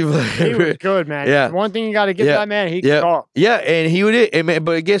fuzzy. He was good, man. Yeah. One thing you got to give that man, he could talk. Yeah, and he would.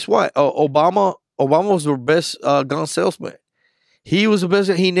 But guess what? Obama was the best gun salesman. He was the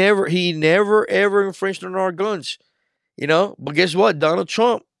best. He never ever infringed on our guns. But guess what? Donald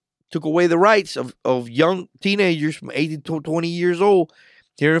Trump took away the rights of young teenagers from 18 to 20 years old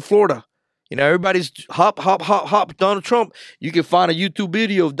here in Florida. You know, everybody's hop, Donald Trump. You can find a YouTube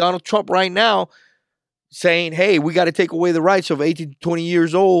video of Donald Trump right now saying, hey, we got to take away the rights of 18 to 20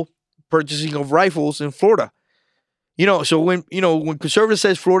 years old purchasing of rifles in Florida. You know, so when conservative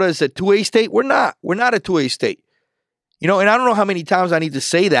says Florida is a 2A state, we're not. We're not a 2A state. You know, and I don't know how many times I need to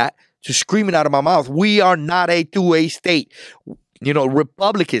say that to scream it out of my mouth. We are not a 2A state. You know,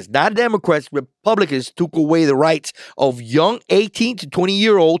 Republicans, not Democrats, Republicans took away the rights of young 18 to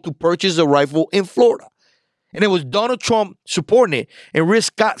 20-year-old to purchase a rifle in Florida. And it was Donald Trump supporting it. And Rick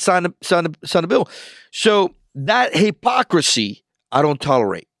Scott signed the bill. So that hypocrisy, I don't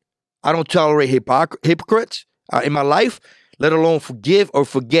tolerate. I don't tolerate hypocrites in my life, let alone forgive or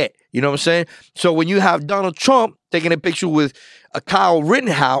forget. You know what I'm saying? So when you have Donald Trump taking a picture with Kyle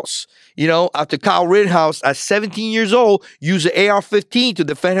Rittenhouse, you know, after Kyle Rittenhouse at 17 years old used an AR-15 to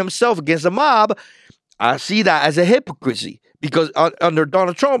defend himself against a mob, I see that as a hypocrisy because under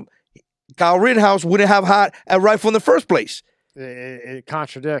Donald Trump, Kyle Rittenhouse wouldn't have had a rifle in the first place. It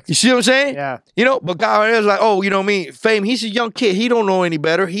contradicts. You see what I'm saying? Yeah. You know, but Kyle Rittenhouse is like, oh, you know me, Fame, he's a young kid. He don't know any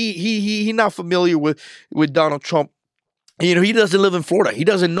better. He not familiar with Donald Trump. You know, he doesn't live in Florida. He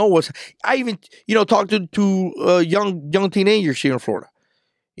doesn't know what's. I even, you know, talked to young teenagers here in Florida.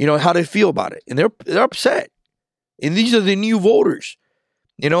 You know how they feel about it, and they're upset. And these are the new voters.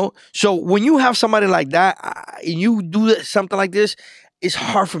 You know, so when you have somebody like that and you do something like this, it's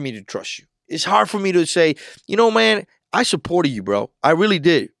hard for me to trust you. It's hard for me to say, you know, man, I supported you, bro. I really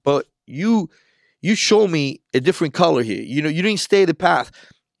did, but you show me a different color here. You know, you didn't stay the path.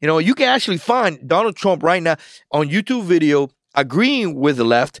 You know, you can actually find Donald Trump right now on YouTube video agreeing with the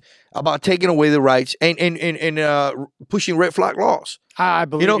left about taking away the rights and pushing red flag laws. I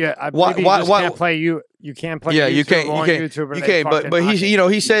believe, you know, yeah, I believe you just can't play you. You can't play. Yeah, YouTube you can't. on You can't. YouTube You can't. But he's, you know,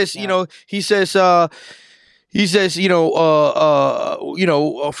 he says, yeah. you know, he says, forget, you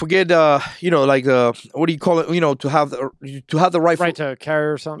know, like what do you call it? You know, to have the right to carry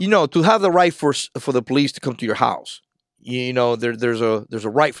or something. You know, to have the right for the police to come to your house. You know, there's a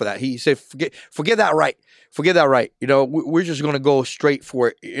right for that. He said, forget that right. Forget that right. You know, we're just gonna go straight for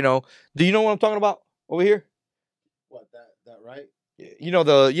it. You know, do you know what I'm talking about over here? What that right? You know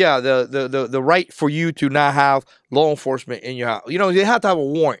the right for you to not have law enforcement in your house. You know, you have to have a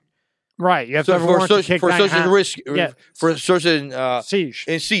warrant. Right, you have to have a warrant to kick for such a risk, yeah. for such a siege.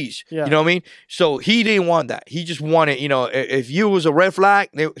 And siege. Yeah. You know what I mean? So he didn't want that. He just wanted, you know, if you was a red flag,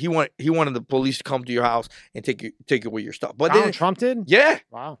 he wanted the police to come to your house and take away your stuff. But Donald Trump did? Yeah.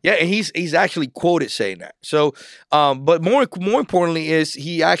 Wow. Yeah, and he's actually quoted saying that. So, but more importantly is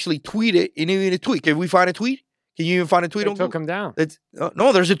he actually tweeted, and even a tweet. Can we find a tweet? Can you even find a tweet on Google? Took him down.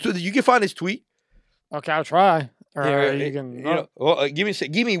 No, there's you can find his tweet. Okay, I'll try. Yeah, you can. You know, well, give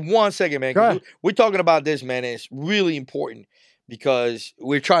me 1 second, man. Go ahead. We're talking about this, man. And it's really important because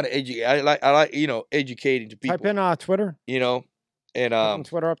we're trying to educate. I like you know, educating to people. Type in Twitter. You know, and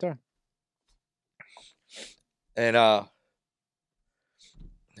Twitter up there. And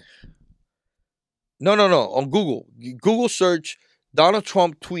no, on Google. Google search Donald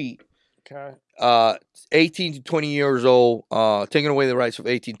Trump tweet. Okay. 18 to 20 years old, taking away the rights of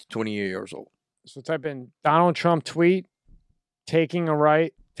 18 to 20 years old. So type in Donald Trump tweet, taking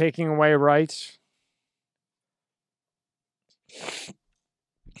away rights.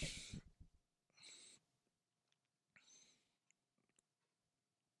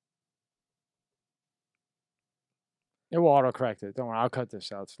 It will autocorrect it. Don't worry, I'll cut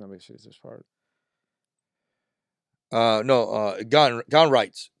this out so nobody sees this part. Gun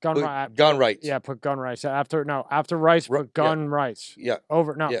rights. Gun rights. Yeah, put gun rights after rights. Put gun rights. Yeah.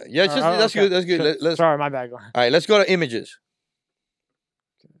 Over no. Yeah. That's okay. good. That's good. Let's. Sorry, my bad. All right, let's go to images.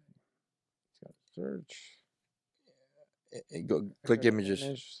 Search. Go click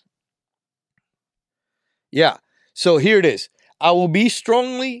images. Yeah. So here it is. I will be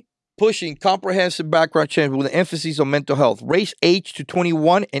strongly pushing comprehensive background check with an emphasis on mental health, race, age to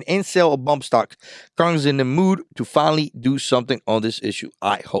 21, and incel of bump stocks. Congress is in the mood to finally do something on this issue.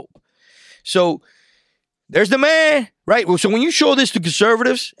 I hope. So there's the man, right? So when you show this to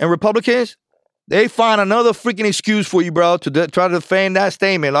conservatives and Republicans, they find another freaking excuse for you, bro, to try to defend that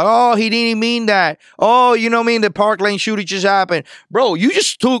statement. Like, oh, he didn't mean that. Oh, you know what I mean? The Park Lane shooting just happened. Bro, you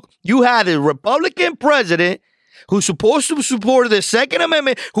had a Republican president who's supposed to support the Second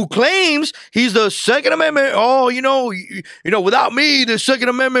Amendment, who claims he's the Second Amendment. Oh, without me, the Second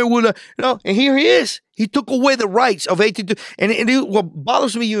Amendment would, and here he is. He took away the rights of 18. What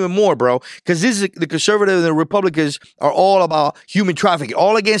bothers me even more, bro, because this is the conservatives and the Republicans are all about human trafficking,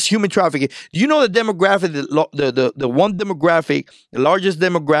 all against human trafficking. Do you know the demographic, the one demographic, the largest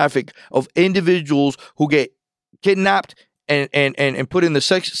demographic of individuals who get kidnapped and put in the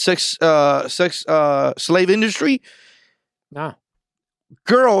sex slave industry? No.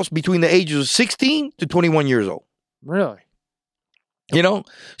 Girls between the ages of 16 to 21 years old. Really?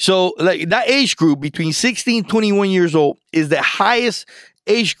 So like that age group between 16 and 21 years old is the highest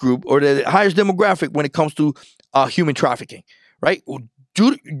age group or the highest demographic when it comes to human trafficking, right?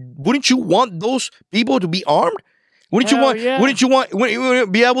 Wouldn't you want those people to be armed? Wouldn't you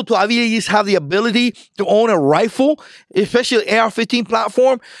be able to at least have the ability to own a rifle, especially AR-15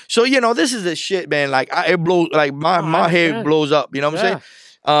 platform? So, this is the shit, man. Like it blows, like my head blows up, you know what I'm saying?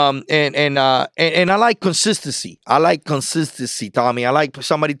 And I like consistency. Tommy. I like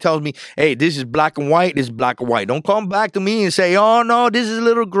somebody tells me, hey, this is black and white. This is black and white. Don't come back to me and say, oh no, this is a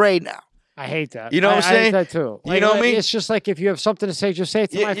little gray now. I hate that. You know what I'm saying? I hate that too. Like, you know what I mean? It's just like if you have something to say, just say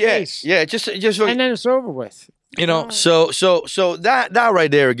it to my face. Yeah, just and then it's over with. So that right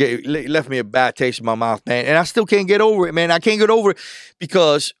there left me a bad taste in my mouth, man. And I still can't get over it, man. I can't get over it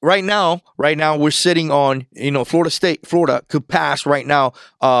because right now we're sitting on, Florida could pass right now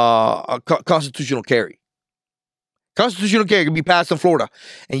a constitutional carry. Constitutional carry could be passed in Florida,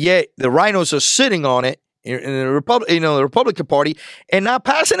 and yet the rhinos are sitting on it in the Republican Party and not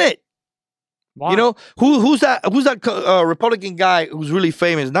passing it. Wow. Who's that Republican guy who's really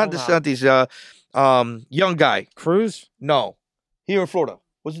famous? Not DeSantis. Young guy. Cruz? No. Here in Florida.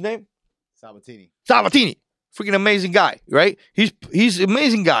 What's his name? Sabatini. Freaking amazing guy, right? He's an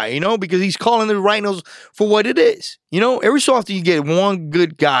amazing guy, because he's calling the rhinos for what it is. Every so often you get one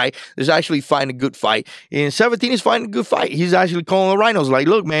good guy that's actually fighting a good fight. And Sabatini is fighting a good fight. He's actually calling the rhinos like,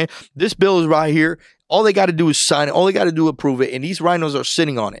 look, man, this bill is right here. All they got to do is sign it. All they got to do is approve it. And these rhinos are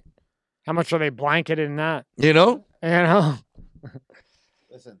sitting on it. How much are they blanketed in that? Listen, they're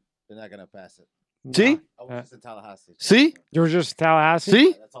not going to pass it. See? I was just in Tallahassee. See? You were just in Tallahassee?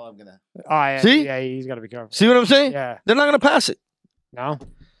 See? That's all I'm going to. Oh, yeah. See? Yeah, he's got to be careful. See what I'm saying? Yeah. They're not going to pass it. No?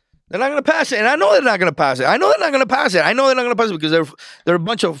 They're not going to pass it. And I know they're not going to pass it. I know they're not going to pass it because they're a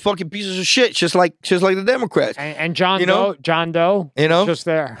bunch of fucking pieces of shit, just like the Democrats. And John Doe, just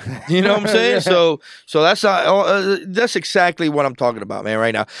there. You know what I'm saying? Yeah. So that's exactly what I'm talking about, man,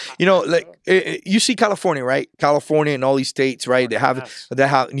 right now. You see California, right? California and all these states, right? They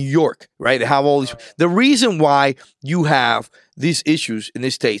have New York, right? They have all these. The reason why you have these issues in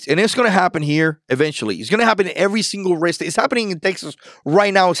these states, and it's going to happen here eventually. It's going to happen in every single red state. It's happening in Texas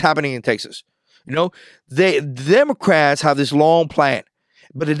right now. It's happening in Texas. The Democrats have this long plan,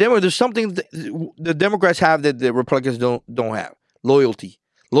 but there's something the Democrats have that the Republicans don't have: loyalty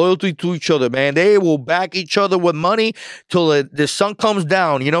to each other. Man, they will back each other with money till the sun comes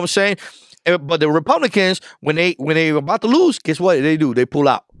down. You know what I'm saying? But the Republicans, when they're about to lose, guess what they do? They pull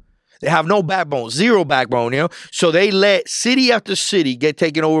out. They have no backbone, zero backbone, So they let city after city get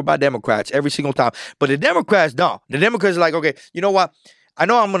taken over by Democrats every single time. But the Democrats don't. The Democrats are like, okay, you know what? I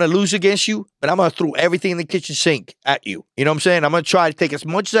know I'm going to lose against you, but I'm going to throw everything in the kitchen sink at you. You know what I'm saying? I'm going to try to take as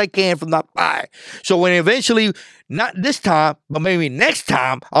much as I can from that pie. So when eventually, not this time, but maybe next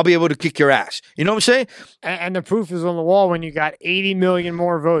time, I'll be able to kick your ass. You know what I'm saying? And the proof is on the wall when you got 80 million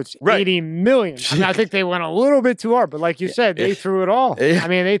more votes. Right. 80 million. I think they went a little bit too hard, but like you said, they threw it all. I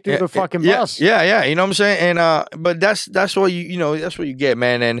mean, they threw the fucking bus. Yeah. You know what I'm saying? And but that's what that's what you get,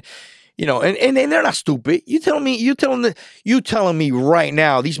 man. And and they're not stupid. You telling me right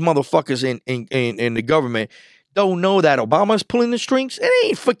now these motherfuckers in the government don't know that Obama's pulling the strings? It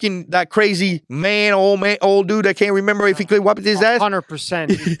ain't fucking that crazy old dude that can't remember if he could wipe his ass. 100%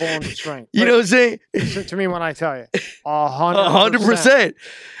 he's pulling the strings. You know what I'm saying? To me when I tell you, 100%.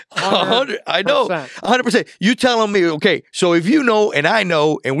 100. I know. 100%. You telling me, okay, so if you know and I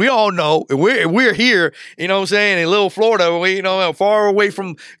know and we all know and we're here, you know what I'm saying, in little Florida, far away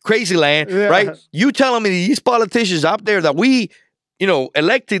from crazy land, right? You telling me these politicians out there that we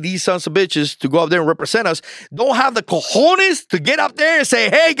elected these sons of bitches to go up there and represent us don't have the cojones to get up there and say,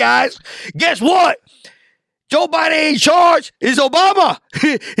 hey guys, guess what? Joe Biden ain't in charge. It's Obama.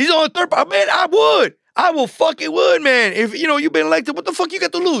 He's on the third part. Man, I will fucking would, man. If, you've been elected, what the fuck you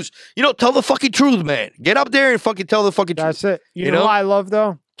got to lose? Tell the fucking truth, man. Get up there and fucking tell the fucking truth. That's it. You know who I love,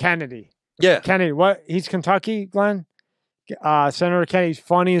 though? Kennedy. Yeah. Kennedy, what? He's Kentucky, Glenn? Senator Kennedy's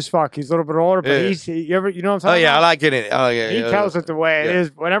funny as fuck. He's a little bit older, but you know what I'm talking about? Oh yeah, I like it. Oh yeah, he tells it the way it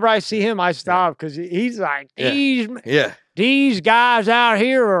is. Whenever I see him, I stop because he's like these guys out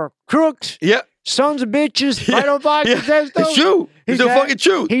here are crooks. Yeah. Sons of bitches. Right on by It's true. It's the fucking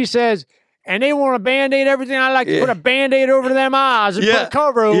truth. He says, and they want to Band-Aid everything. I like to put a Band-Aid over them eyes and put a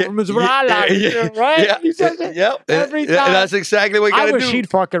cover over them is what I like to do, right? Yeah. He says it every time. That's exactly what you got to do. I wish he'd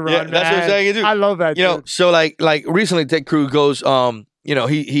fucking run, That's what I'm saying. I love that. You know, so like recently Ted Cruz goes, you know,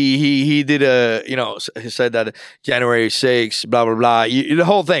 he did he said that January 6th, blah, blah, blah, the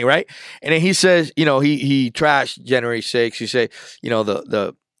whole thing, right? And then he says, you know, he trashed January 6th. He said, you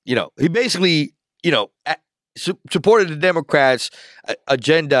know, he basically, you know, supported the Democrats'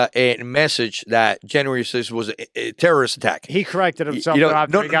 agenda and message that January 6th was a terrorist attack. He corrected himself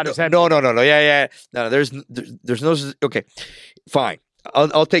after he got his head. No. Yeah. No, there's no. Okay, fine.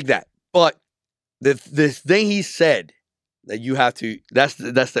 I'll take that. But the thing he said that you have to. That's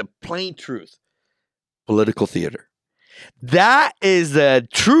the plain truth. Political theater. That is the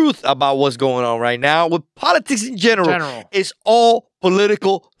truth about what's going on right now with politics in general. It's all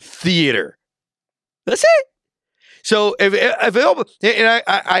political theater. That's it. So if and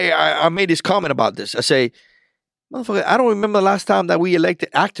I made this comment about this. I say, motherfucker, I don't remember the last time that we elected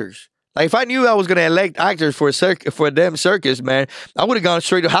actors. Like if I knew I was gonna elect actors for a damn circus, man, I would have gone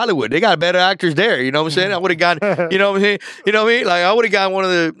straight to Hollywood. They got better actors there. You know what I'm saying? I would have gone. You know what I'm saying? You know what I mean? Like I would have got one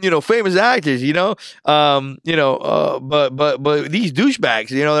of the famous actors. But these douchebags,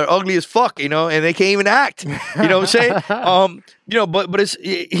 they're ugly as fuck. And they can't even act. You know what I'm saying? But it's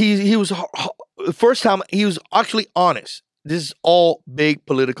he was the first time he was actually honest. This is all big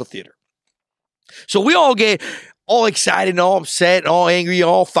political theater. So we all get all excited and all upset and all angry,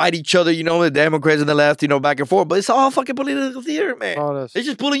 all fight each other, the Democrats and the left, back and forth. But it's all fucking political theater, man. They're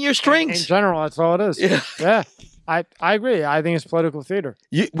just pulling your strings. In general, that's all it is. Yeah. I agree. I think it's political theater.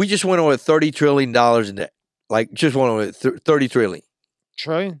 We just went over $30 trillion in debt. Like, just went over 30 trillion.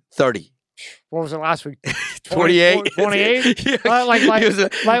 Trillion? 30. What was it last week? 28? 28?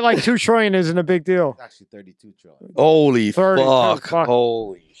 like 2 trillion isn't a big deal. It's actually 32 trillion. Holy fuck.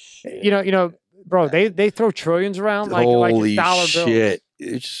 Holy shit. Bro, they throw trillions around like it's dollar bills. Shit.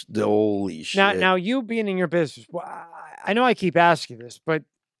 It's just the holy shit. Now you being in your business, I know I keep asking this, but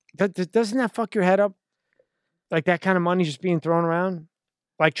doesn't that fuck your head up? Like that kind of money just being thrown around?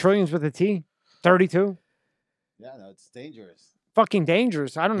 Like trillions with a T? 32? Yeah, no, it's dangerous. Fucking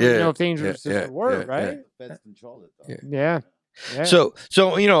dangerous. I don't even know if dangerous is the word, right? Feds control it, though. Yeah. So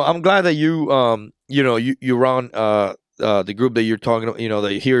I'm glad that you you run the group that you're talking about,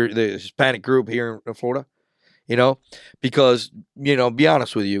 the Hispanic group here in Florida, because, be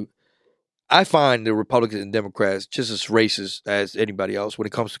honest with you, I find the Republicans and Democrats just as racist as anybody else when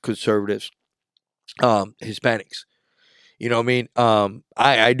it comes to conservatives, Hispanics. You know what I mean?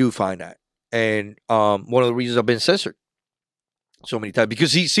 I do find that. And one of the reasons I've been censored so many times,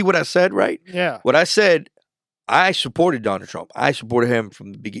 because see what I said, right? Yeah. What I said, I supported Donald Trump. I supported him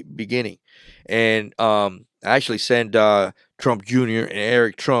from the beginning. And I actually sent Trump Jr. and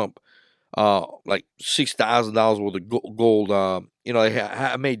Eric Trump like $6,000 worth of gold. I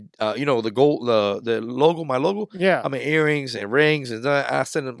made the gold, the logo, my logo. Yeah. I made earrings and rings, and I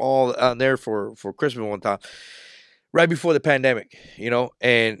sent them all out there for Christmas one time, right before the pandemic.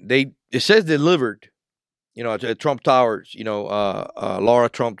 And it says delivered. At Trump Towers. Laura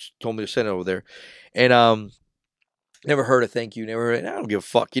Trump told me to send it over there, and never heard a thank you. Never heard. I don't give a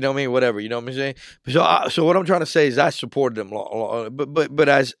fuck. You know what I mean? Whatever. You know what I'm saying? So what I'm trying to say is I supported them, but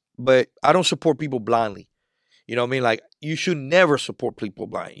I don't support people blindly. You know what I mean? Like you should never support people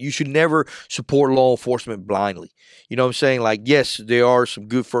blindly. You should never support law enforcement blindly. You know what I'm saying? Like yes, there are some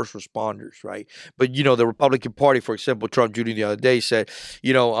good first responders, right? But the Republican Party, for example, Trump Jr. the other day said,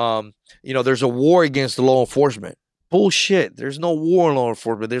 there's a war against the law enforcement. Bullshit. There's no war on law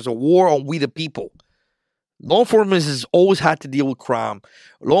enforcement. There's a war on we the people. Law enforcement has always had to deal with crime.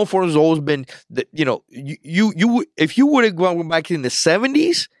 Law enforcement has always been, if you would have gone back in the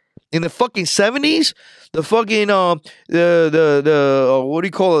 70s, in the fucking 70s, the fucking, what do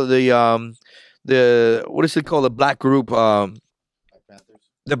you call it? What is it called? The black group,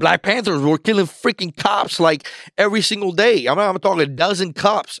 the Black Panthers were killing freaking cops like every single day. I'm talking a dozen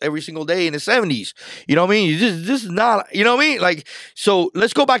cops every single day in the 70s. You know what I mean? This is not, you know what I mean? Like, so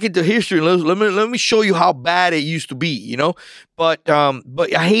let's go back into history and let me show you how bad it used to be, But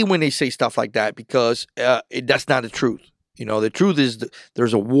I hate when they say stuff like that because that's not the truth. The truth is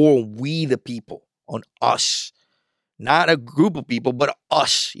there's a war on we the people, on us. Not a group of people, but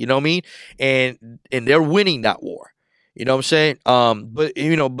us. You know what I mean? And they're winning that war. You know what I'm saying?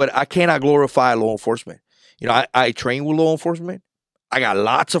 But I cannot glorify law enforcement. You know, I train with law enforcement. I got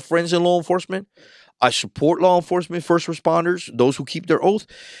lots of friends in law enforcement. I support law enforcement, first responders, those who keep their oath,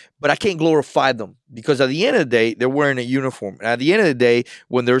 but I can't glorify them because at the end of the day, they're wearing a uniform. And at the end of the day,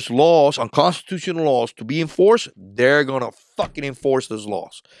 when there's laws, unconstitutional laws to be enforced, they're going to fucking enforce those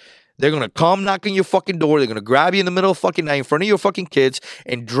laws. They're going to come knock on your fucking door. They're going to grab you in the middle of fucking night in front of your fucking kids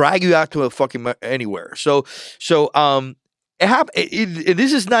and drag you out to a fucking anywhere. So,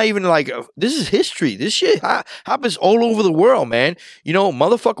 this is not even like, this is history. This shit happens all over the world, man. You know,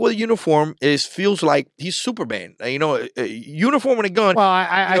 motherfucker with a uniform feels like he's Superman. You know, a uniform and a gun. Well,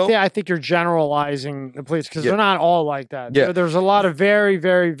 I think you're generalizing the police because they're not all like that. Yeah. There's a lot of very,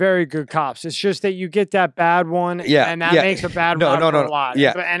 very, very good cops. It's just that you get that bad one, and that makes a bad one for a lot.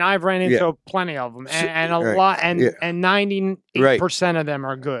 Yeah. And I've ran into plenty of them, and a lot, and 98% of them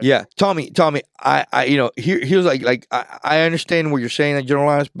are good. Yeah, Tommy, I you know, here's like I understand what you're saying, I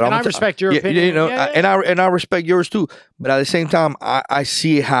generalize, but I respect your opinion. You know, and I respect yours too. But at the same time, I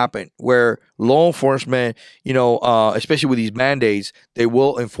see it happen where law enforcement, you know, especially with these mandates, they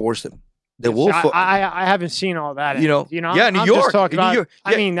will enforce them. They will. I haven't seen all that. You know, New York. Just talking New about, York.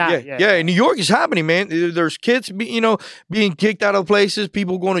 I mean that. Yeah, in New York, it's happening, man. There's kids, being kicked out of places.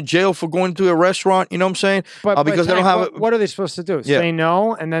 People going to jail for going to a restaurant. You know what I'm saying? But because they don't have. What are they supposed to do? Say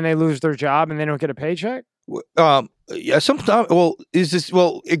no, and then they lose their job, and they don't get a paycheck. Yeah, sometimes. Well,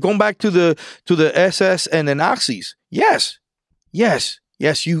 going back to the SS and the Nazis? Yes.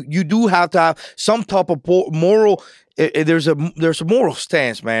 You do have to have some type of moral. There's a moral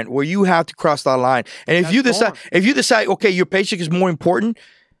stance, man, where you have to cross that line. And if you decide, okay, your paycheck is more important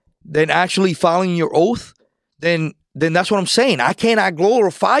than actually following your oath, then that's what I'm saying. I cannot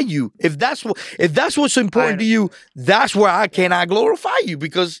glorify you. If that's what's important to you, that's where I cannot glorify you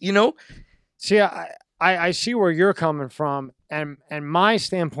because, you know. See, I see where you're coming from, and my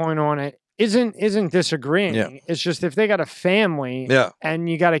standpoint on it isn't disagreeing. Yeah. It's just if they got a family, and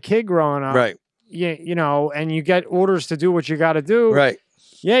you got a kid growing up, right? You know, and you get orders to do what you got to do, right?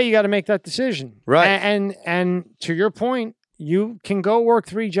 Yeah, you got to make that decision, right? And to your point, you can go work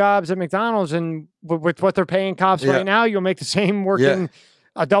 3 jobs at McDonald's, and with what they're paying cops right now, you'll make the same working.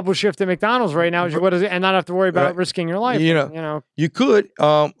 A double shift at McDonald's right now, and not have to worry about risking your life. You know, you could,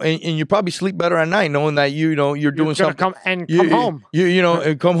 and you probably sleep better at night knowing that you're doing something. Come home.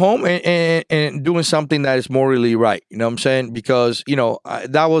 And come home and doing something that is morally right. You know what I'm saying? Because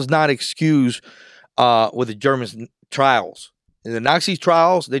that was not excuse with the German trials. In the Nazi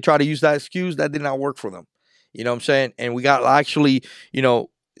trials, they try to use that excuse that did not work for them. You know what I'm saying? And we got actually,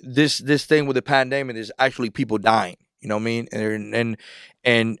 this thing with the pandemic is actually people dying. You know what I mean?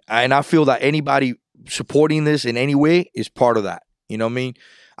 And I feel that anybody supporting this in any way is part of that. You know what I mean?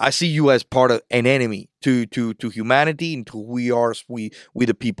 I see you as part of an enemy to humanity and to who we are, we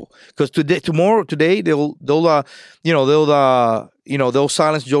the people. Because today they'll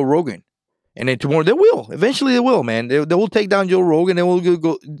silence Joe Rogan, and then tomorrow they will. Eventually they will, man. They will take down Joe Rogan. They will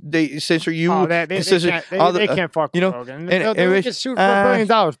go. They censor you. Oh, they can't fuck with Rogan. They'll get sued for $1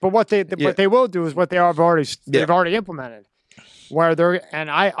 billion. But what they will do is what they've already implemented. Where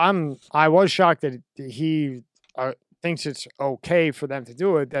I was shocked that he thinks it's okay for them to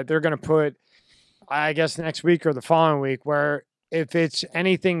do it. That they're going to put, I guess, next week or the following week, where if it's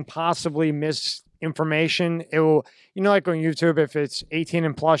anything possibly misinformation, it will. Like on YouTube, if it's 18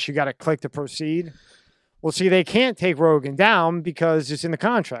 and plus, you got to click to proceed. Well, see, they can't take Rogan down because it's in the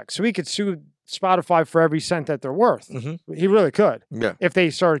contract. So he could sue Spotify for every cent that they're worth. Mm-hmm. He really could. Yeah. If they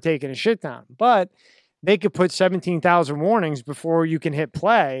started taking his shit down, but they could put 17,000 warnings before you can hit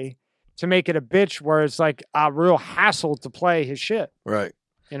play to make it a bitch where it's like a real hassle to play his shit. Right.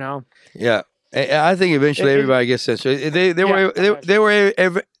 Yeah. And I think eventually everybody gets censored. They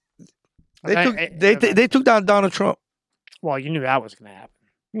took down Donald Trump. Well, you knew that was going to happen.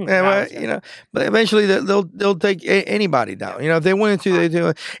 But eventually they'll take anybody down. If they went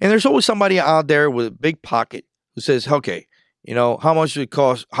into and there's always somebody out there with a big pocket who says, okay, how much it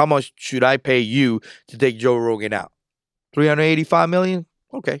cost? How much should I pay you to take Joe Rogan out? $385 million?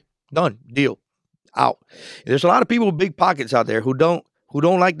 Okay, done, deal, out. There's a lot of people with big pockets out there who don't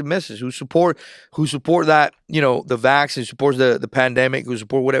like the message, who support that, the vax, who supports the pandemic, who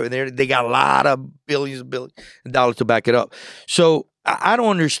support whatever. They got a lot of billions of dollars to back it up. So I don't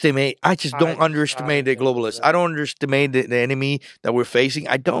underestimate. I just don't underestimate the globalists. I don't underestimate the enemy that we're facing.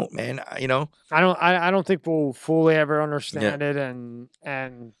 I don't, man. I don't think we'll fully ever understand it, and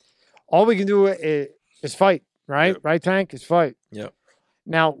all we can do is fight, right? Yep. Right, Tank? Is fight. Yeah.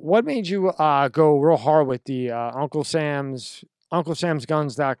 Now, what made you go real hard with the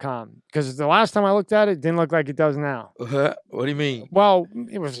UncleSamsGuns.com? Because the last time I looked at it, didn't look like it does now. What do you mean? Well,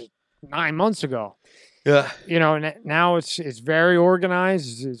 it was 9 months ago. Yeah. You know, now it's very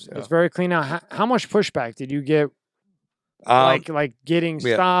organized. It's very clean. Now, how much pushback did you get? Like getting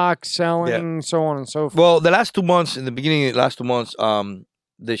stock, selling, so on and so forth. Well, the last 2 months, in the beginning of the last 2 months,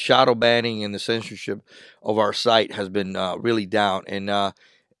 the shadow banning and the censorship of our site has been really down, and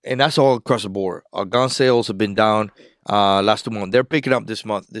that's all across the board. Our gun sales have been down last 2 months. They're picking up this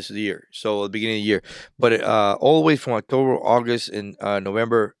month, this year, so the beginning of the year. But all the way from October, August, and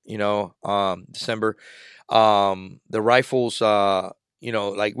November, December, the rifles,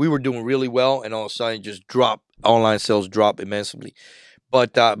 like we were doing really well, and all of a sudden just dropped. Online sales drop immensely,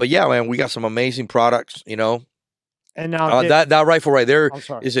 but yeah, man, we got some amazing products, And now that rifle right there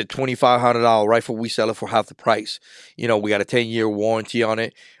is a $2,500 rifle. We sell it for half the price. We got a 10-year warranty on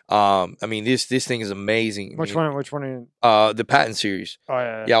it. I mean, this thing is amazing. Which one? Which one? The Patton series. Oh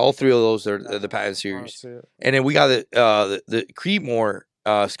yeah. Yeah, all three of those are the Patton series. And then we got the Creedmoor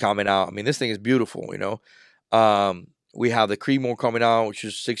is coming out. I mean, this thing is beautiful. We have the Creedmoor coming out, which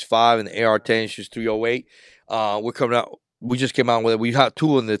is 6.5, and the AR-10, which is 308. We're coming out. We just came out with it. We had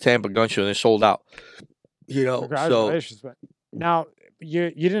 2 in the Tampa Gun Show, and they sold out. Congratulations, man. Now you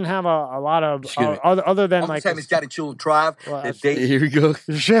didn't have a lot of other than like. Time it's got a chill drive. Well, here we go.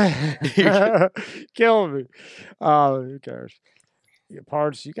 Kill me. Who cares? Your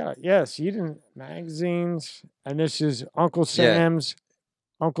parts. You got so you didn't magazines, and this is Uncle Sam's.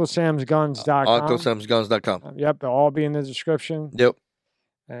 UncleSamsGuns.com. UncleSamsGuns.com. Yep, they'll all be in the description. Yep.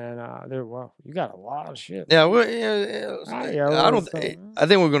 And you got a lot of shit. Yeah, I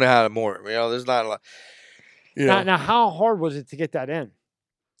think we're gonna have more. There's not a lot. Now, how hard was it to get that in?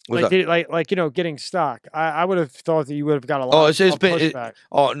 Getting stock. I would have thought that you would have got a lot. It's been pushback.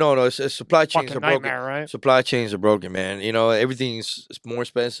 It's supply chains are broken. Right? Supply chains are broken, man. Everything's more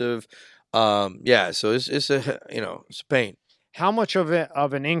expensive. So it's a it's a pain. How much of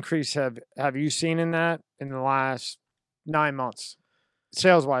an increase have you seen in that in the last 9 months?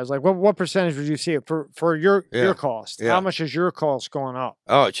 Sales wise, like what percentage would you see it for your cost? Yeah. How much is your cost going up?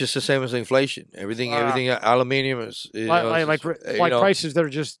 Oh, it's just the same as inflation. Everything, aluminum is prices that are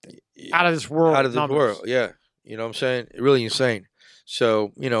just out of this world. Out of this world, yeah. You know what I'm saying? Really insane.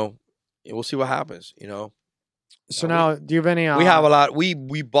 So we'll see what happens. So now, do you have any? We have a lot.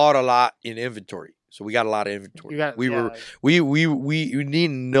 We bought a lot in inventory. So we got a lot of inventory. We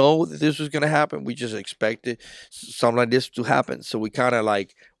didn't know that this was gonna happen. We just expected something like this to happen. So we kind of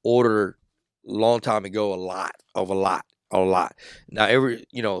like ordered a long time ago a lot.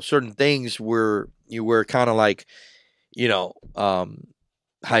 Now certain things were kind of like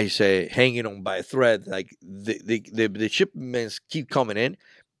how you say hanging on by a thread. Like the shipments keep coming in,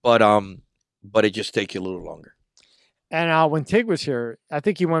 but it just takes you a little longer. And when Tig was here, I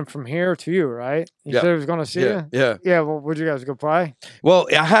think he went from here to you, right? He said he was going to see you? Yeah. Yeah, well, would you guys go play? Well,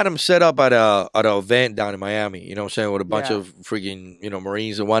 I had him set up at an event down in Miami, you know what I'm saying, with a bunch of freaking,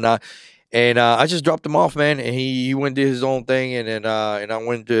 Marines and whatnot. And I just dropped him off, man, and he went and did his own thing, and then I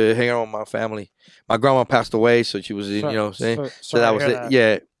went to hang out with my family. My grandma passed away, so she was in, so that was it.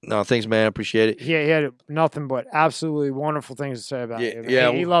 Yeah. No, thanks, man. I appreciate it. Yeah, he had nothing but absolutely wonderful things to say about you.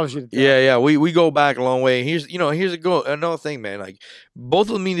 Yeah, he loves you. Yeah. We go back a long way. Here's another thing, man. Like both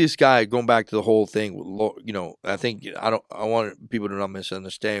of me, this guy going back to the whole thing. I think I want people to not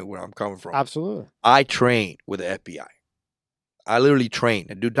misunderstand where I'm coming from. Absolutely. I train with the FBI. I literally train.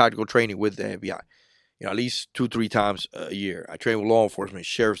 I do tactical training with the FBI. At least 2-3 times a year. I train with law enforcement,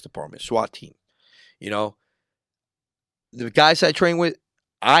 sheriff's department, SWAT team. The guys I train with,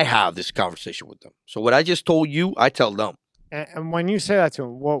 I have this conversation with them. So what I just told you, I tell them. And when you say that to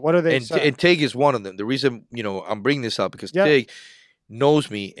them, what do they say? And Tig is one of them. The reason, I'm bringing this up because Tig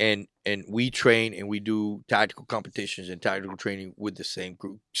knows me and we train and we do tactical competitions and tactical training with the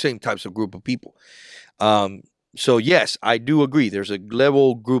same types of group of people. So yes, I do agree. There's a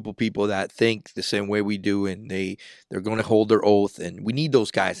level group of people that think the same way we do, and they're going to hold their oath, and we need those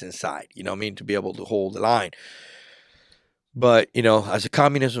guys inside, to be able to hold the line. But, as a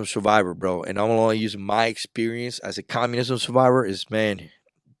communism survivor, bro, and I'm only using my experience as a communism survivor is, man,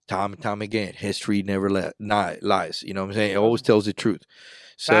 time and time again, history never lies. You know what I'm saying? It always tells the truth.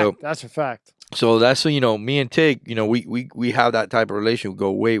 So that's a fact. So that's, me and Tig, we have that type of relation. We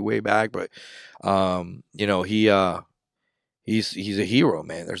go way, way back. But, he's a hero,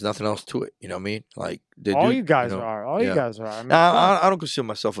 man. There's nothing else to it. You know what I mean? Like you guys are. You guys are. I mean, I don't consider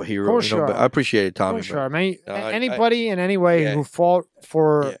myself a hero. But I appreciate it, Tommy. For sure. I mean, anybody in any way who fought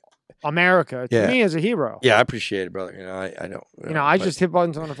for America to me is a hero. Yeah, I appreciate it, brother. I know. I just hit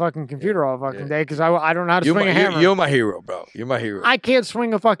buttons on the fucking computer all fucking day because I don't know how to swing a hammer. You're my hero, bro. You're my hero. I can't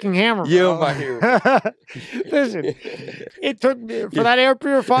swing a fucking hammer, bro. You're my hero. Listen, it took me, for that air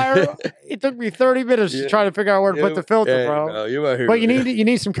purifier, it took me 30 minutes to try to figure out where to put the filter, bro. You're my hero. But you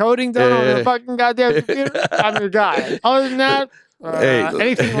need some coding done on the fucking goddamn computer? I'm your guy. Other than that,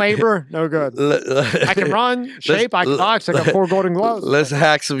 anything labor, no good. I can run, shape, I can box. I got 4 golden gloves. Let's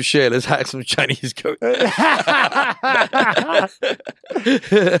hack some shit. Let's hack some Chinese code. Hey,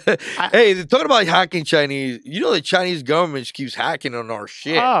 talking about hacking Chinese, you know the Chinese government just keeps hacking on our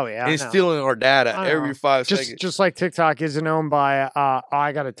shit. Oh, yeah. And stealing our data every 5 seconds. Just like TikTok isn't owned by,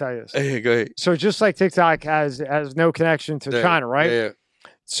 I got to tell you this. Hey, go ahead. So just like TikTok has no connection to China, right? Yeah.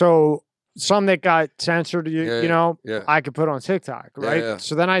 So some that got censored, I could put on TikTok, right? Yeah.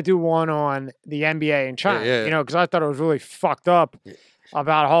 So then I do one on the NBA in China, because I thought it was really fucked up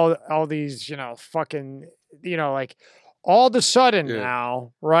about all these, fucking, like all of a sudden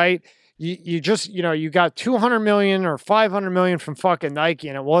now, right? You just, you got 200 million or 500 million from fucking Nike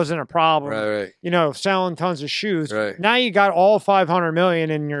and it wasn't a problem, right. Selling tons of shoes. Right. Now you got all 500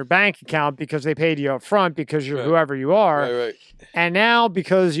 million in your bank account because they paid you up front because you're whoever you are. Right. And now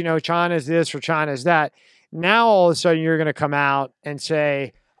because, China's this or China's that, now all of a sudden you're going to come out and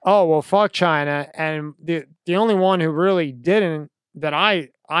say, oh, well, fuck China. And the only one who really didn't that I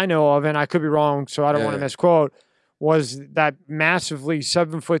know of, and I could be wrong, so I don't want to misquote, was that massively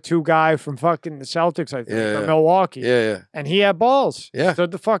 7'2" guy from fucking the Celtics, I think, or Milwaukee. Yeah. And he had balls. Yeah. Stood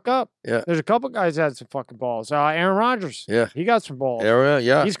the fuck up. Yeah. There's a couple guys that had some fucking balls. Aaron Rodgers. Yeah. He got some balls.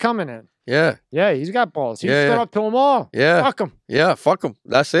 Yeah. He's coming in. Yeah. Yeah, he's got balls. He stood up to them all. Yeah. Fuck him. Yeah, fuck him.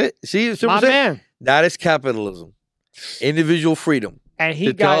 That's it. See, my man. That is capitalism. Individual freedom. And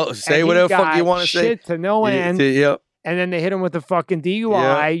he say whatever the fuck you want to say. Shit to no end. And then they hit him with the fucking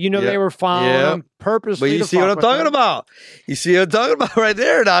DUI. They were following him purposely. But you see what I'm talking about? You see what I'm talking about right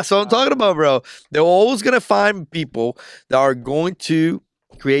there? That's what I'm talking about, bro. They're always going to find people that are going to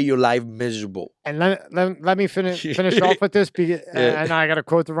create your life miserable. And let me finish off with this. And I got a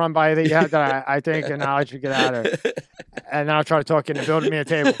quote to run by that I think, and I'll let you get out of it. And then I'll try to talk you into building me a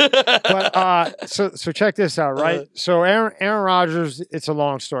table. But so check this out, right? So Aaron Rodgers, it's a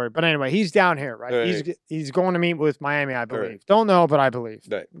long story, but anyway, he's down here, right? He's going to meet with Miami, I believe. Right. Don't know, but I believe.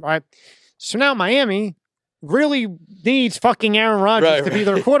 Right? So now Miami really needs fucking Aaron Rodgers to be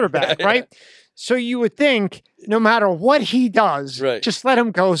their quarterback, right? So you would think, no matter what he does, just let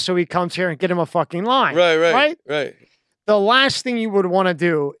him go so he comes here and get him a fucking line. Right? The last thing you would want to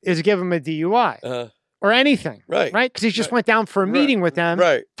do is give him a DUI or anything. Right? Because he just went down for a meeting with them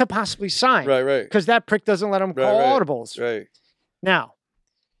to possibly sign. Because that prick doesn't let him call audibles. Now,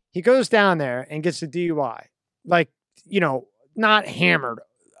 he goes down there and gets a DUI. Like, not hammered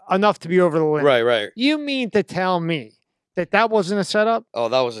enough to be over the limit. You mean to tell me that wasn't a setup? Oh,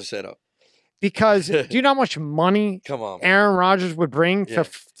 that was a setup. Because do you know how much money Aaron Rodgers would bring to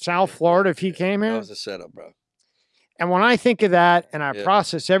South Florida if he came here? That was a setup, bro. And when I think of that and I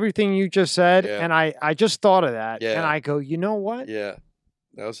process everything you just said, and I just thought of that, and I go, you know what? Yeah,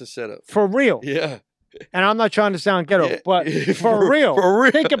 that was a setup. For real. Yeah. And I'm not trying to sound ghetto, but for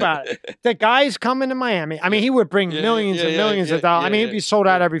real. Think about it. The guy's coming to Miami. I mean, he would bring millions and millions of dollars. I mean, he'd be sold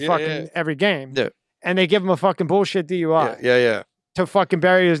out every game. Yeah. And they give him a fucking bullshit DUI. Yeah. To fucking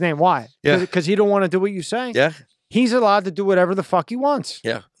bury his name. Why? Yeah. Because he don't want to do what you say. Yeah. He's allowed to do whatever the fuck he wants.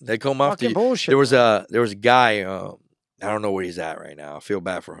 Yeah. They come after you. Bullshit. There was a guy, I don't know where he's at right now. I feel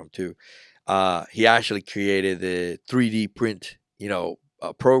bad for him too. He actually created the 3D print,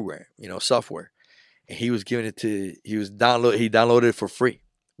 program, software. And he was giving it he downloaded it for free.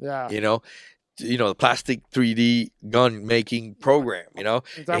 Yeah. The plastic 3D gun making program, and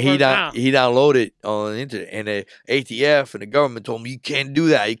he downloaded on the internet, and the ATF and the government told him, you can't do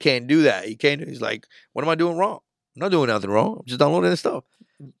that. He's like, what am I doing wrong? I'm not doing nothing wrong. I'm just downloading this stuff,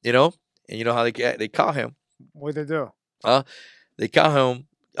 and you know how they caught him. What'd they do? They caught him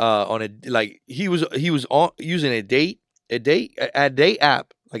on he was using a date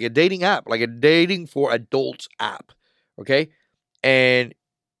app, like a dating app, like a dating for adults app. Okay. And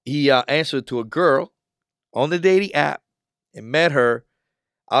he answered to a girl on the dating app and met her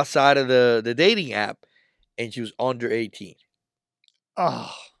outside of the dating app, and she was under 18.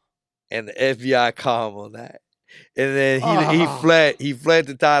 Oh. And the FBI caught him on that. And then he fled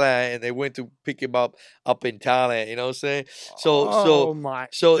to Thailand, and they went to pick him up in Thailand. You know what I'm saying?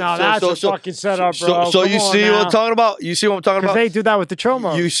 That's a fucking setup, bro. So you see what I'm talking about? You see what I'm talking about? Because they do that with the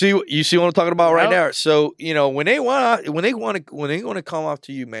Chomos. You see what I'm talking about right there. So when they want to come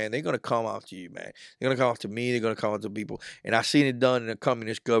after you, man, they're gonna come after you, man. They're gonna come after me. They're gonna come after people. And I've seen it done in a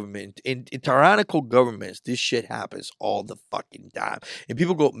communist government, in tyrannical governments. This shit happens all the fucking time, and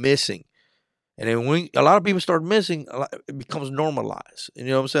people go missing. And then when a lot of people start missing, it becomes normalized. And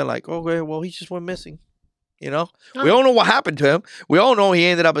you know what I'm saying? Like, okay, well, he just went missing. We all know what happened to him. We all know he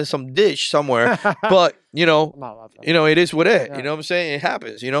ended up in some ditch somewhere. But, it is what it is. You know what I'm saying? It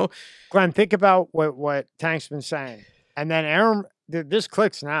happens, Glenn, think about what Tank's been saying. And then this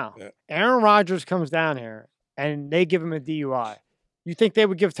clicks now. Yeah. Aaron Rodgers comes down here, and they give him a DUI. You think they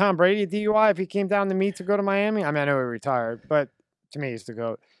would give Tom Brady a DUI if he came down to me to go to Miami? I mean, I know he retired, but to me, he's the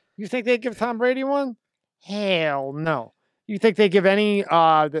GOAT. You think they'd give Tom Brady one? Hell no. You think they give any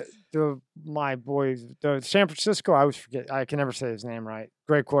my boys, the San Francisco, I always forget, I can never say his name right.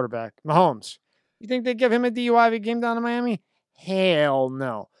 Great quarterback, Mahomes. You think they'd give him a DUI if he came down to Miami? Hell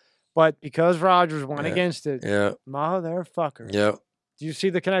no. But because Rodgers went against it, motherfucker. Yeah. Do you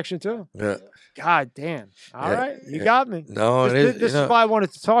see the connection too? Yeah. God damn. All right. You got me. No, this is why I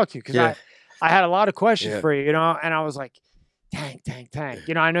wanted to talk to you, because I had a lot of questions for you, and I was like, Tank.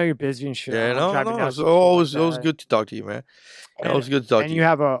 I know you're busy and shit. Yeah, no. It's always good to talk to you, man. Always good to talk to you. And you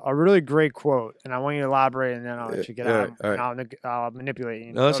have a really great quote, and I want you to elaborate, and then I'll let you get out. Right. I'll manipulate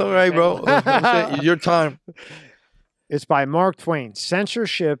you. No, it's all right, bro. Your time. It's by Mark Twain.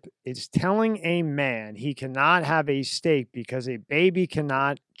 Censorship is telling a man he cannot have a steak because a baby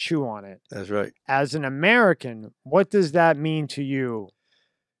cannot chew on it. That's right. As an American, what does that mean to you?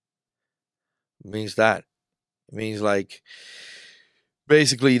 It means like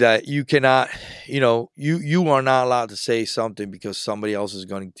basically that you cannot, you are not allowed to say something because somebody else is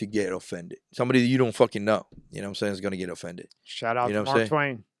going to get offended. Somebody that you don't fucking know, you know what I'm saying, is going to get offended. Shout out to Mark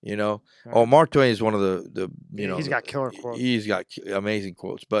Twain. Right. Mark Twain is one of the he's got killer quotes. He's got amazing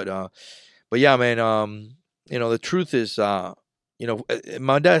quotes. But yeah, man, the truth is, my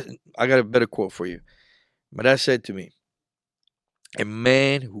dad, I got a better quote for you. My dad said to me, a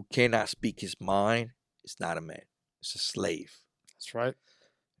man who cannot speak his mind is not a man. It's a slave. That's right.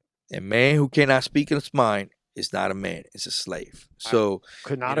 A man who cannot speak his mind is not a man. It's a slave. So I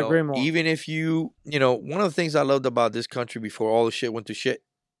could not agree more. Even if one of the things I loved about this country before all the shit went to shit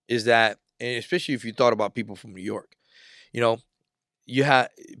is that, and especially if you thought about people from New York, you had,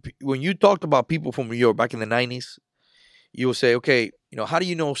 when you talked about people from New York back in the 90s, you would say, okay, how do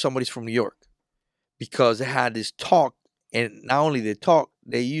you know somebody's from New York? Because they had this talk, and not only they talk,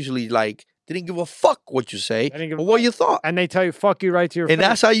 they usually they didn't give a fuck what you say or what you thought. And they tell you, fuck you right to your face. And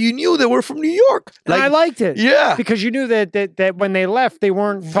that's how you knew they were from New York. And I liked it. Yeah. Because you knew that when they left, they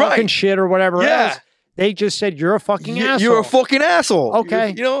weren't talking shit or whatever else. They just said, you're a fucking asshole. You're a fucking asshole.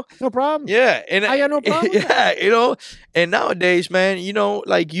 Okay. No problem. Yeah. And I got no problem. Yeah, And nowadays, man,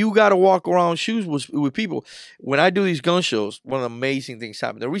 you got to walk around shoes with people. When I do these gun shows, one of the amazing things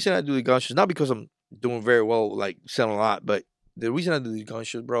happen. The reason I do the gun shows, not because I'm doing very well, selling a lot, but the reason I do these gun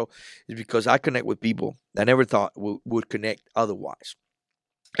shows, bro, is because I connect with people I never thought would connect otherwise.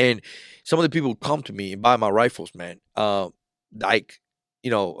 And some of the people come to me and buy my rifles, man.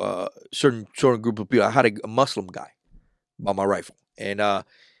 Certain group of people. I had a Muslim guy buy my rifle, and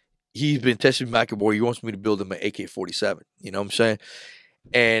he's been testing me back and forth. He wants me to build him an AK-47. You know what I'm saying?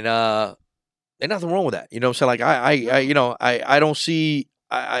 And there's nothing wrong with that. You know what I'm saying? I don't see.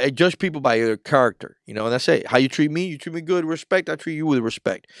 I judge people by their character, and that's it. How you treat me good, respect. I treat you with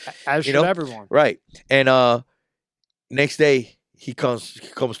respect. As should everyone. Right. And next day he comes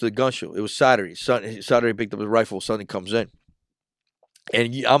to the gun show. It was Saturday. Saturday picked up his rifle. Sunday comes in.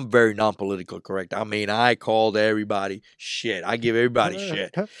 And I'm very non-political correct. I mean, I called everybody shit. I give everybody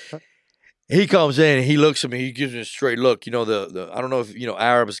shit. He comes in and he looks at me. He gives me a straight look. I don't know if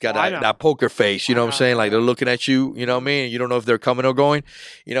Arabs got that poker face. You know what I'm saying? Like they're looking at you. You know what I mean? You don't know if they're coming or going.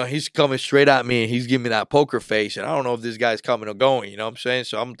 He's coming straight at me and he's giving me that poker face. And I don't know if this guy's coming or going. You know what I'm saying?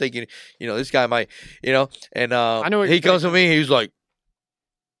 So I'm thinking, this guy might, And I know he comes to me. He's like,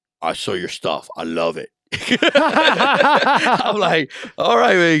 I saw your stuff. I love it. I'm like, all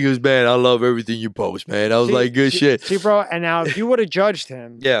right, man. He goes, man, I love everything you post, man. I was like, good shit. See, bro, and now if you would have judged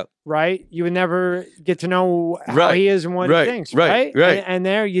him, right, you would never get to know how he is and what he thinks, right? And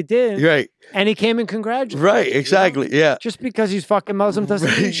there you did. Right. And he came and congratulated. Right, exactly, yeah. Just because he's fucking Muslim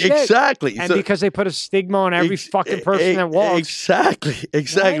doesn't mean shit. Exactly. And because they put a stigma on every fucking person that walks. Exactly.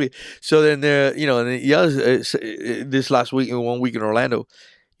 Right? So then this last week, 1 week in Orlando,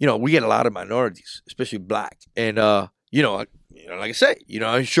 we get a lot of minorities, especially black. And, like I say,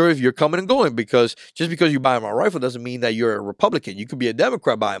 I'm sure if you're coming and going, because just because you buy my rifle doesn't mean that you're a Republican. You could be a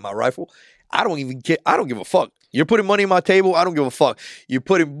Democrat buying my rifle. I don't even care. I don't give a fuck. You're putting money on my table. I don't give a fuck. You're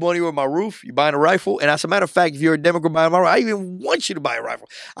putting money on my roof. You're buying a rifle. And as a matter of fact, if you're a Democrat buying my rifle, I even want you to buy a rifle.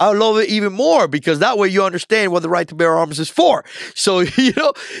 I love it even more because that way you understand what the right to bear arms is for. So,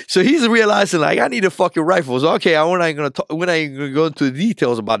 so he's realizing like, I need a fucking rifle. So, okay, we're not going to go into the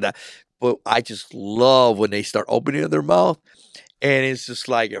details about that. But I just love when they start opening their mouth. And it's just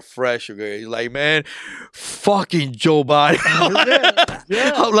like a fresh sugar. He's like, man, fucking Joe Biden.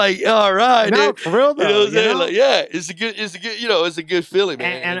 Yeah. I'm like, all right. No, for real though. You know what I'm saying? Like, yeah, it's a good feeling,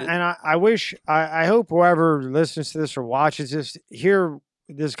 man. And I wish, I hope whoever listens to this or watches this hear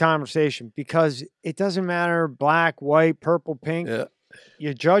this conversation, because it doesn't matter black, white, purple, pink. Yeah.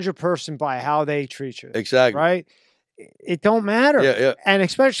 You judge a person by how they treat you. Exactly. Right? It don't matter. Yeah. And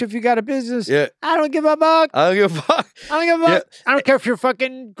especially if you got a business. Yeah. I don't give a fuck. I don't give a fuck. Yeah. I don't care if you're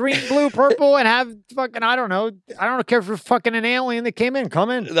fucking green, blue, purple, and have fucking, I don't know. I don't care if you're fucking an alien that came in. Come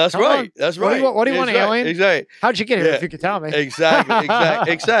in. That's Come right. on. That's right. What do you want, alien? Exactly. How'd you get here, if you could tell me?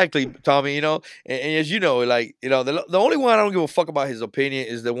 Exactly, Tommy. And as you know, like, the only one I don't give a fuck about his opinion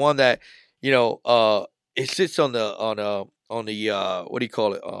is the one that, it sits on the what do you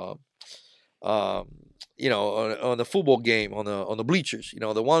call it? On the football game, on the bleachers,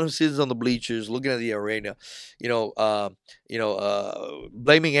 the one who sits on the bleachers looking at the arena,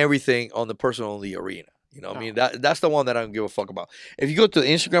 blaming everything on the person on the arena. I mean, that's the one that I don't give a fuck about. If you go to the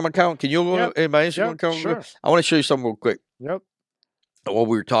Instagram account, can you go in my Instagram account? Sure. I want to show you something real quick. Yep. What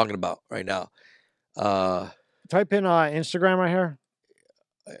we were talking about right now. Type in Instagram right here.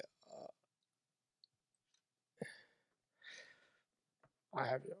 I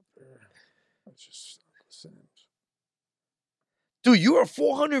have you up there. Let's just listen. Dude, you are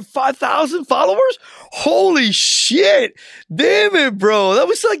 405,000 followers? Holy shit. Damn it, bro. That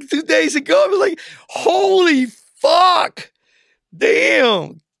was like 2 days ago. I was like, holy fuck.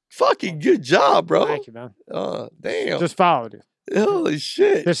 Damn. Fucking good job, bro. Thank you, man. Damn. Just followed you. Holy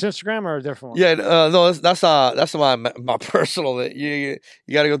shit. This Instagram or a different one? Yeah, no, that's my personal. You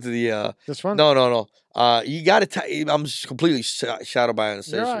got to go to the this one. No. You got to. I'm just completely shadow by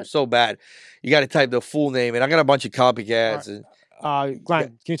ancestry. Right. So bad. You got to type the full name, and I got a bunch of copycats. Right. And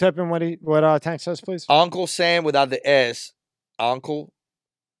Glenn, can you type in what Tank says, please? Uncle Sam without the S. Uncle.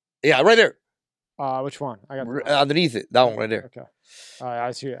 Yeah, right there. Which one? I got underneath it. That one right there. Okay.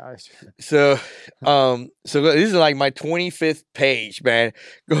 I see it. So this is like my 25th page, man.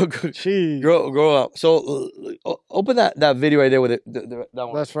 Grow up. So open that video right there with it. That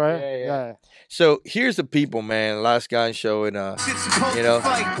one. That's right. Yeah. So here's the people, man. Last guy showing, I'm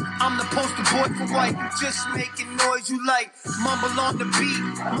the poster boy for white. Just making noise you like. Mumble on the beat.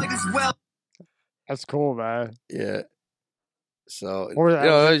 Might as well. That's cool, man. Yeah. So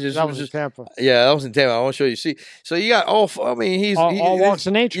that was in Tampa. Yeah, that was in Tampa. I want to show you. See, so you got all walks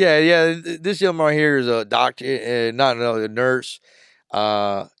of nature. Yeah. This young man right here is a doctor, a nurse.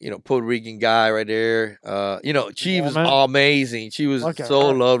 Puerto Rican guy right there. She was amazing. She was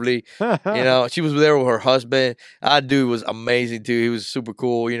lovely. She was there with her husband. That dude was amazing too. He was super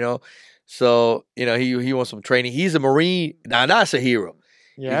cool. So he wants some training. He's a Marine. Now that's a hero.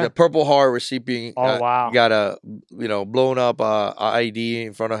 Yeah. He's a Purple Heart recipient. Oh, wow. Got a, blown up IED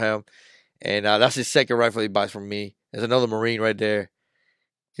in front of him. And that's his second rifle he buys from me. There's another Marine right there.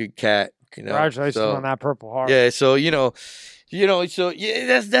 Good cat. Congratulations on that Purple Heart. Yeah, so, that's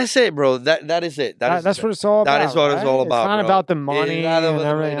it, bro. That is it. That's what it's all about. That is what it's all about. It's not bro. about the money and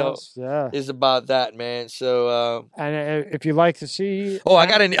everything else. Yeah. It's about that, man. So and if you like to see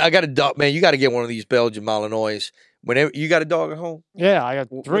I got a dog, man. You got to get one of these Belgian Malinois. Whenever you got a dog at home? Yeah, I got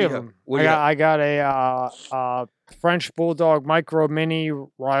three of them. I got a French Bulldog Micro Mini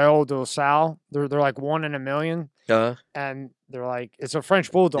Royal de Sal. They're like 1 in a million. And they're like, it's a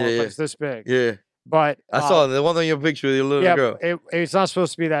French Bulldog, but it's this big. Yeah. But I saw the one on your picture with your little girl. It's not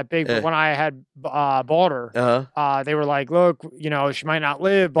supposed to be that big, but when I had bought her, they were like, look, she might not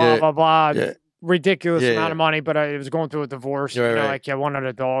live, blah, blah, blah. Yeah. Ridiculous amount of money, but it was going through a divorce. Like, I wanted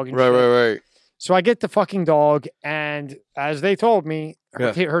a dog. And right. So I get the fucking dog, and as they told me,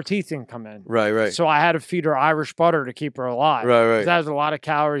 her teeth didn't come in. Right. So I had to feed her Irish butter to keep her alive. Right. That has a lot of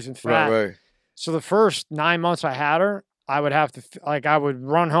calories and fat. Right. So the first 9 months I had her, I would have to, I would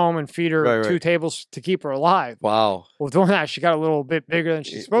run home and feed her 2 tables to keep her alive. Wow. Well, doing that, she got a little bit bigger than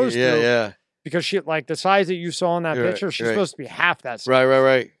she's supposed to. Yeah. because she like the size that you saw in that Right, picture. She's right. supposed to be half that size.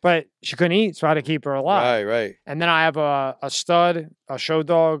 Right. But she couldn't eat, so I had to keep her alive. Right. And then I have a stud, a show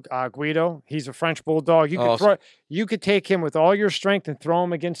dog, Guido. He's a French bulldog. Awesome. You could take him with all your strength and throw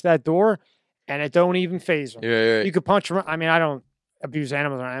him against that door, and it don't even phase him. Yeah. You could punch him. I mean, I don't abuse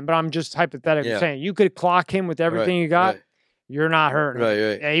animals, but I'm just hypothetically Yeah. saying you could clock him with everything you got. Right. You're not hurting him.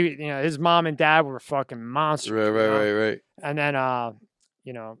 Right. Yeah, you know, his mom and dad were fucking monsters. you know? Right. And then,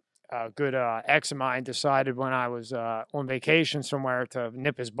 you know, a good ex of mine decided when I was on vacation somewhere to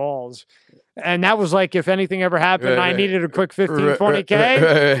nip his balls. And that was like, if anything ever happened, I Right. needed a quick 15, Right,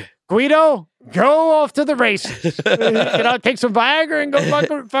 20K. right. Guido, go off to the races. You know, take some Viagra and go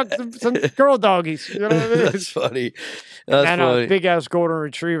fuck some girl doggies. You know what I mean? That's funny. That's and funny. a big ass golden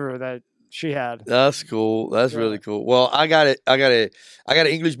retriever that she had. That's cool. That's really cool. Well, I got an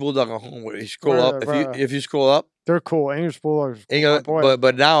English bulldog at home. You scroll Where- up. where? If you scroll up, They're cool. English bulldogs.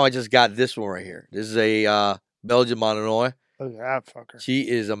 but now I just got this one right here. This is a Belgian Malinois. Look at that fucker. She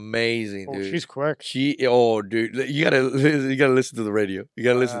is amazing, Oh, dude. she's quick. Dude, you gotta listen to the radio. You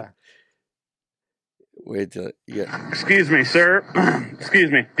gotta listen. Uh, Wait till yeah. Excuse me, sir. Excuse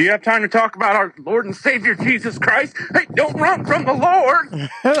me. Do you have time to talk about our Lord and Savior Jesus Christ? Hey, don't run from the Lord.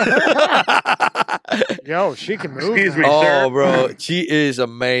 Yo, she can move. Excuse man. me. Oh, sir. bro, she is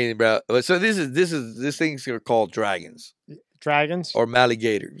amazing, bro. So this things are called dragons Dragons. or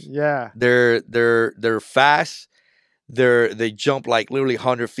alligators. Yeah. They're fast. They jump like literally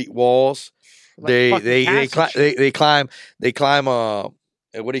 100 feet walls. Like fucking cats and shit. They climb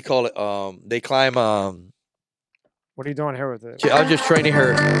what do you call it? They climb What are you doing here with it? I was just training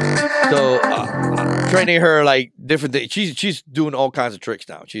her. So training her like different things. She's doing all kinds of tricks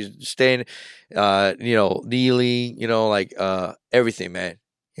now. She's staying kneeling, like everything, man.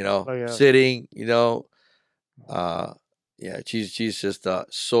 Oh, yeah. Sitting, yeah, she's just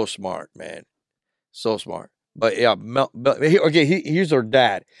so smart, man. So smart. But yeah, here's her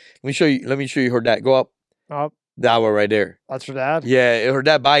dad. Let me show you her dad. Go up. Oh, That one right there. that's her dad. Yeah, her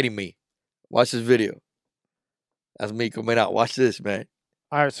dad biting me. Watch this video. That's me coming out. Watch this, man.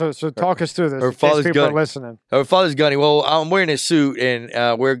 All right, so talk us through this. her in case father's people gun. are listening. Her father's gunny. Well, I'm wearing a suit, and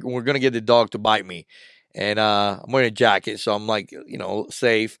we're gonna get the dog to bite me, and I'm wearing a jacket, so I'm like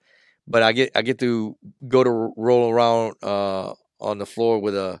safe. But I get to go to roll around on the floor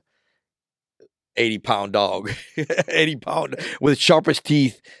with a 80-pound dog, 80-pound with sharpest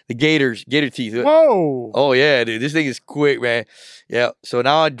teeth, the gator teeth. Whoa! Oh yeah, dude, this thing is quick, man. Yeah. So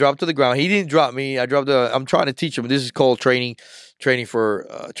now I dropped to the ground. He didn't drop me. I'm trying to teach him. This is called training for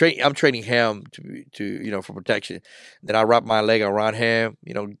I'm training him to for protection. Then I wrap my leg around him,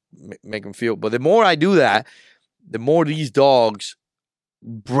 make him feel. But the more I do that, the more these dogs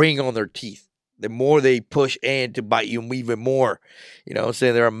bring on their teeth. The more they push in to bite you even more. I'm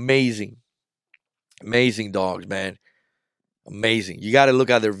saying they're amazing. Amazing dogs, man. Amazing. You got to look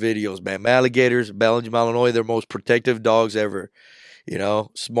at their videos, man. Alligators, Belgian Malinois, they're most protective dogs ever.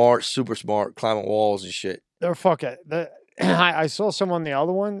 Smart, super smart, climbing walls and shit. They're fucking. I saw someone the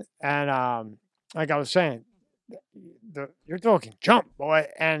other one, and like I was saying, your dog can jump, boy,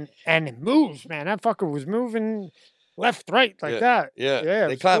 and it moves, man. That fucker was moving left, right, like that. Yeah. Yeah,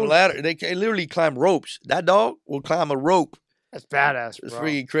 They it's climb cool. ladder. They can literally climb ropes. That dog will climb a rope. That's badass, It's bro.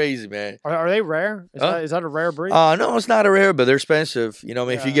 freaking crazy, man. Are they rare? Huh? Is that a rare breed? No, it's not a rare, but they're expensive. If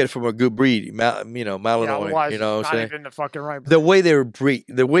Yeah. you get it from a good breed, Malinois. Otherwise, You know what it's I'm not saying? even the fucking right breed. The way they're breed,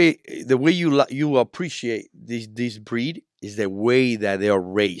 the way you appreciate this breed is the way that they are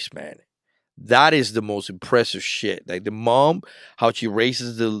raised, man. That is the most impressive shit. Like the mom, how she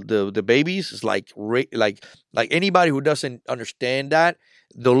raises the babies is like anybody who doesn't understand that,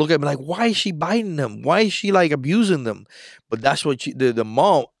 they'll look at me like, why is she biting them? Why is she like abusing them? But that's what the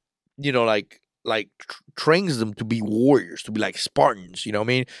mom, trains them to be warriors, to be like Spartans. You know what I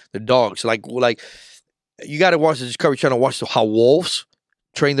mean? The dogs, like you got to watch the Discovery Channel. Watch how wolves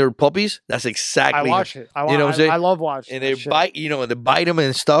train their puppies. That's exactly. I watch it. You know what I'm saying? I love watching. And that they shit. bite, and they bite them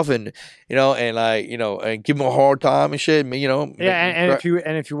and stuff, and and give them a hard time and shit. Yeah,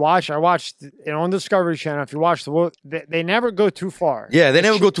 and if you watch, I watched on Discovery Channel. If you watch they never go too far. yeah, they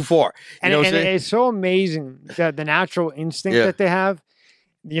never go too far. You And, know what I'm and saying? it's so amazing that the natural instinct Yeah. that they have.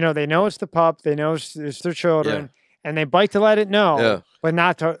 They know it's the pup. They know it's their children, and they bite to let it know, Yeah. but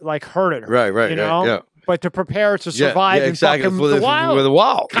not to like hurt it. Right, You know? but to prepare to survive exactly. in fucking the wild. For the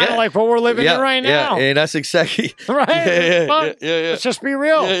wild. Kind of like what we're living in right now. Yeah, and that's exactly right. Yeah. Let's just be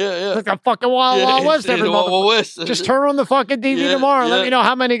real. Yeah. Like a fucking Wild West. Every Wild West. Just turn on the fucking TV tomorrow. And let me know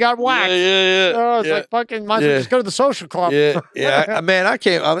how many got whacked. Yeah. Oh, it's like fucking. Might as well just go to the social club. Yeah. Man, I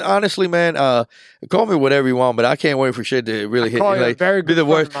can't. Honestly, man. Call me whatever you want, but I can't wait for shit to really hit. Like, be the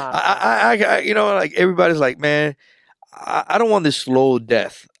worst. I you know, like everybody's like, man, I don't want this slow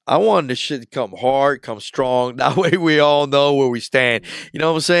death. I want this shit to come hard, come strong. That way we all know where we stand. You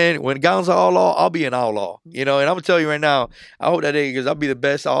know what I'm saying? When guns are outlaw, I'll be an outlaw. You know, and I'm gonna tell you right now, I hope that day because I'll be the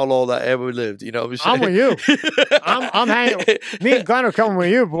best outlaw that ever lived. You know what I'm saying? I'm with you. I'm hanging. Me and Glenn are coming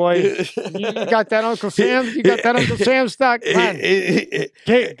with you, boy. You got that Uncle Sam? You got that Uncle Sam stuck? Glenn,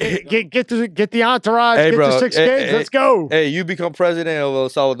 get the entourage. Hey, get bro, the 6 kids. Let's go. Hey, you become president of El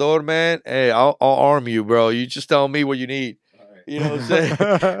Salvador, man. Hey, I'll arm you, bro. You just tell me what you need. You know what I'm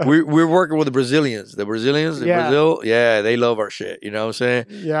saying? we're working with the Brazilians. The Brazilians in Brazil, they love our shit. You know what I'm saying?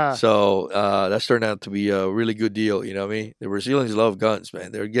 Yeah. So that's turned out to be a really good deal. You know what I mean? The Brazilians love guns,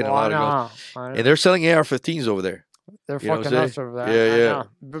 man. They're getting a lot of guns. And they're selling AR-15s over there. They're fucking nuts over there. Yeah.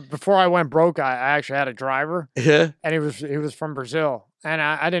 Before I went broke, I actually had a driver. Yeah. And he was from Brazil. And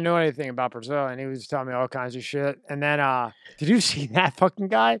I didn't know anything about Brazil. And he was telling me all kinds of shit. And then, did you see that fucking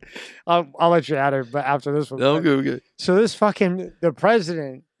guy? I'll let you at it, but after this one. No, good. So this fucking, the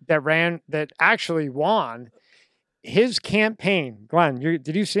president that actually won, his campaign, Glenn,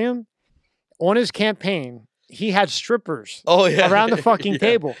 did you see him? On his campaign, he had strippers around the fucking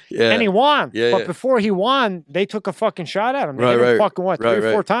table. Yeah. And he won. Yeah, but before he won, they took a fucking shot at him. They hit him fucking, 3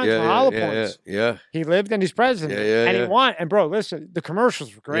 or 4 times on hollow points. Yeah. He lived and he's president. And he won. And bro, listen, the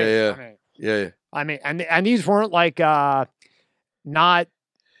commercials were great. I mean, and these weren't like not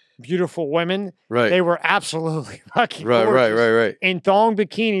beautiful women. Right. They were absolutely fucking gorgeous. Right. In thong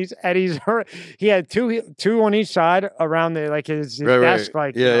bikinis. And he had two on each side around his desk.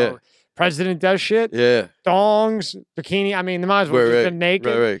 Like, you know, president does shit. Yeah. Thongs, bikini. I mean, they might as well just been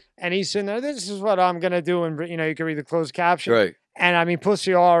naked. Right. And he's sitting there, this is what I'm going to do. And, you know, you can read the closed caption. Right. And, I mean,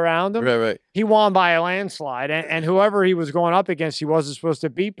 pussy all around him. Right. He won by a landslide. And whoever he was going up against, he wasn't supposed to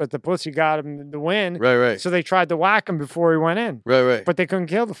beat, but the pussy got him the win. Right. So they tried to whack him before he went in. Right. But they couldn't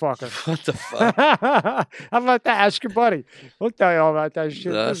kill the fucker. What the fuck? How about that? Ask your buddy. We'll tell you all about that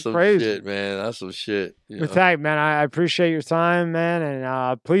shit. That's some crazy shit, man. That's some shit. But thank, man. I appreciate your time, man.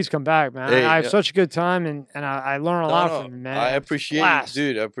 And please come back, man. Hey, I have such a good time, and I learn a lot from you, man. I appreciate you,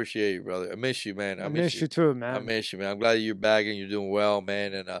 dude. I appreciate you, brother. I miss you, man. I miss you too, man. I miss you, man. I'm glad you're back and you're doing well,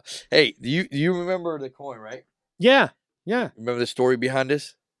 man. And hey, do you remember the coin, right? Yeah. Remember the story behind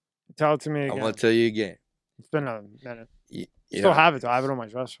this? Tell it to me again. I'm gonna tell you again. It's been a minute. Still have it though. I have it on my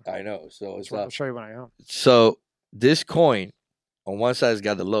dresser. I know. So it's I'll show you when I go. So this coin, on one side it's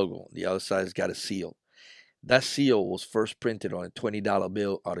got the logo, the other side it's got a seal. That seal was first printed on a $20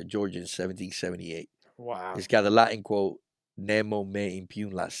 bill out of Georgia in 1778. Wow. It's got the Latin quote, "Nemo me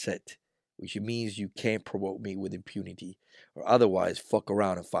impune lacet," which means you can't promote me with impunity, or otherwise fuck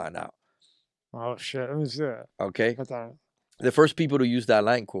around and find out. Oh shit! Let me see that. Okay. The first people to use that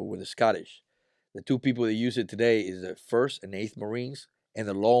Latin quote were the Scottish. The 2 people that use it today is the 1st and 8th Marines and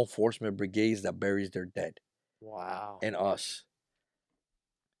the law enforcement brigades that buries their dead. Wow. And us.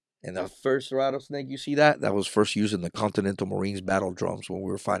 And the first rattlesnake, you see that? That was first used in the Continental Marines battle drums when we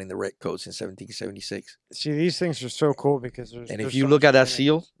were fighting the Redcoats in 1776. See, these things are so cool because there's. And if you look at that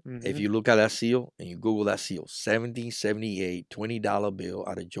seal, if you look at that seal and you Google that seal, 1778 $20 bill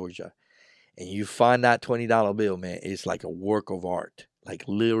out of Georgia, and you find that $20 bill, man, it's like a work of art. Like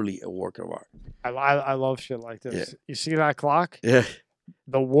literally a work of art. I love shit like this. Yeah. You see that clock? Yeah.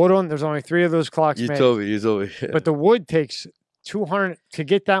 The wood on, there's only 3 of those clocks made. You told me. Yeah. But the wood takes 200 to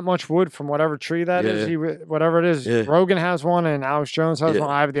get that much wood from whatever tree that is. Whatever it is. Yeah. Rogan has one and Alex Jones has one.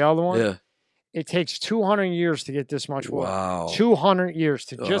 I have the other one. Yeah. It takes 200 years to get this much wood. Wow. 200 years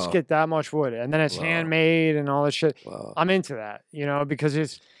to just get that much wood. And then it's handmade and all this shit. Wow. I'm into that, you know,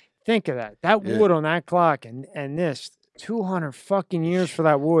 because think of that. That wood on that clock and this. 200 fucking years for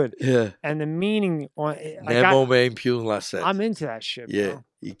that wood. Yeah. And the meaning on Nemo me impune lacet. I'm into that shit, bro. Yeah.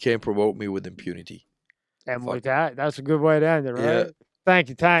 You can't promote me with impunity. And with that's a good way to end it, right? Yeah. Thank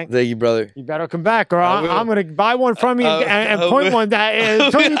you, Tank. Thank you, brother. You better come back, or I'm going to buy one from you and point one that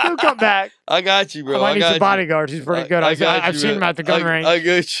until you do come back. I got you, bro. I need some bodyguards. He's pretty good. I've seen him at the gun range. I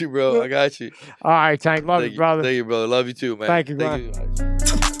got you, bro. I got you. All right, Tank. Love you, brother. Thank you, brother. Love you too, man. Thank you, man.